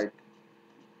it's like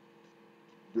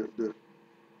the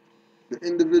the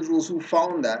individuals who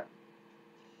found that,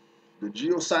 the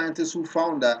geoscientists who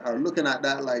found that, are looking at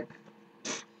that like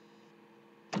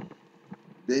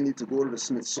they need to go to the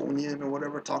Smithsonian or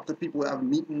whatever, talk to people who have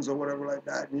meetings or whatever like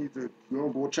that. Need to,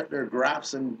 go check their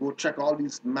graphs and go check all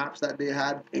these maps that they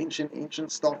had,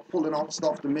 ancient stuff, pulling out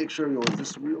stuff to make sure, is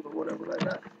this real or whatever like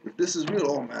that. If this is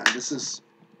real, oh man, this is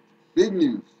big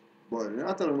news. But you're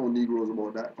not telling no Negroes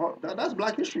about that. That's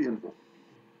Black history info.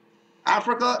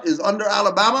 Africa is under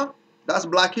Alabama. That's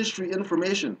Black history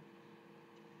information.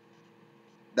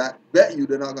 That bet you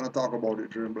they're not going to talk about it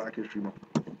during Black History Month.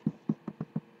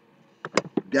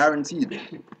 Guaranteed.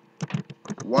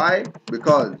 Why?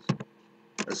 Because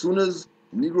as soon as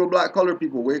Negro, Black, colored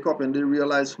people wake up and they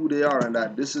realize who they are and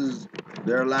that this is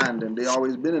their land and they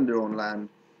always been in their own land,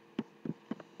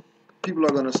 people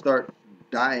are going to start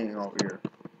dying out here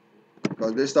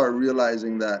because they start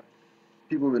realizing that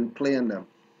people have been playing them.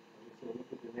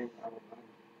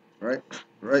 Right?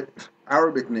 Right?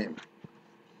 Arabic name.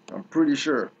 I'm pretty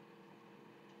sure.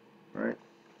 Right?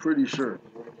 Pretty sure.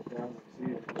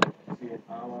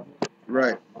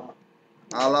 Right.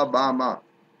 Alabama.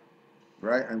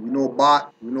 Right? And we know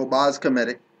Ba is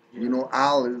Kemetic. We know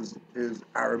Al is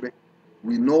Arabic.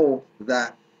 We know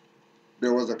that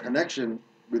there was a connection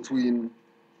between,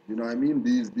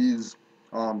 these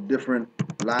different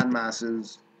land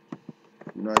masses,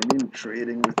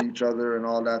 trading with each other and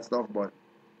all that stuff, but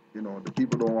the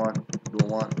people don't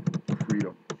want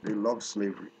freedom. They love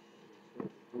slavery.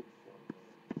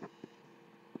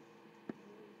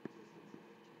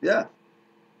 Yeah.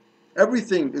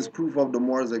 Everything is proof of the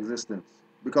Moors' existence.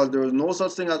 Because there is no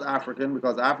such thing as African,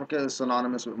 because Africa is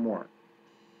synonymous with Moor.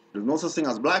 There's no such thing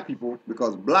as black people,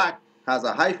 because black has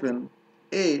a hyphen,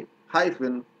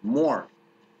 Moor.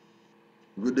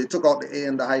 They took out the A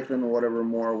and the hyphen or whatever,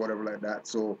 Moor or whatever like that.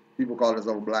 So people call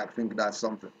themselves black, think that's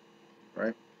something.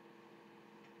 Right?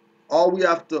 All we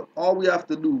have to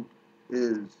do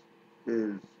is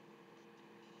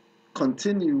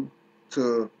continue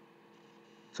to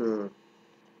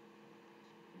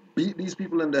beat these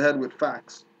people in the head with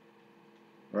facts,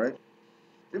 right?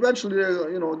 Eventually,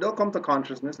 they'll come to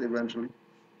consciousness. Eventually,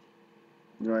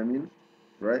 you know what I mean,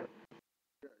 right?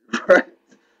 Right?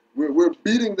 We're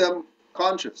beating them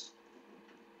conscious.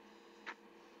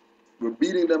 We're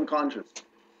beating them conscious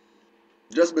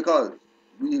just because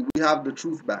we have the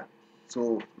truth back.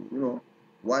 So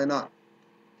why not?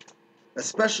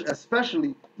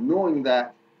 Especially knowing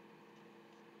that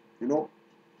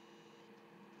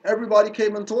everybody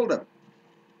came and told them.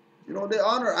 They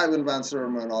honor Ivan Van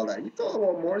Sertima and all that. He told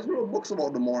about Moors. He wrote books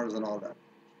about the Moors and all that.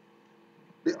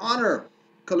 They honor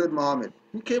Khalid Muhammad.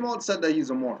 He came out and said that he's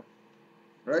a Moor.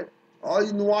 Right? All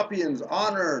you Nuwapians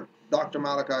honor Dr.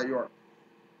 Malachi York.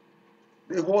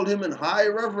 They hold him in high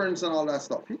reverence and all that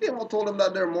stuff. He came out and told them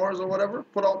that they're Moors or whatever,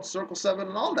 put out Circle 7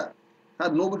 and all that.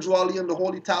 Had Noble Juali and the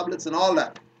Holy Tablets and all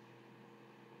that.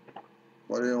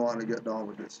 But they didn't want to get down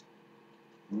with this.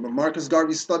 Marcus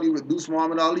Garvey studied with Deuce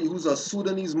Muhammad Ali, who's a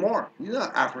Sudanese Moor. He's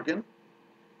not African.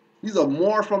 He's a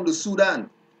Moor from the Sudan.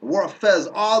 Wore a fez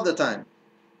all the time.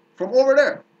 From over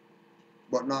there.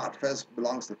 But not fez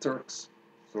belongs to Turks.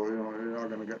 So, you're not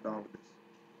going to get down with this.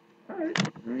 Alright.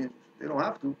 I mean, they don't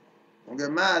have to. Don't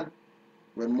get mad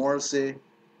when Moors say,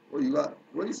 oh, you got,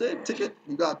 what do you say? Ticket?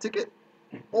 You got a ticket?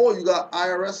 Oh, you got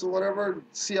IRS or whatever,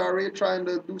 CRA trying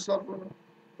to do something?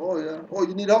 Oh, yeah. Oh,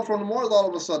 you need help from the Moors all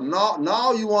of a sudden.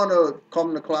 Now you want to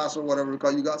come to class or whatever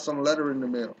because you got some letter in the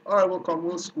mail. All right, well, come,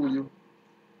 we'll school you.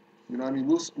 You know what I mean?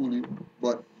 We'll school you.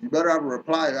 But you better have a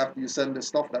reply after you send the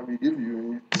stuff that we give you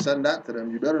and you send that to them.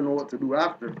 You better know what to do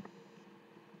after.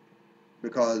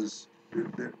 Because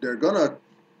they're going to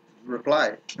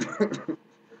reply.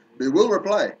 They will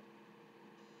reply.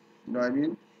 You know what I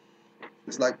mean?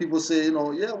 It's like people say, yeah,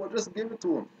 well, just give it to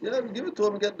them. Yeah, we give it to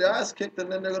them and get their ass kicked,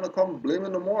 and then they're going to come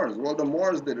blaming the Moors. Well, the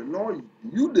Moors did it. No,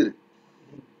 you did it.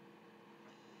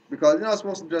 Because you're not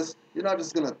supposed to you're not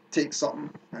just going to take something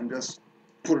and just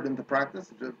put it into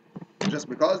practice just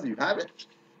because you have it.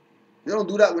 They don't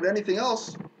do that with anything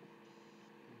else.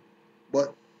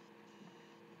 But,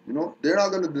 they're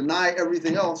not going to deny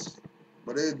everything else,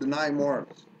 but they deny Moors.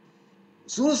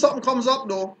 As soon as something comes up,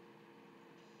 though,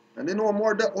 and they know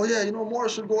more oh yeah, more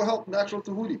should go help Natural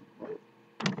Tahuti. What are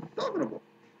you talking about?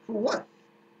 For what?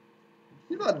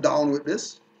 He's not down with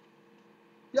this.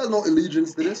 He has no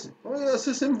allegiance to this. What do you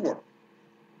assist him for?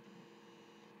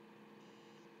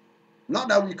 Not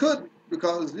that we could,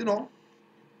 because, he's not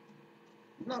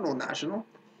no national.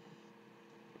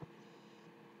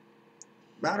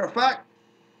 Matter of fact,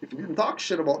 if he didn't talk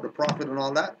shit about the Prophet and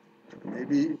all that,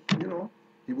 maybe,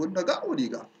 he wouldn't have got what he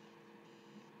got.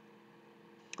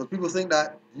 Because people think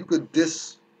that you could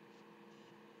diss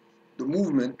the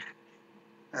movement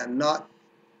and not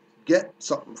get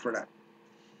something for that.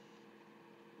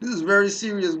 This is very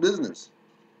serious business.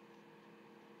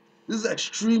 This is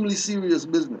extremely serious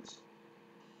business.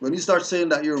 When you start saying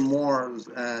that you're Moors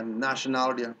and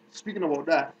nationality, and speaking about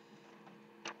that,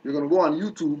 you're going to go on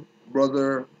YouTube,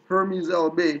 brother Hermes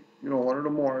El Bey, you know, one of the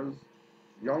Moors,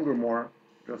 younger Moor,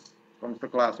 just comes to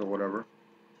class or whatever,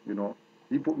 you know,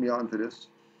 he put me onto this.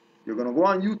 You're going to go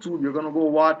on YouTube, you're going to go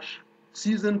watch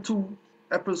season 2,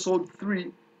 episode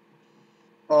 3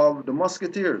 of The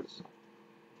Musketeers.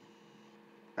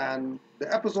 And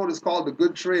the episode is called The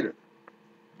Good Trader.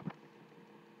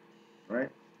 Right?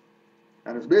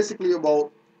 And it's basically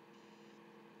about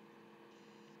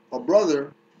a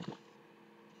brother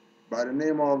by the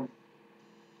name of, what's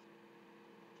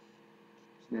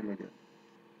his name again?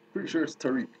 Pretty sure it's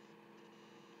Tariq.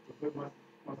 The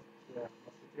Musketeers?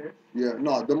 Yeah,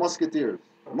 no, The Musketeers.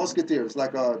 Musketeers,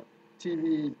 like a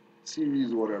TV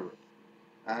series or whatever.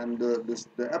 And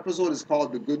the episode is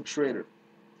called The Good Trader.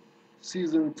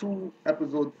 Season 2,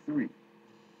 episode 3.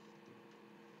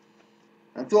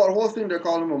 And throughout the whole thing, they're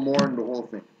calling him a Moor and the whole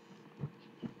thing.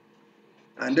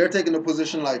 And they're taking the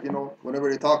position like, you know, whenever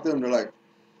they talk to him, they're like,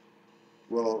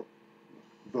 well,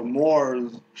 the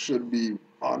Moors should be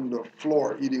on the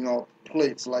floor eating out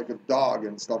plates like a dog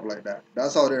and stuff like that.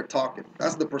 That's how they're talking.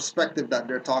 That's the perspective that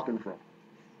they're talking from.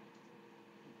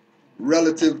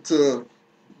 Relative to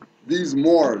these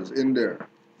Moors in there.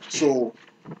 So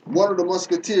one of the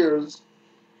Musketeers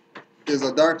is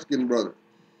a dark-skinned brother,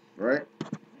 right?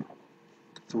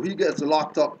 So he gets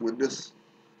locked up with this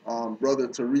brother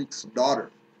Tariq's daughter.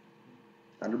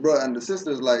 And the brother and the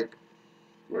sister's like,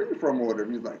 where are you from or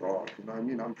whatever? He's like, oh, you know what I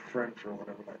mean? I'm French or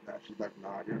whatever like that. She's like,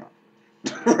 nah, you're not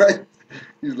French. Right?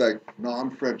 He's like, no, I'm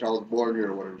French. I was born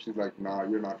here or whatever. She's like, nah,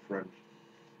 you're not French.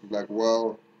 He's like,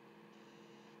 well,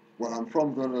 I'm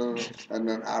from and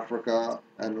then Africa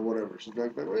and whatever. She's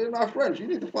like, well, you're not French. You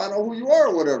need to find out who you are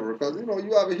or whatever, because, you know,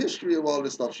 you have a history of all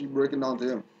this stuff. She's breaking down to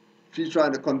him. She's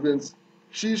trying to convince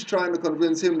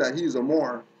him that he's a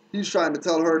Moor. He's trying to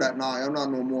tell her that, nah, I'm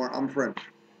not no Moor. I'm French.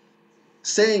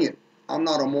 Saying it, I'm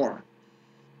not a Moor.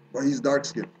 But he's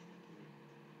dark-skinned.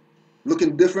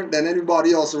 Looking different than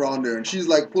anybody else around there. And she's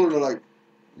like pulling her like,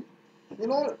 you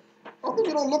know, how come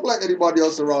you don't look like anybody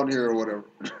else around here or whatever?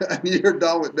 And you're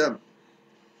down with them.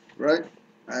 Right?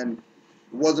 And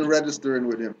it wasn't registering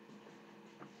with him.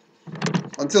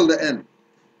 Until the end.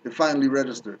 It finally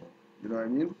registered. You know what I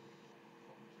mean?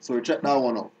 So we checked that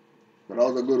one out. But that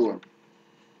was a good one.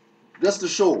 Just to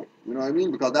show, you know what I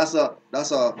mean? Because that's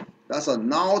a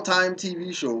now time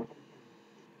TV show.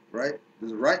 Right?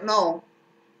 This is right now.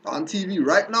 On TV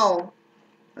right now.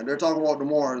 And they're talking about the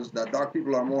Moors, that dark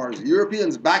people are Moors.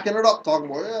 Europeans backing it up, talking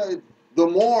about, yeah, the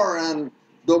Moor and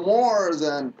the Moors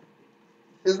and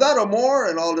is that a Moor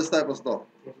and all this type of stuff.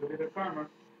 Get rid of the karma.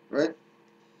 Right?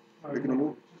 Making a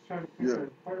move. Just trying to think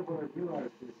that part of what I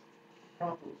realized is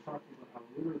Prophet was talking about how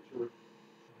literature,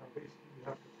 how basically you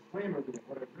have to proclaim everything.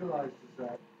 What I realized is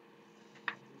that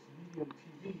this medium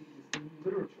TV is the new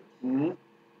literature. Mm-hmm.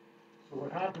 So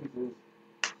what happens is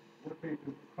what they've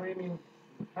been proclaiming in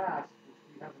the past, which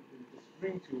we haven't been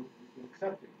disagreeing to, we've been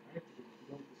accepting, right? Because if we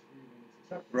don't disagree, then it's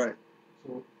accepted. Right. So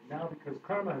now because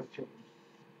karma has changed,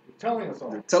 they're telling us all.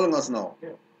 They're telling us now. Yeah.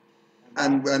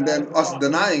 And then us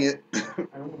denying it.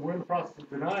 And we're in the process of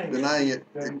denying it.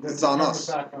 Then It's on karma's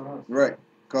us. back on us. Right.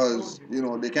 Because, you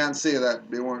know, they can't say that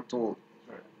they weren't told.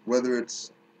 Right. Whether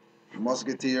it's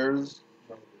Musketeers,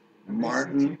 And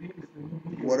Martin, TV is the new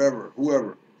medium. whatever,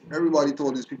 whoever. Everybody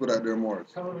told these people that they're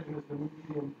Moors. Television is the new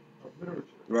medium of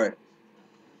literature. Right.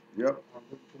 Yep.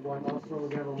 The one also,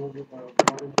 we have a movie about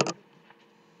modern day.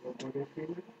 What they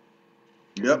created.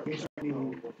 Yep. Basically,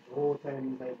 the whole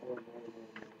time, like,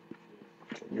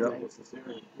 Yep. like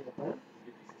Caesarean. Caesarean.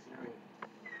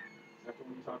 That's what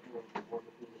we're talking about. The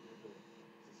wonderful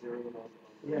Caesarean.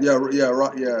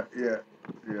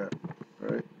 Yeah.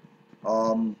 Right.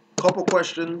 Couple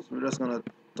questions. We're just gonna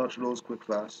touch those quick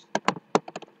fast.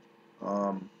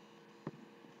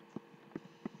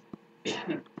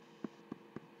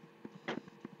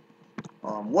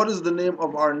 What is the name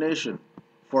of our nation?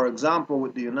 For example,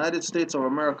 with the United States of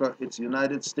America, it's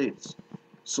United States.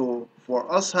 So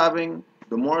for us having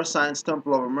the Moorish Science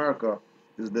Temple of America,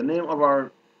 is the name of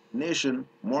our nation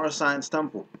Moorish Science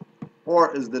Temple?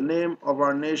 Or is the name of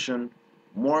our nation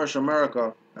Moorish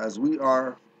America, as we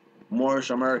are Moorish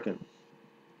Americans?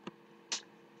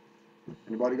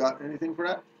 Anybody got anything for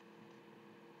that?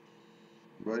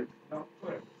 Anybody? No, go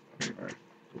ahead.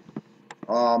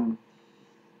 All right.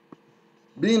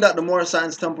 being that the Moorish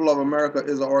Science Temple of America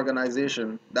is an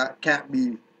organization, that can't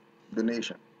be the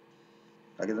nation.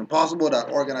 Like, it's impossible that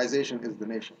organization is the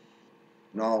nation.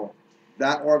 Now,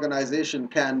 that organization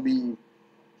can be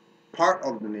part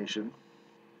of the nation.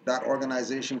 That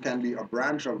organization can be a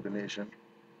branch of the nation.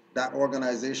 That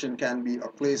organization can be a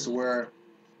place where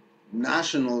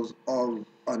nationals of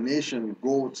a nation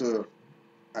go to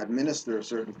administer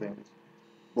certain things.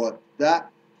 But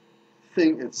that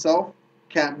thing itself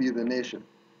can't be the nation.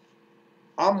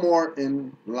 I'm more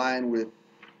in line with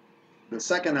the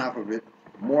second half of it,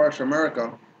 Moorish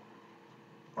America,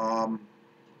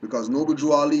 because Noble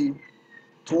Drew Ali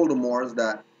told the Moors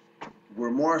that we're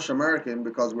Moorish American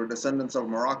because we're descendants of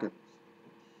Moroccans.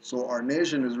 So our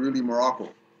nation is really Morocco,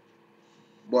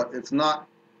 but it's not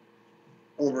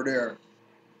over there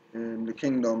in the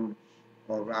kingdom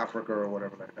of Africa or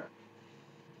whatever like that,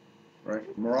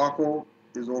 right? Morocco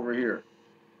is over here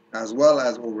as well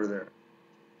as over there,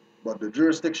 but the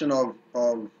jurisdiction of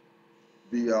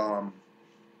the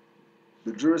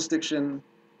the jurisdiction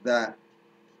that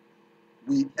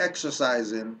we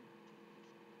exercise in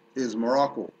is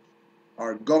Morocco.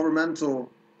 Our governmental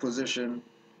position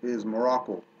is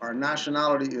Morocco. Our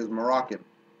nationality is Moroccan.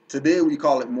 Today we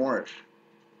call it Moorish,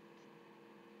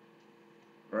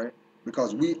 right?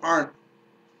 Because we aren't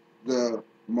the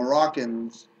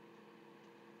Moroccans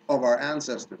of our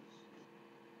ancestors,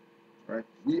 right?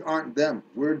 We aren't them.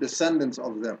 We're descendants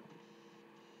of them.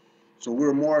 So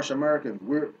we're Moorish Americans.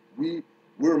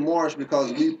 We're Moorish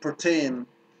because we pertain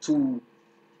to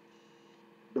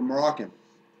the Moroccans.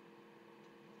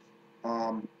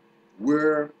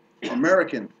 We're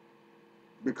American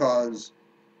because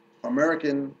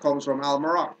American comes from Al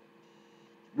Morocco,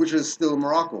 which is still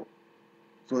Morocco.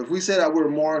 So if we say that we're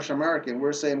Moorish American,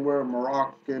 we're saying we're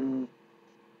Moroccans.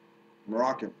 But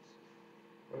I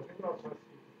think it also has to do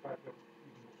with the fact that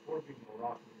even before being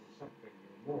Moroccan or something,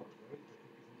 you're Moor, right? I think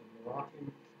isn't the Moroccan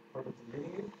part of the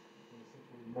lineage?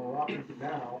 Moroccans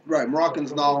now. Right,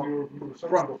 Moroccans now. You were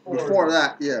something Before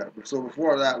that, yeah. So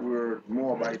before that, we were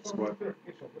Moabites, but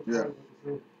yeah. So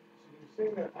you're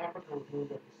saying that Africa was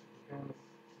named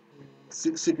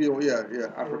after Scipio,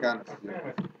 yeah, Africanus.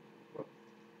 Yeah.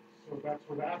 So that's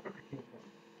where the Africa came from.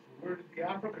 But where did the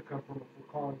Africa come from if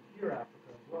we're calling here Africa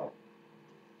as well?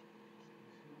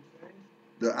 You see what I'm saying?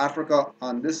 The Africa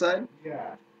on this side?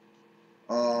 Yeah.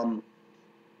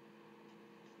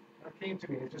 That came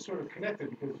to me. It just sort of connected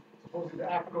because supposedly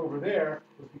the Africa over there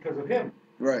was because of him.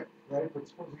 Right. Right? But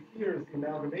supposedly here is the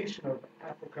amalgamation of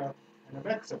Africa and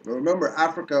Amexa. But remember,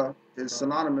 Africa is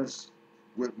synonymous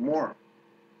with Moor.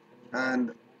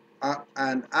 And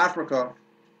Africa,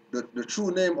 the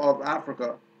true name of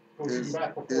Africa is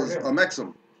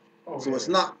Amexem. Oh, so yeah, it's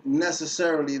not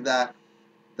necessarily that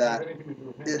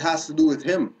it it has to do with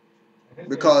him,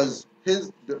 because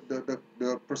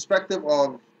the perspective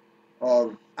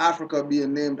of Africa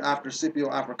being named after Scipio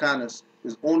Africanus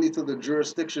is only to the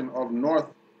jurisdiction of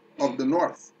the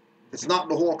north. It's not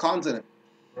the whole continent.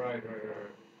 Right.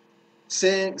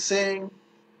 Saying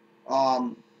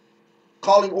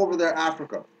calling over there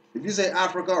Africa. If you say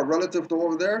Africa relative to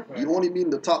over there, right, you only mean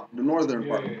the northern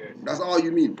part. Yeah. That's all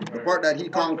you mean. Right. The part that he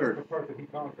conquered. The part that he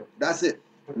conquered. That's it.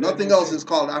 But nothing else is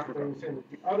called Africa. You're saying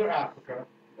that the other Africa,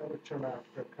 the other term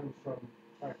Africa, comes from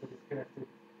the fact that it's connected with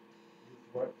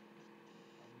what?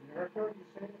 America, you're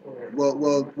saying? Or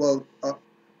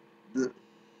the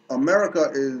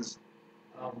America is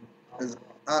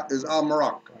Al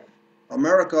Morocco. Right.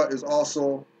 America is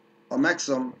also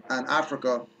Amexem and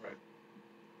Africa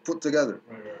put together.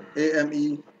 Right.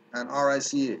 AME and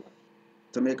RICA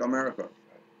to make America.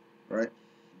 Right?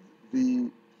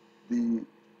 The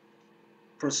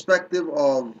perspective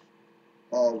of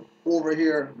over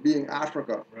here being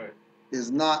Africa is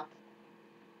not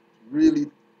really,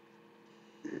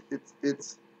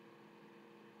 it's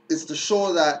to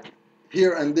show that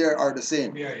here and there are the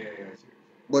same. Yeah. I see what you're saying.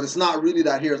 But it's not really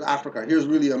that here's Africa. Here's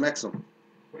really Amexem.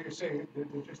 What you're saying, they're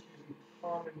just using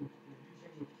common,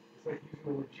 it's like using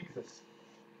the word Jesus.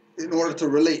 In order to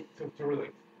relate. To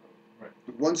relate. Right.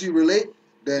 Once you relate,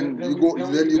 then you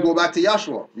go back to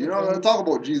Yahshua. You're not going to talk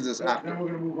about Jesus after. Then we're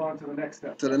going to move on to the next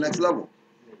step. To the next level.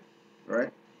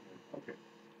 Right? Okay.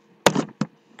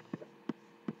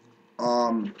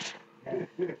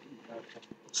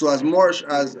 So as Moorish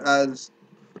as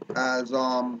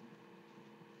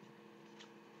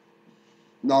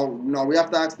now we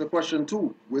have to ask the question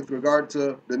too with regard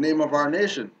to the name of our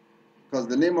nation, because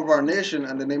the name of our nation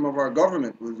and the name of our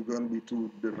government was going to be two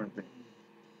different things,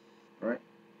 right?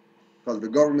 Because the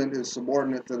government is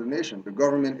subordinate to the nation. The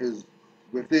government is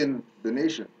within the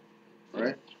nation,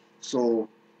 right? So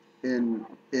in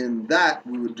that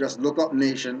we would just look up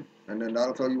nation, and then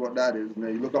that'll tell you what that is. And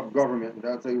then you look up government, and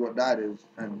that'll tell you what that is.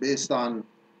 And based on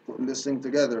putting this thing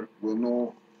together, we'll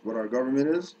know what our government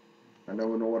is, and then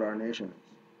we'll know what our nation is.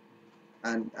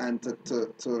 And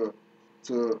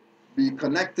to be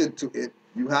connected to it,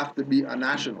 you have to be a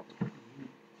national.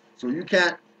 So you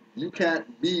can't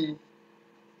be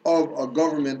of a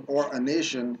government or a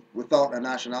nation without a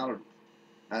nationality.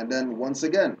 And then once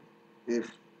again,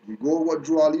 if we go with what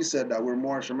Drew Ali said, that we're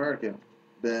Moorish American,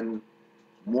 then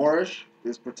Moorish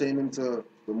is pertaining to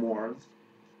the Moors,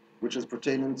 which is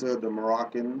pertaining to the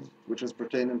Moroccans, which is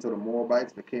pertaining to the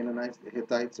Moabites, the Canaanites, the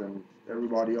Hittites, and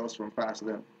everybody else from past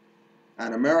them.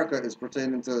 And America is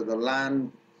pertaining to the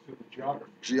land, So the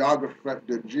geography.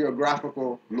 the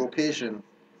geographical location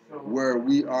So, where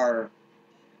we are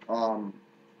Residing.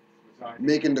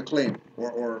 making the claim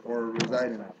or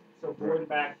residing at. so going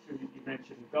back to, you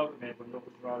mentioned government, but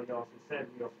Noble Gerardi also said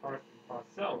we are part and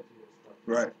parcel to this government.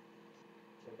 Right,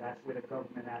 So that's where the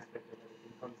government aspect of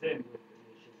everything comes in with the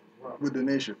nation as well. with the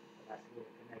nation. So that's where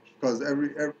the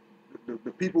connection. Because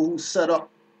the people who set up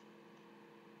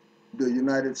the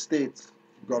United States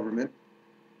government,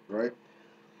 right,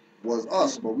 was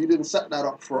us, but we didn't set that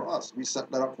up for us. We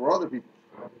set that up for other people.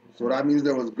 So that means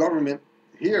there was government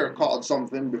here called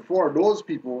something before those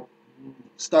people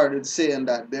started saying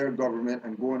that their government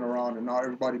and going around, and now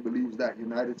everybody believes that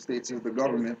United States is the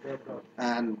government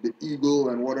and the eagle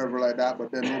and whatever like that,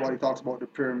 but then nobody talks about the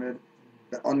pyramid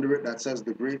that under it that says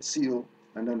the Great Seal,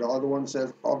 and then the other one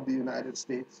says of the United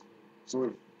States. So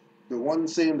if the one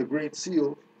saying the Great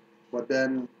Seal, but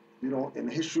then, you know, in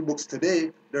history books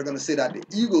today, they're going to say that the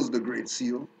eagle's the Great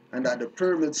Seal and that the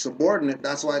pyramid's subordinate,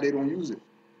 that's why they don't use it.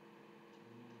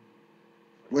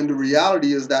 When the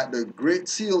reality is that the Great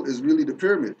Seal is really the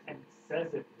pyramid. And it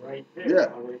says it right there. Yeah,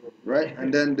 right?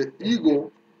 And then the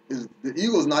eagle is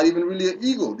not even really an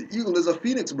eagle. The eagle is a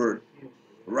phoenix bird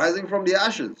rising from the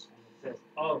ashes And it says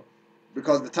of.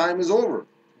 because the time is over.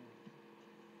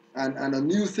 And a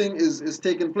new thing is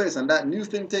taking place. And that new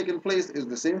thing taking place is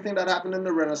the same thing that happened in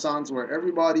the Renaissance, where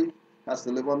everybody has to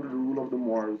live under the rule of the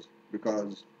Moors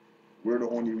because we're the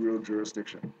only real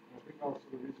jurisdiction. I think also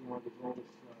the reason why there's all this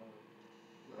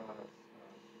terminology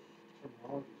is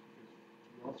because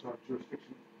you also have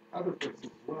jurisdiction other places as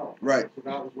well. Right. So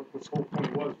that was what this whole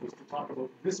point was to talk about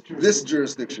this jurisdiction. This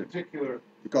jurisdiction. In particular.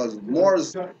 Because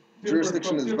Moors Different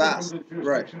jurisdiction is different vast. from the Right.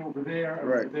 jurisdiction over there, and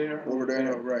Right. over there, and Over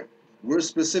there, right. We're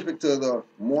specific to the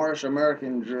Moorish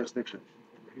American jurisdiction.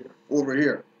 over here. Over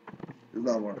here. Is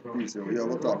that one? Peace, yeah,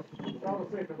 we'll talk.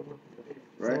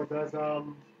 Right?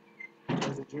 So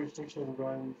does the jurisdiction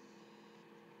run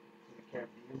to the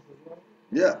Caribbean as well?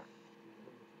 Yeah.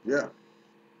 Yeah.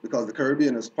 Because the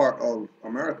Caribbean is part of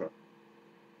America.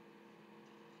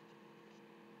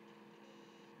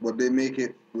 But they make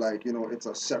it like, you know, it's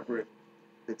separate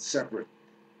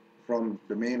from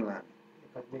the mainland.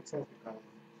 Because it makes sense because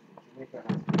Jamaica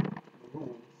has the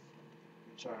rules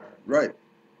which are Right.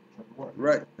 important.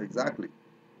 Right. Exactly.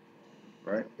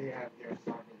 Right. They have their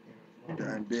sovereignty as well.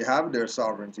 And they have their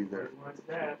sovereignty there. What's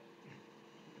that?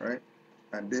 Right?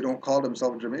 And they don't call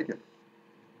themselves Jamaican.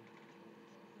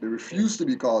 They refuse to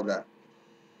be called that.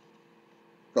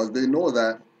 Because they know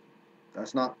that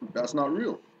that's not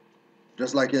real.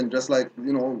 Just like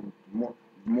you know,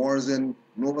 Moors in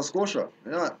Nova Scotia.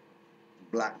 They're not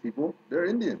black people. They're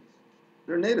Indians.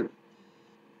 They're native.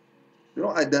 They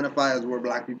don't identify as we're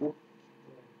black people.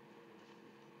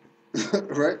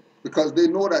 Right? Because they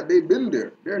know that they've been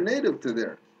there. They're native to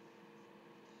there.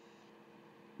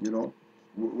 You know,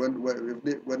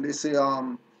 when they say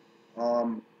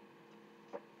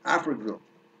Africville,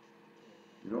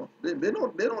 you know, they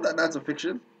know that that's a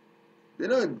fiction. They're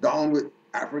not down with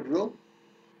Africville.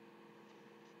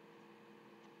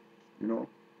 You know,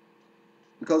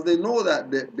 because they know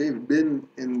that they've been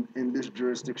in this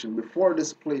jurisdiction before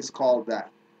this place called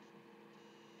that.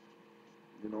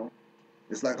 You know,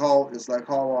 it's like how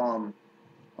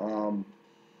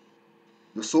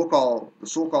the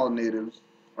so-called natives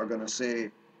are gonna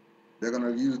say they're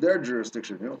gonna use their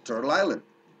jurisdiction. You know, Turtle Island,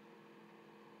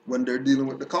 when they're dealing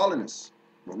with the colonists.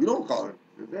 But we don't call it.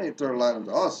 It ain't Turtle Island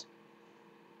to us.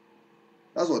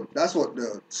 That's what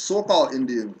the so-called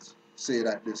Indians say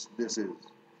that this is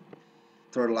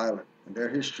Turtle Island and their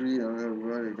history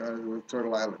and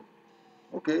Turtle Island.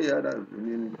 Okay, yeah,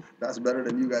 that's better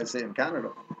than you guys say in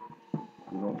Canada.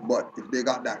 You know, but if they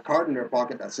got that card in their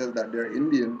pocket that says that they're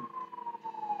Indian,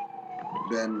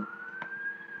 then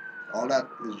all that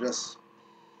is just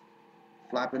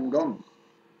flapping gums.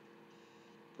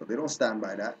 But they don't stand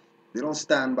by that. They don't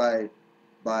stand by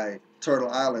Turtle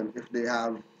Island if they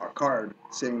have a card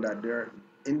saying that they're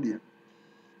Indian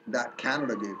that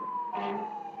Canada gave them.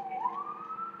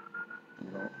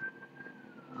 You know,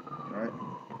 right?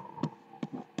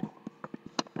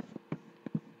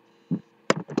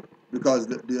 Because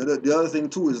the other thing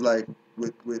too is like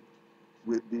with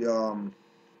the um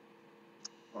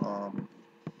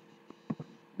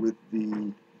with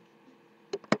the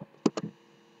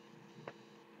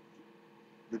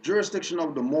jurisdiction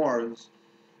of the Moors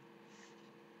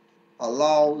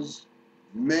allows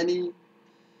many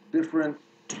different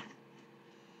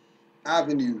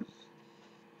avenues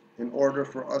in order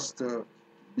for us to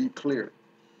be clear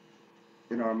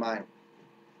in our mind,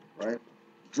 right?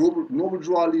 Noble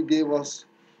Drew Ali gave us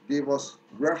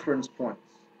reference points,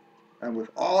 and with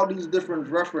all these different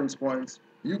reference points,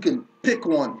 you can pick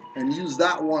one and use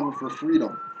that one for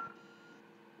freedom.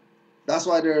 That's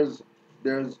why there's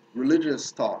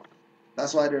religious talk.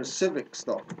 That's why there's civic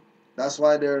stuff. That's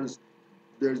why there's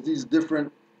these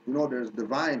different, there's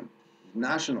divine,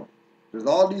 national. There's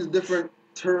all these different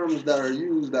terms that are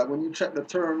used that when you check the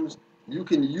terms, you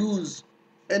can use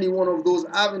any one of those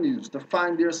avenues to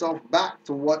find yourself back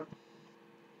to what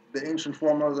the ancient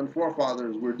foremothers and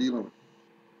forefathers were dealing with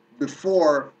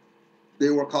before they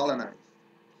were colonized.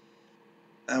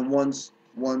 And once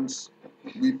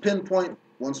we pinpoint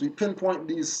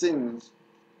these things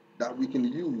that we can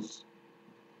use,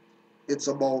 it's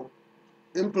about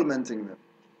implementing them.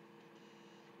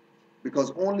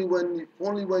 Because only when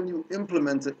you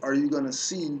implement it are you going to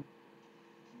see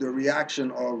the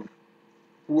reaction of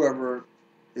whoever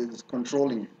is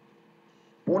controlling you.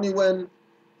 Only when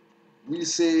we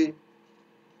say,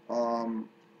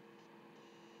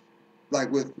 like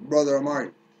with Brother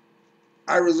Amari,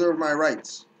 I reserve my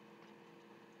rights.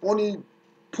 Only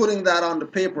putting that on the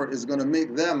paper is going to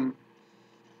make them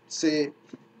say,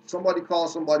 somebody call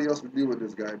somebody else to deal with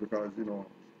this guy because,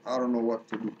 I don't know what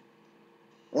to do.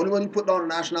 Only when you put down a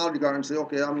nationality card and say,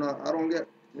 okay, I don't get,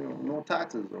 no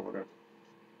taxes or whatever,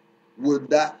 would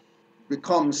that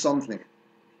become something.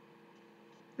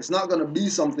 It's not going to be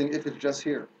something if it's just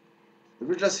here. If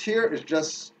it's just here, it's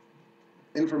just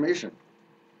information.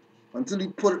 Until you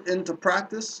put it into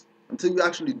practice, until you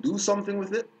actually do something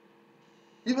with it,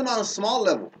 even on a small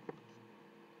level,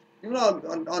 even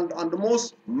on the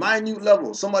most minute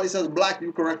level, somebody says black,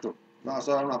 you correct them. No,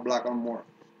 sorry, I'm not black, I'm more.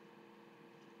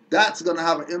 That's going to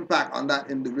have an impact on that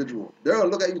individual. They're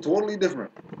going to look at you totally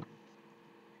different.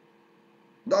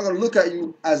 They're not going to look at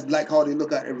you as like how they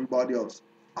look at everybody else.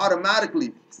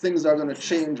 Automatically, things are going to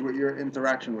change with your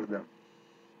interaction with them.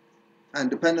 And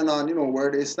depending on, where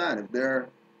they stand. If they're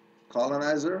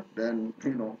colonizer, then,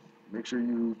 make sure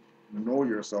you know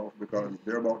yourself because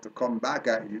they're about to come back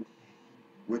at you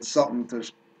with something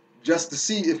just to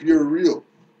see if you're real.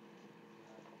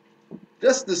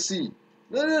 Just to see.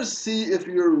 Let us see if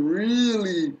you're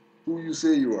really who you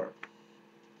say you are.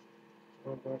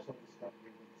 What are some of the stuff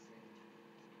you've been saying?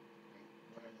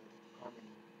 Like, what are the common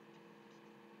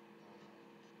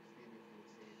statements you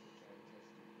would say to try to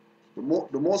test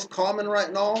you? The most common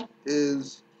right now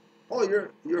is, oh,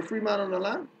 you're a free man on the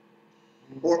land,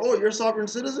 or oh, you're a sovereign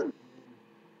citizen,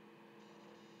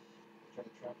 They try to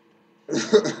trap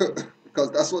you.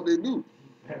 because that's what they do,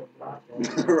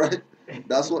 right?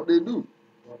 That's what they do,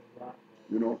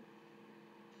 you know.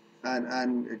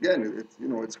 And again,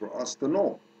 it's for us to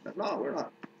know that no, we're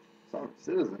not sovereign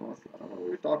citizens. I don't know what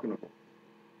you're talking about.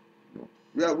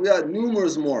 We had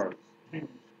numerous Moors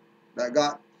that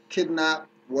got kidnapped,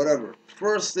 whatever.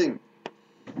 First thing,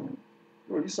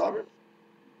 are you sovereign?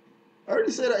 I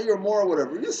already said that you're a Moor or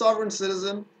whatever. You're a sovereign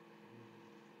citizen.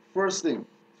 First thing,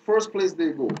 first place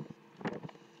they go.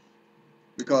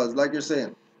 Because, like you're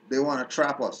saying, they want to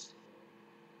trap us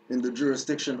in the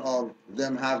jurisdiction of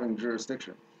them having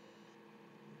jurisdiction.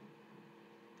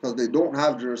 Because they don't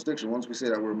have jurisdiction once we say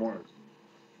that we're Moors.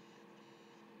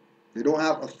 They don't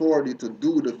have authority to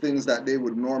do the things that they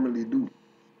would normally do.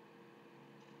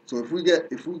 So if we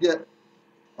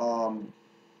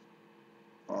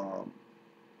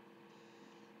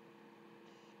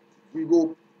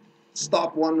go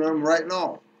stop one of them right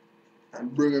now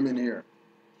and bring them in here,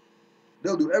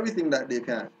 they'll do everything that they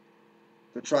can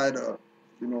to try to,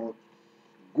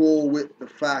 go with the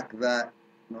fact that,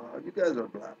 no, you guys are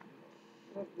black.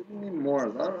 What do you mean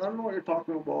Moors? I don't know what you're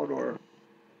talking about, or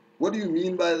what do you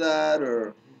mean by that,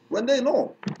 or when they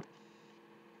know.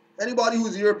 Anybody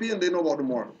who's European, they know about the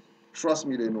Moors. Trust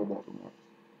me, they know about the Moors.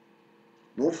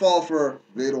 Don't fall for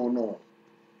they don't know.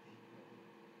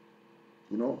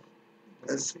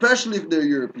 Especially if they're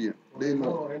European, they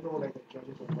know. I know, like the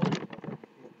judges of Moses,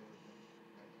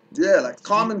 Yeah, like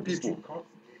common people.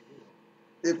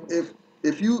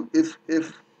 If you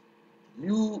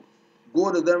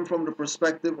go to them from the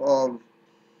perspective of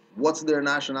what's their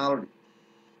nationality,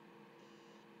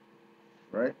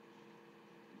 right?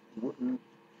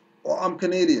 Oh, I'm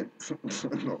Canadian.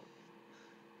 No.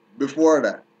 Before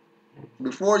that,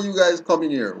 before you guys coming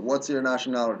here, what's your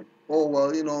nationality? Oh, well,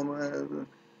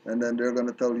 and then they're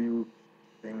gonna tell you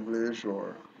English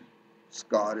or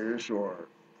Scottish or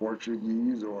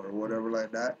Portuguese or whatever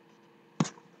like that.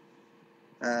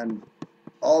 And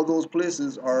all those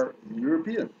places are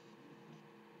European.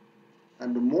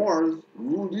 And the Moors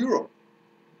ruled Europe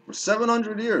for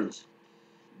 700 years.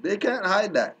 They can't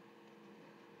hide that.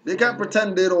 They can't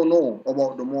pretend they don't know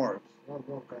about the Moors. One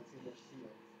can see their seal.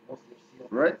 Most of their seal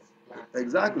Right? is plants.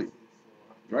 Exactly.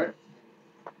 Species, Right?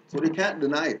 So they can't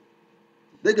deny it.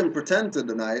 They can pretend to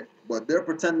deny it, but they're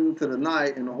pretending to deny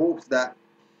it in the hopes that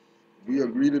we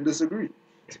agree to disagree.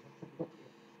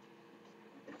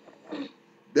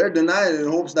 They're denying it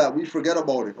in hopes that we forget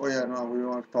about it. Oh yeah, no, we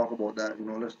don't have to talk about that.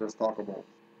 Let's just talk about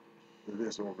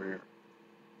this over here.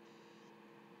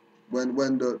 When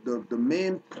the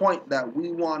main point that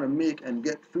we want to make and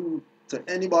get through to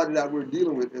anybody that we're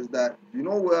dealing with is that we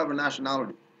have a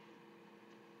nationality.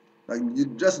 Like, you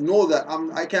just know that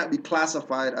I can't be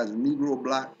classified as Negro,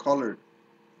 black, colored,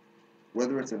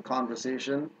 whether it's in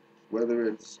conversation, whether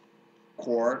it's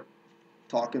court,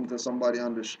 talking to somebody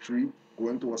on the street,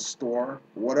 going to a store,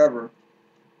 whatever.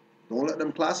 Don't let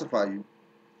them classify you.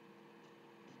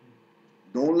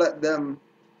 Don't let them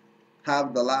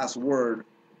have the last word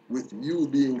with you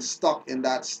being stuck in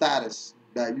that status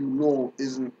that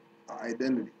isn't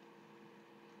identity.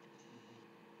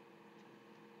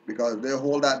 Because they'll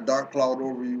hold that dark cloud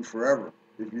over you forever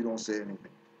if you don't say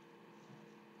anything.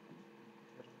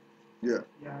 Yeah.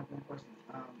 Yeah, I have one question.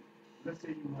 Let's say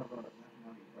you have a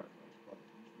nationality card, right? But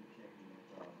you speak Canadian,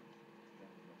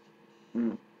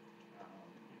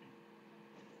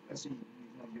 let's say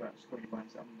you're at the store, you're buying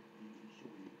something, you show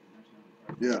your nationality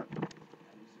card. Yeah.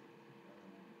 And you say,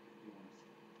 you want to,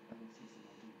 I don't see some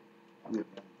of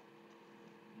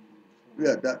you.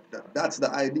 Yeah. That's the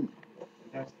ID.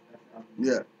 That's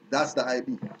Yeah, that's the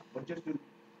ID. yeah. But just to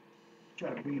try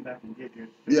to bring it back and get your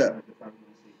Yeah. the fact going to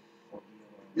say, or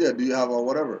Yeah, do you have a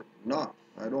whatever? No,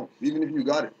 I don't. Even if you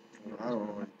got it, I don't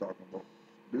know what you're talking about.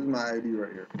 This is my ID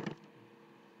right here.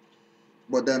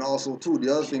 But then also too, the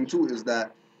other thing too is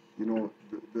that,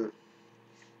 the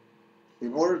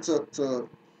in order to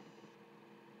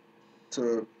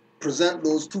present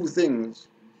those two things,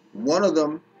 one of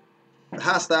them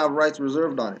has to have rights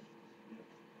reserved on it.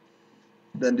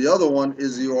 Then the other one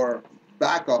is your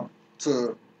backup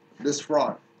to this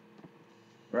fraud,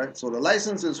 right? So the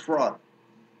license is fraud.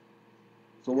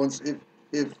 So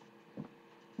if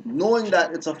knowing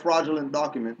that it's a fraudulent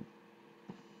document,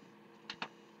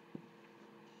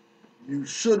 you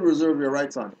should reserve your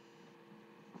rights on it.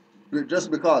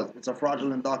 Just because it's a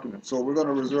fraudulent document. So we're going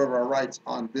to reserve our rights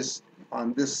on this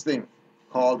thing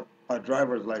called a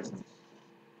driver's license.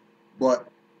 But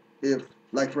if,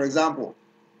 like for example,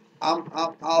 I'll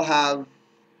have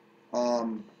I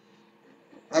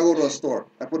go to a store,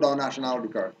 I put down nationality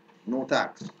card, no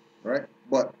tax, right?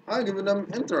 But I'm giving them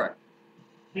Interact.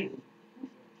 That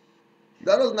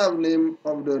doesn't have the name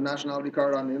of the nationality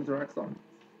card on the Interact stuff.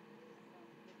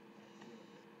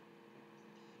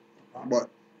 But,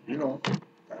 I don't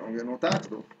get no tax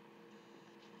though.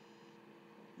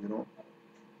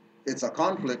 It's a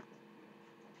conflict,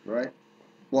 right?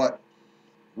 But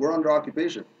we're under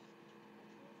occupation.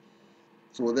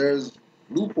 So there's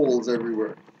loopholes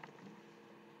everywhere.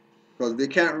 Because they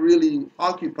can't really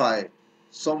occupy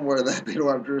somewhere that they don't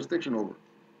have jurisdiction over.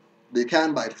 They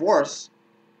can by force,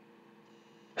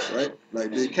 right?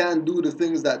 Like they can do the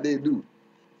things that they do,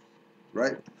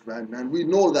 right? And we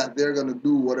know that they're going to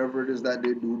do whatever it is that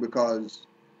they do because,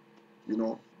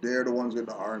 they're the ones with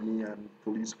the army and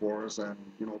police force and,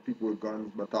 people with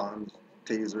guns, batons,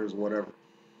 tasers, whatever,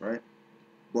 right?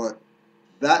 But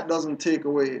that doesn't take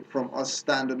away from us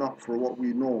standing up for what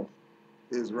we know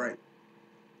is right.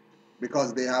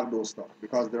 Because they have those stuff,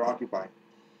 because they're occupied,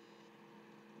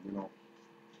 In terms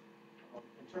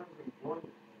of employment,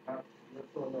 let's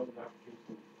throw another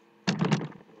application for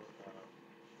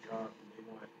job, and they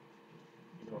want,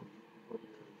 you put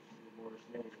your Moorish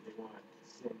name, and they want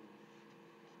SIN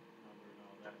number and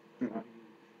all that. How do you?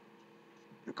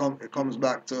 It comes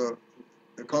back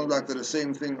to the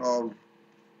same thing of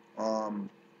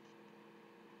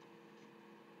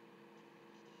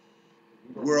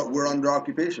we're under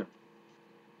occupation,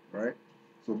 right?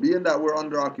 So being that we're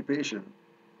under occupation,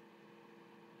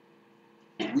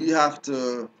 we have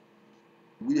to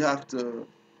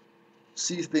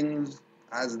see things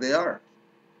as they are.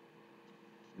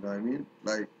 You know what I mean?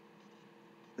 Like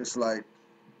it's like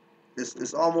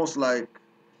it's almost like,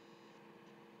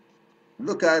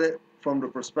 look at it from the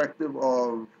perspective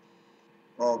of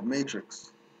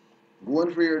Matrix.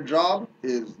 Going for your job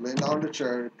is laying down the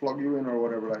chair, plug you in or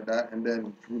whatever like that, and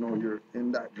then you're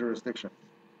in that jurisdiction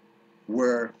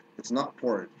where it's not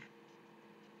porridge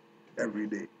every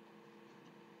day.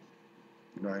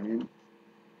 You know what I mean?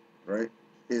 Right?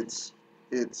 It's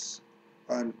it's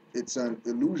an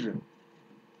illusion.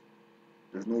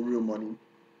 There's no real money.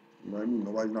 You know what I mean?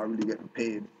 Nobody's not really getting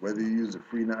paid. Whether you use a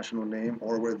free national name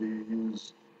or whether you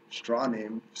use straw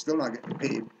name, you're still not getting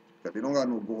paid because they don't got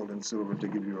no gold and silver to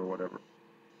give you or whatever.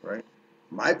 Right?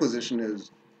 My position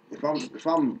is, if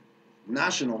I'm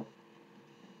national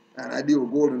and I deal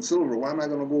with gold and silver, why am I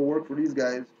gonna go work for these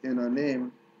guys in a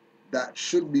name that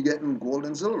should be getting gold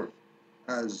and silver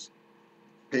as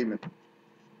payment?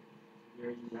 There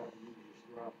you have to use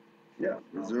your straw. Yeah,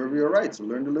 reserve your rights.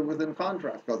 Learn to live within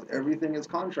contracts because everything is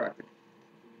contracted.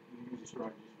 You use your straw,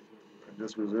 you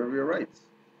Just reserve your rights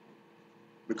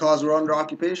because we're under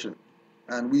occupation,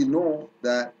 and we know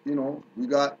that we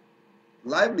got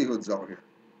livelihoods out here.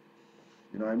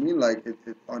 You know what I mean? Like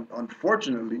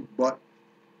unfortunately, but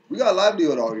we got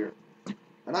livelihood out here.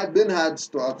 And I've been had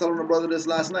I was telling my brother this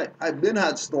last night. I've been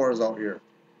had stores out here,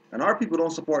 and our people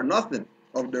don't support nothing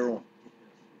of their own.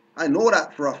 I know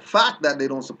that for a fact that they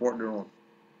don't support their own.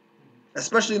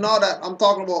 Especially now that I'm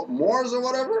talking about Moors or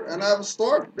whatever, and I have a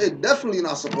store, they're definitely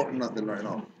not supporting nothing right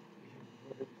now.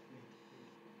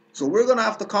 So we're gonna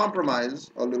have to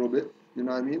compromise a little bit, you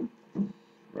know what I mean,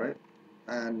 right?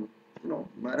 And you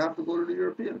might have to go to the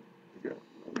European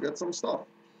to get some stuff.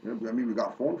 I mean, we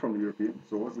got phone from the European,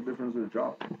 so what's the difference with a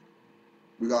job?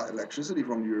 We got electricity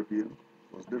from the European.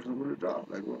 What's the difference with a job?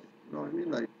 Like what? You know what I mean?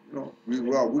 Like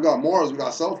we got Moors, we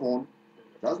got cell phone.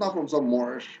 That's not from some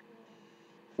Moorish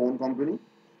phone company.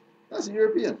 That's a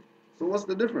European. So what's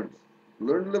the difference?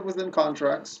 Learn to live within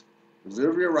contracts.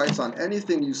 Reserve your rights on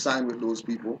anything you sign with those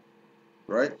people,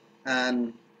 right?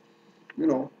 And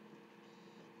do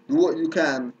what you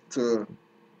can to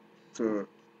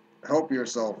help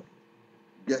yourself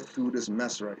get through this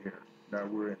mess right here that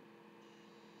we're in.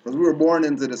 Because we were born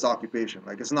into this occupation.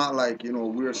 Like it's not like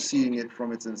we're seeing it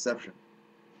from its inception.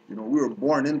 We were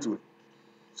born into it.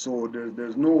 So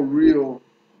there's no real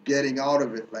getting out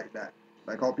of it like that.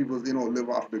 Like how people live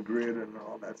off the grid and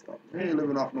all that stuff. They ain't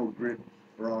living off no grid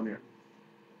around here.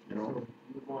 So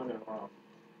you want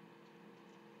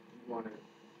to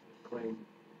claim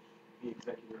the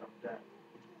executor of that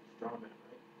straw man,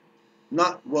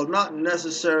 right? Not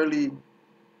necessarily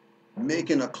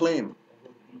making a claim.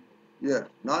 Yeah,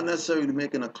 not necessarily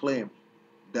making a claim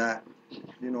that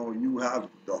you have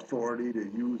the authority to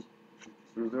use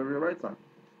reserve your rights on.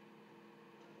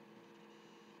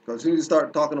 Because as soon as you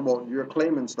start talking about your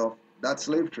claiming stuff, that's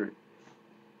slave trade.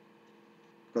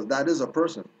 Because that is a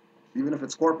person. Even if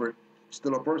it's corporate,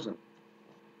 still a person.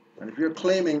 And if you're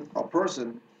claiming a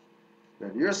person,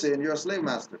 then you're saying you're a slave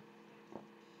master.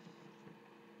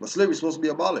 But slavery is supposed to be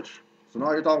abolished. So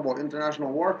now you're talking about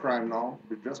international war crime now,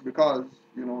 just because,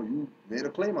 you made a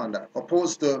claim on that.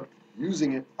 Opposed to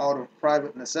using it out of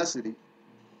private necessity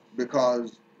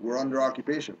because we're under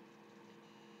occupation.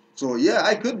 So yeah,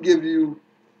 I could give you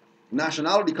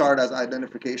nationality card as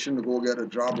identification to go get a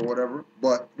job or whatever,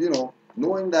 but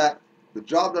knowing that the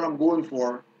job that I'm going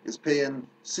for is paying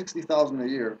 $60,000 a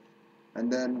year,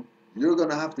 and then you're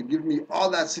gonna have to give me all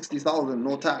that $60,000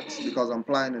 no tax because I'm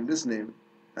applying in this name,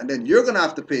 and then you're gonna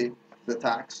have to pay the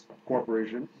tax,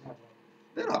 corporation.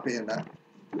 They're not paying that.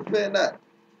 Who's paying that?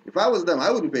 If I was them, I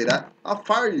wouldn't pay that. I'll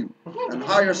fire you and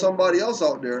hire somebody else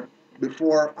out there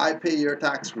before I pay your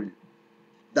tax for you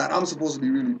that I'm supposed to be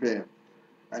really paying.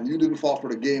 And you didn't fall for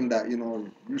the game that,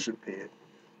 you should pay it.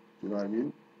 You know what I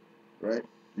mean? Right?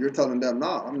 You're telling them,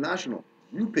 nah, I'm national.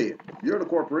 You pay it. You're the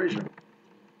corporation.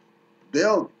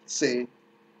 They'll say,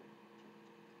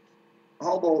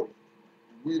 how about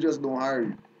we just don't hire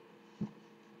you?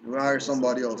 We hire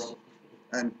somebody else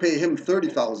and pay him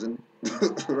 $30,000,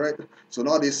 right? So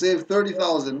now they save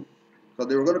 $30,000 because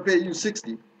they were going to pay you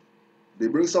 $60,000. They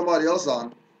bring somebody else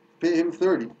on, pay him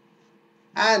 $30,000,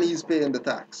 and he's paying the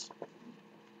tax.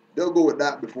 They'll go with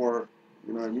that before,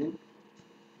 you know what I mean?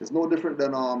 It's no different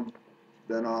than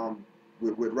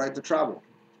with right to travel.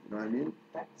 You know what I mean?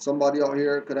 Somebody out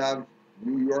here could have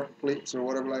New York plates or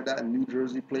whatever like that, and New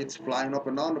Jersey plates flying up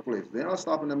and down the place. They're not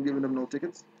stopping them, giving them no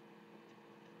tickets,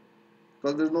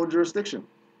 because there's no jurisdiction.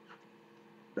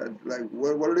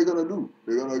 What are they gonna do?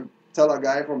 They're gonna tell a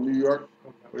guy from New York,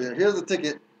 oh, yeah, here's a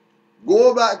ticket,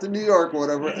 go back to New York or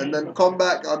whatever, and then come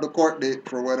back on the court date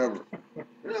for whatever.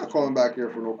 You're not coming back here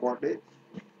for no court date,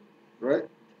 right?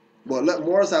 But let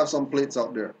Moors have some plates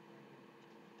out there.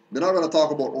 They're not going to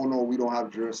talk about, oh no, we don't have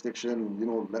jurisdiction,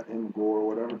 let him go or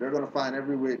whatever. They're going to find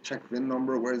every way, check VIN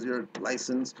number, where's your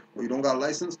license? Or you don't got a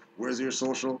license, where's your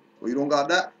social? Or you don't got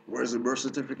that, where's the birth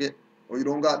certificate? Or you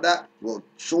don't got that, well,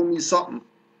 show me something,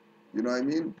 you know what I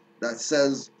mean, that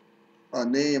says a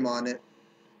name on it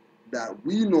that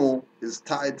we know is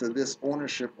tied to this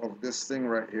ownership of this thing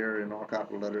right here in all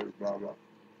capital letters, blah, blah.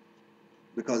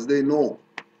 Because they know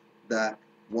that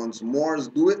once Moors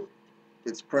do it,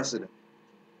 it's precedent.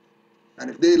 And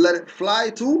if they let it fly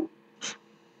too,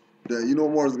 then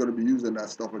Moore is going to be using that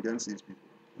stuff against these people.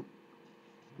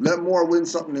 Let Moore win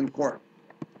something in court,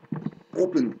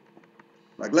 openly.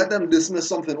 Like, let them dismiss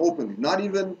something openly. Not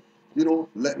even,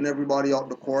 letting everybody out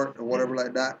the court or whatever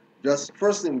like that. Just,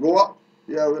 first thing, go up.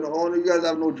 Yeah, you guys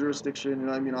have no jurisdiction, you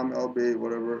know what I mean? I'm LBA,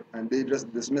 whatever. And they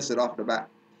just dismiss it off the bat.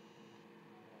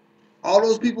 All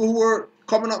those people who are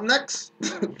coming up next,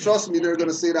 trust me, they're going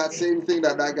to say that same thing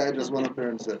that guy just went up there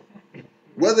and said.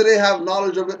 Whether they have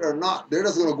knowledge of it or not, they're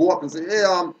just gonna go up and say, "Hey,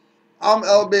 I'm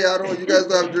LB. I don't know. You guys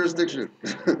don't have jurisdiction,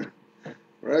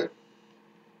 right?"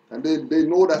 And they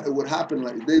know that it would happen.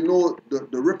 Like they know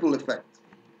the ripple effect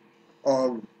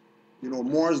of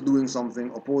Moors doing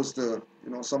something opposed to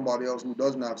somebody else who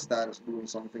doesn't have status doing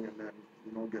something and then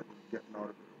getting out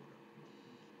of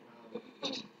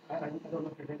it. I don't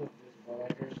know if you heard of this, but I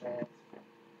heard that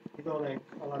like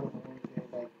a lot of Moors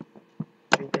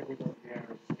they get rid of their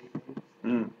slave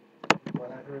names. But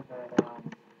I heard that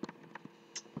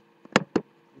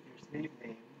with your slave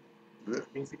name,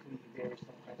 basically there is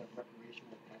some kind of reparation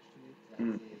attached to it. That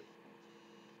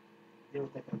there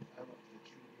was like a I don't know if it's a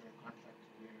treaty or a contract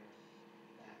where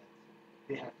that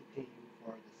they have to pay you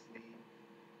for the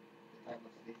time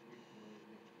of slavery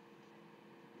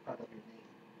because of your name.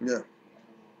 Yeah. I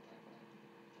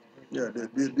don't know.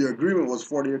 Yeah. The agreement was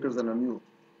 40 acres and a mule.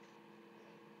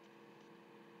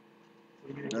 So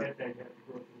you get that, you have to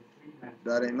go through the freedman.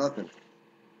 That ain't nothing.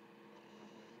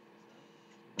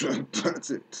 That's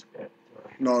it.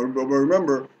 No, but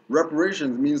remember,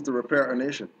 reparations means to repair a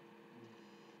nation.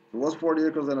 So what's 40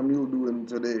 acres and a mule doing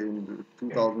today in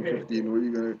 2015? Where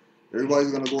you gonna?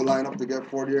 Everybody's gonna go line up to get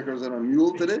 40 acres and a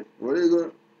mule today? What are you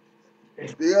gonna?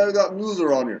 They already got mules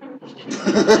around here,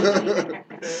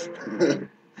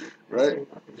 right?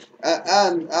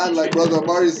 And like Brother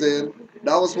Amari saying,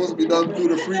 that was supposed to be done through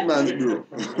the Freedman's Bureau,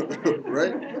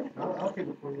 right?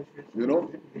 Yeah, you know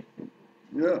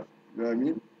what I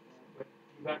mean? But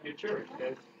you got your church.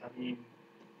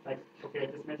 Like, okay, I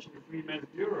just mentioned the Freedmen's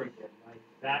Bureau again. Like,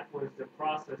 that was the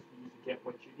process for you to get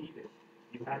what you needed.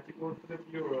 You had to go through the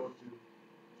Bureau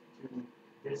to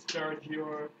discharge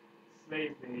your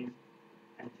slave name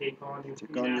and take on your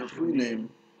free name.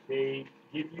 They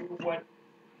give you what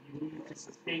you need to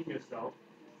sustain yourself,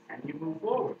 and you move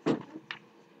forward.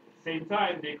 Same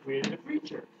time, they created a free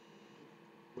church,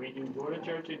 where you go to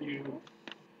church and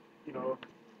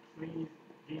please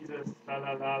Jesus, la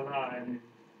la la la, and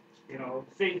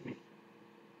save me.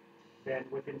 Then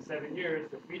within 7 years,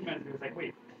 the freedmen was like,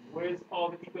 wait, where's all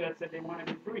the people that said they want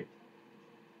to be free?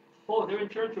 Oh, they're in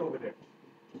church over there.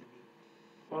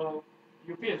 Well,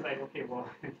 Europeans like, okay, well,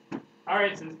 all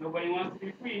right, since nobody wants to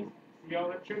be free, see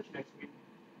y'all at church next week,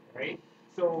 right?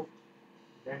 So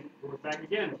then it goes back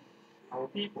again, our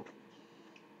people.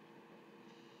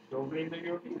 Don't blame the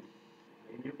Europeans,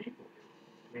 blame your people,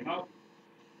 blame our people.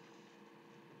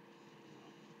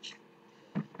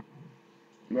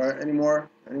 Right? Any more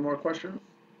questions?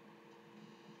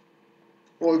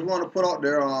 Well, if you want to put out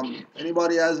there,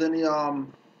 anybody has any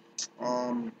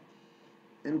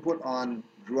input on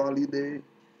Juali Day,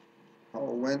 how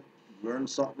it went, learned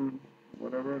something,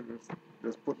 whatever,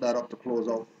 just put that up to close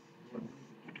out.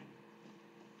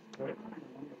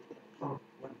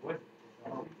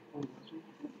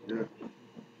 Yeah.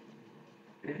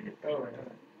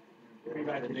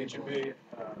 Nature Bay,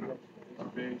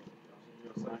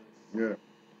 Science. Yeah.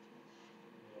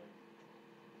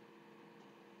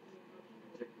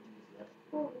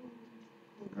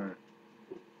 Right.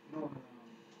 A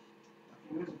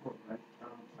few years ago, right,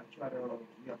 I tried to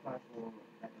reapply for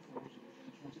like a social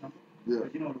insurance number. Yeah.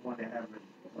 But the one they have ready,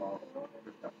 all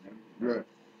ripped up and everything. Right. And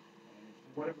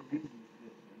for whatever reason, the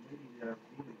lady that I was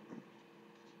dealing with,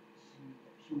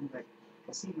 she was like,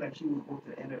 it seemed like she would go to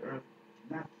the end of earth,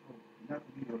 not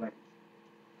for me to like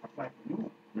apply for new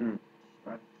one,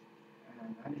 right?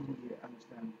 And I didn't really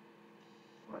understand.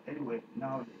 But anyway,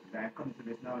 now that I come to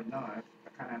this now I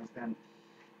kind of understand.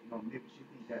 Maybe she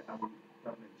think that I would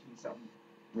probably change something,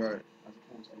 Right. as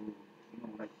opposed to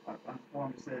like on the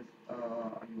form it says,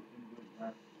 are you English,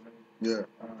 black, whatever? Yeah.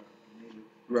 Native.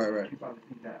 Right. She probably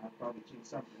think that I'll probably change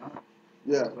something.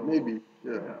 Yeah, So, maybe.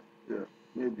 Yeah, yeah,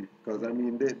 maybe. Because I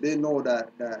mean, they know that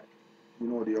you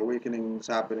know the awakening is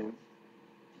happening.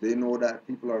 They know that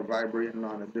people are vibrating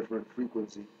on a different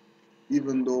frequency,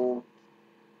 even though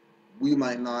we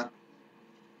might not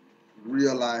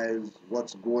realize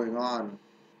what's going on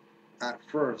at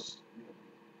first.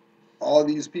 All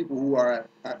these people who are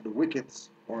at the wickets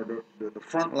or the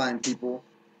frontline people,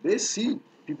 they see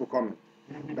people coming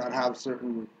that have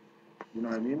certain, you know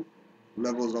what I mean,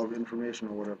 levels of information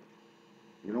or whatever.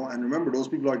 You know, and remember, those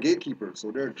people are gatekeepers,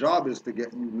 so their job is to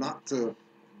get you not to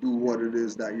do what it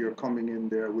is that you're coming in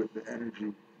there with the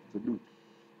energy to do.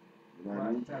 You know what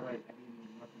I mean? is that right? I mean,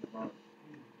 nothing about.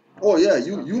 Oh yeah,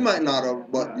 you might not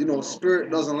have, but you know, spirit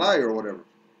doesn't lie or whatever.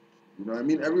 You know what I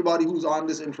mean? Everybody who's on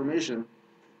this information,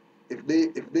 if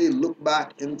they look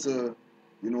back into,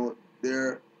 you know,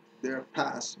 their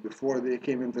past before they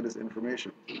came into this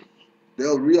information,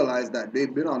 they'll realize that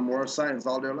they've been on Moor science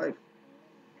all their life.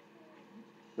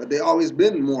 That they always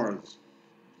been Moors.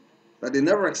 That they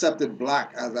never accepted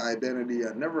black as an identity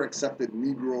and never accepted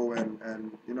Negro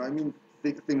and you know what I mean,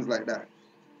 things like that.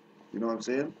 You know what I'm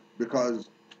saying? Because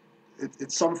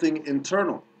it's something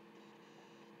internal,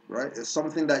 right? It's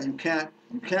something that you can't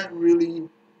really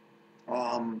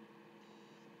um,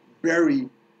 bury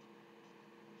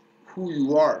who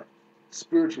you are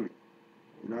spiritually.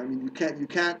 You know what I mean? You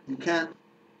can't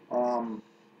um,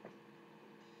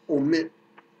 omit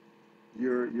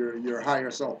your higher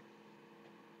self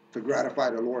to gratify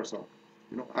the lower self.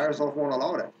 You know, higher self won't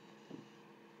allow that.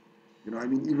 You know what I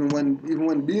mean? Even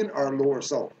when being our lower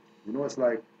self, you know, it's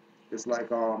like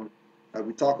like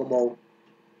we talk about,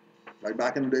 like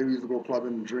back in the day we used to go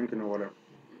clubbing and drinking or whatever.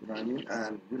 You know what I mean?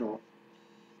 And you know,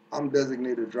 I'm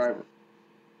designated driver.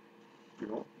 You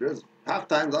know, there's half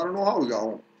times I don't know how we got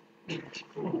home.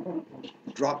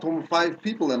 Dropped home 5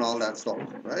 people and all that stuff.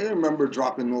 I didn't remember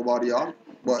dropping nobody off,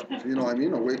 but you know what I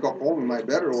mean? I wake up home in my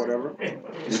bed or whatever.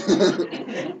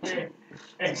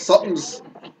 something's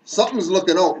something's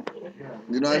looking out.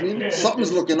 You know what I mean?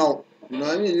 Something's looking out. You know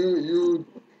what I mean? You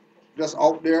just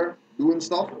out there doing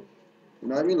stuff. You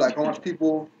know what I mean? Like how much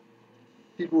people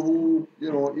who,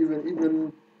 you know,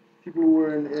 even people who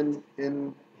were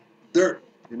in dirt,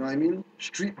 you know what I mean?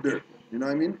 Street dirt, you know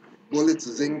what I mean? Bullets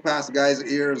zing past guys'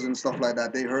 ears and stuff like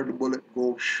that. They heard the bullet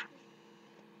go shh,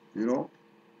 you know?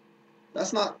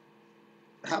 That's not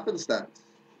happenstance.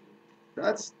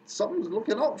 That's something's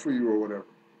looking out for you or whatever.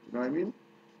 You know what I mean?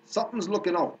 Something's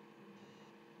looking out.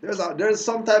 There's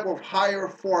some type of higher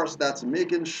force that's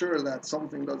making sure that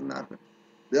something doesn't happen.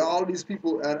 There are all these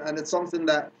people, and it's something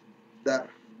that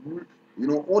you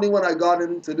know, only when I got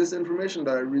into this information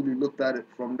that I really looked at it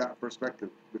from that perspective.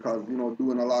 Because you know,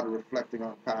 doing a lot of reflecting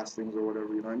on past things or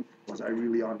whatever, you know, was I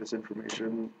really on this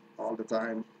information all the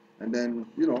time? And then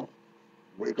you know,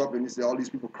 wake up and you see all these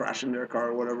people crashing their car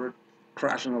or whatever,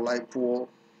 crashing a light pole,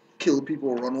 kill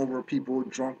people, run over people,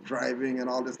 drunk driving, and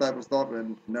all this type of stuff,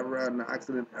 and never had an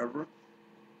accident ever.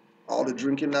 All the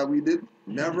drinking that we did,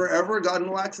 never ever got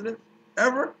no accident,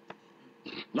 ever.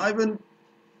 Not even,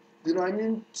 you know what I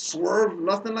mean, swerve,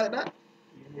 nothing like that.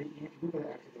 You do get an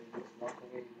accident, you just walk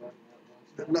away, run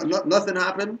that one Nothing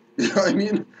happened. You know what I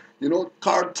mean? You know,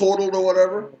 car totaled or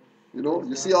whatever. You know,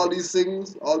 you see all these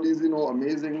things, all these, you know,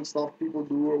 amazing stuff people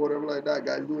do or whatever like that.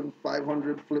 Guys doing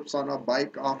 500 flips on a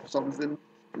bike off something.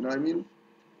 You know what I mean?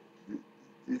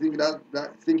 You think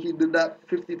think he did that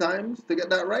 50 times to get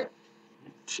that right?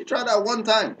 She tried that one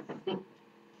time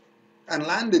and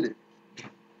landed it. You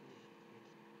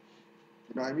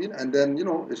know what I mean? And then, you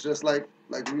know, it's just like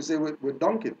we say with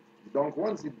dunking. You dunk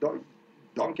once, you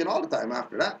dunking all the time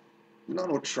after that. You're not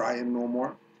no trying no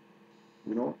more.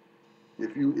 You know?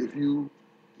 If you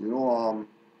you know,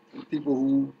 people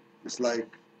who, it's like,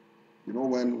 you know,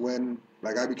 when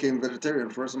like I became vegetarian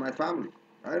first in my family.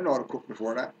 I didn't know how to cook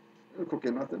before that. I didn't cook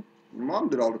nothing. My mom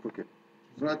did all the cooking.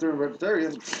 So when I turned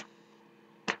vegetarian,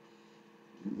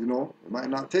 you know, it might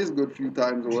not taste good a few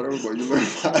times or whatever, but you learn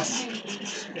fast.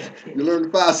 You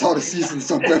learn fast how to season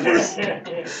some peppers,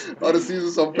 how to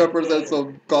season some peppers and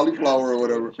some cauliflower or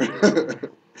whatever.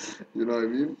 You know what I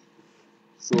mean?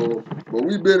 So, but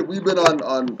we've been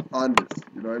on this.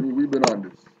 You know what I mean? We've been on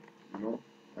this. You know,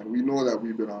 and we know that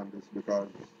we've been on this because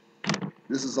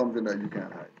this is something that you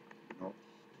can't hide. You know,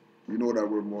 we know that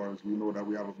we're Moors. We know that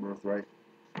we have a birthright.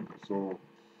 So,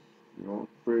 you know,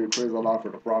 praise Allah for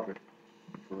the Prophet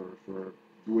for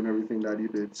doing everything that he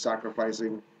did,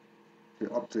 sacrificing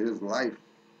up to his life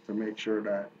to make sure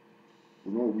that,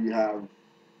 you know, we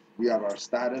have our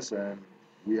status and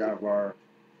we have our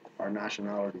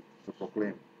nationality to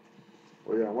proclaim.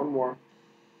 Oh yeah, one more,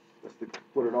 just to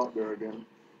put it out there again.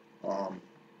 Um,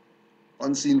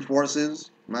 Unseen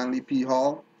Forces, Manly P.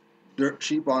 Hall, Dirt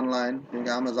Cheap Online, I think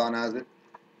Amazon has it,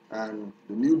 and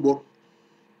the new book,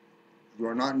 You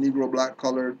Are Not Negro, Black,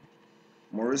 Colored,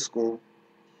 Morisco,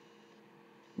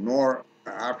 Nor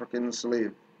an African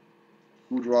Slave,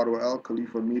 Kudrado L.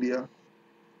 Khalifa Media,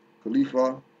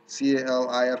 Khalifa,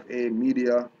 CALIFA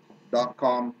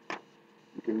Media.com.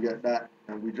 You can get that.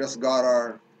 And we just got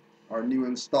our new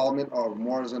installment of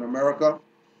Moors in America.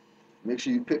 Make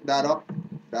sure you pick that up.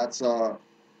 That's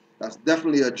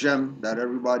definitely a gem that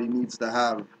everybody needs to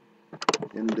have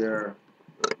in their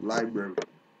library.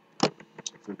 So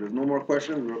if there's no more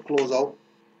questions, we'll close out.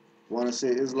 I want to say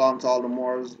Islam to all the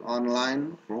Moors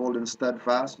online for holding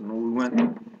steadfast. I know we went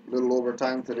a little over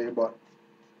time today, but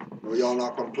y'all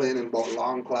not complaining about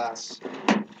long class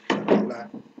and all that.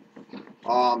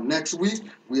 Next week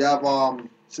we have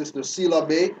Sister Sela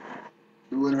Bay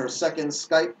doing her second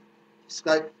Skype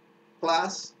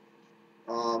class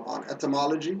on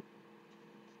etymology,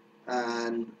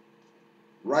 and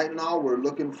right now we're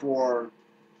looking for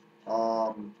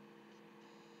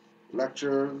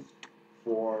lectures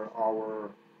for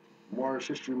our Moorish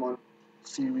History Month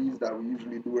series that we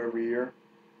usually do every year,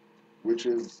 which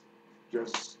is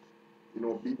just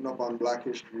beating up on Black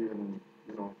history and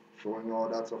showing all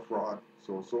that's a fraud.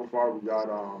 So far we got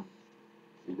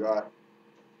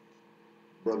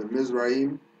Brother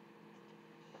Mizraim,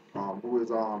 who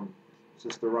is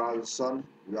Sister Ra's son.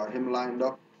 We got him lined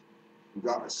up. We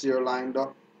got Asir lined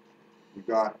up. We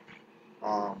got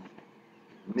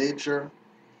Nature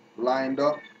lined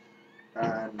up,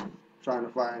 and trying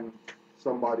to find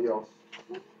somebody else.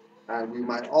 And we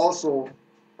might also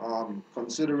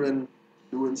considering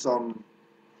doing some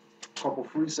couple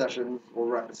free sessions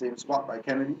over at the same spot by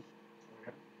Kennedy.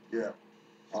 Yeah.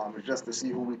 It's just to see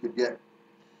who we could get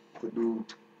to do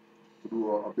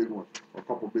a big one, a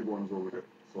couple big ones over there.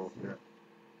 So yeah.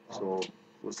 So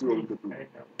we'll see what we could do.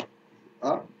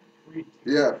 Huh?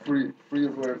 Yeah, free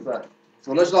is where it's at.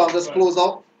 So let's just close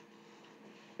out,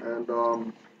 and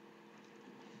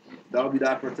that'll be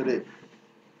that for today.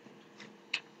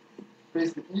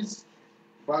 Face the east,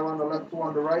 5 on the left, 2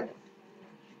 on the right.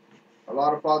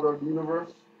 Allah, the Father of the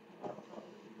universe,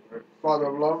 Father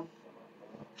of love,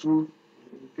 truth,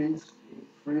 peace,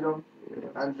 freedom,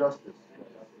 and justice.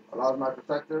 Allah is my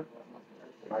protector,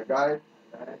 my guide,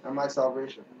 and my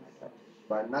salvation,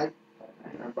 by night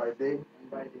and by day,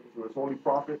 through His holy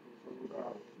prophet,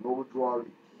 Noble Drew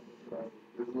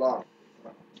Islam.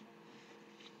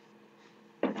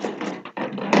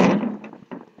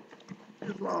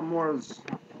 Islam Moors,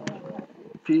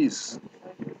 peace.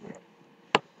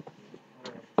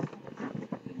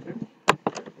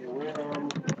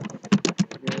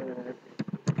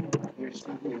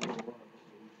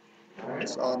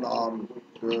 It's on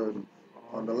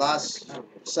the last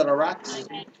set of racks,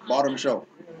 bottom shelf.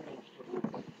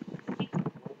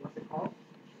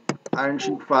 Iron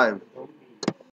Sheet 5.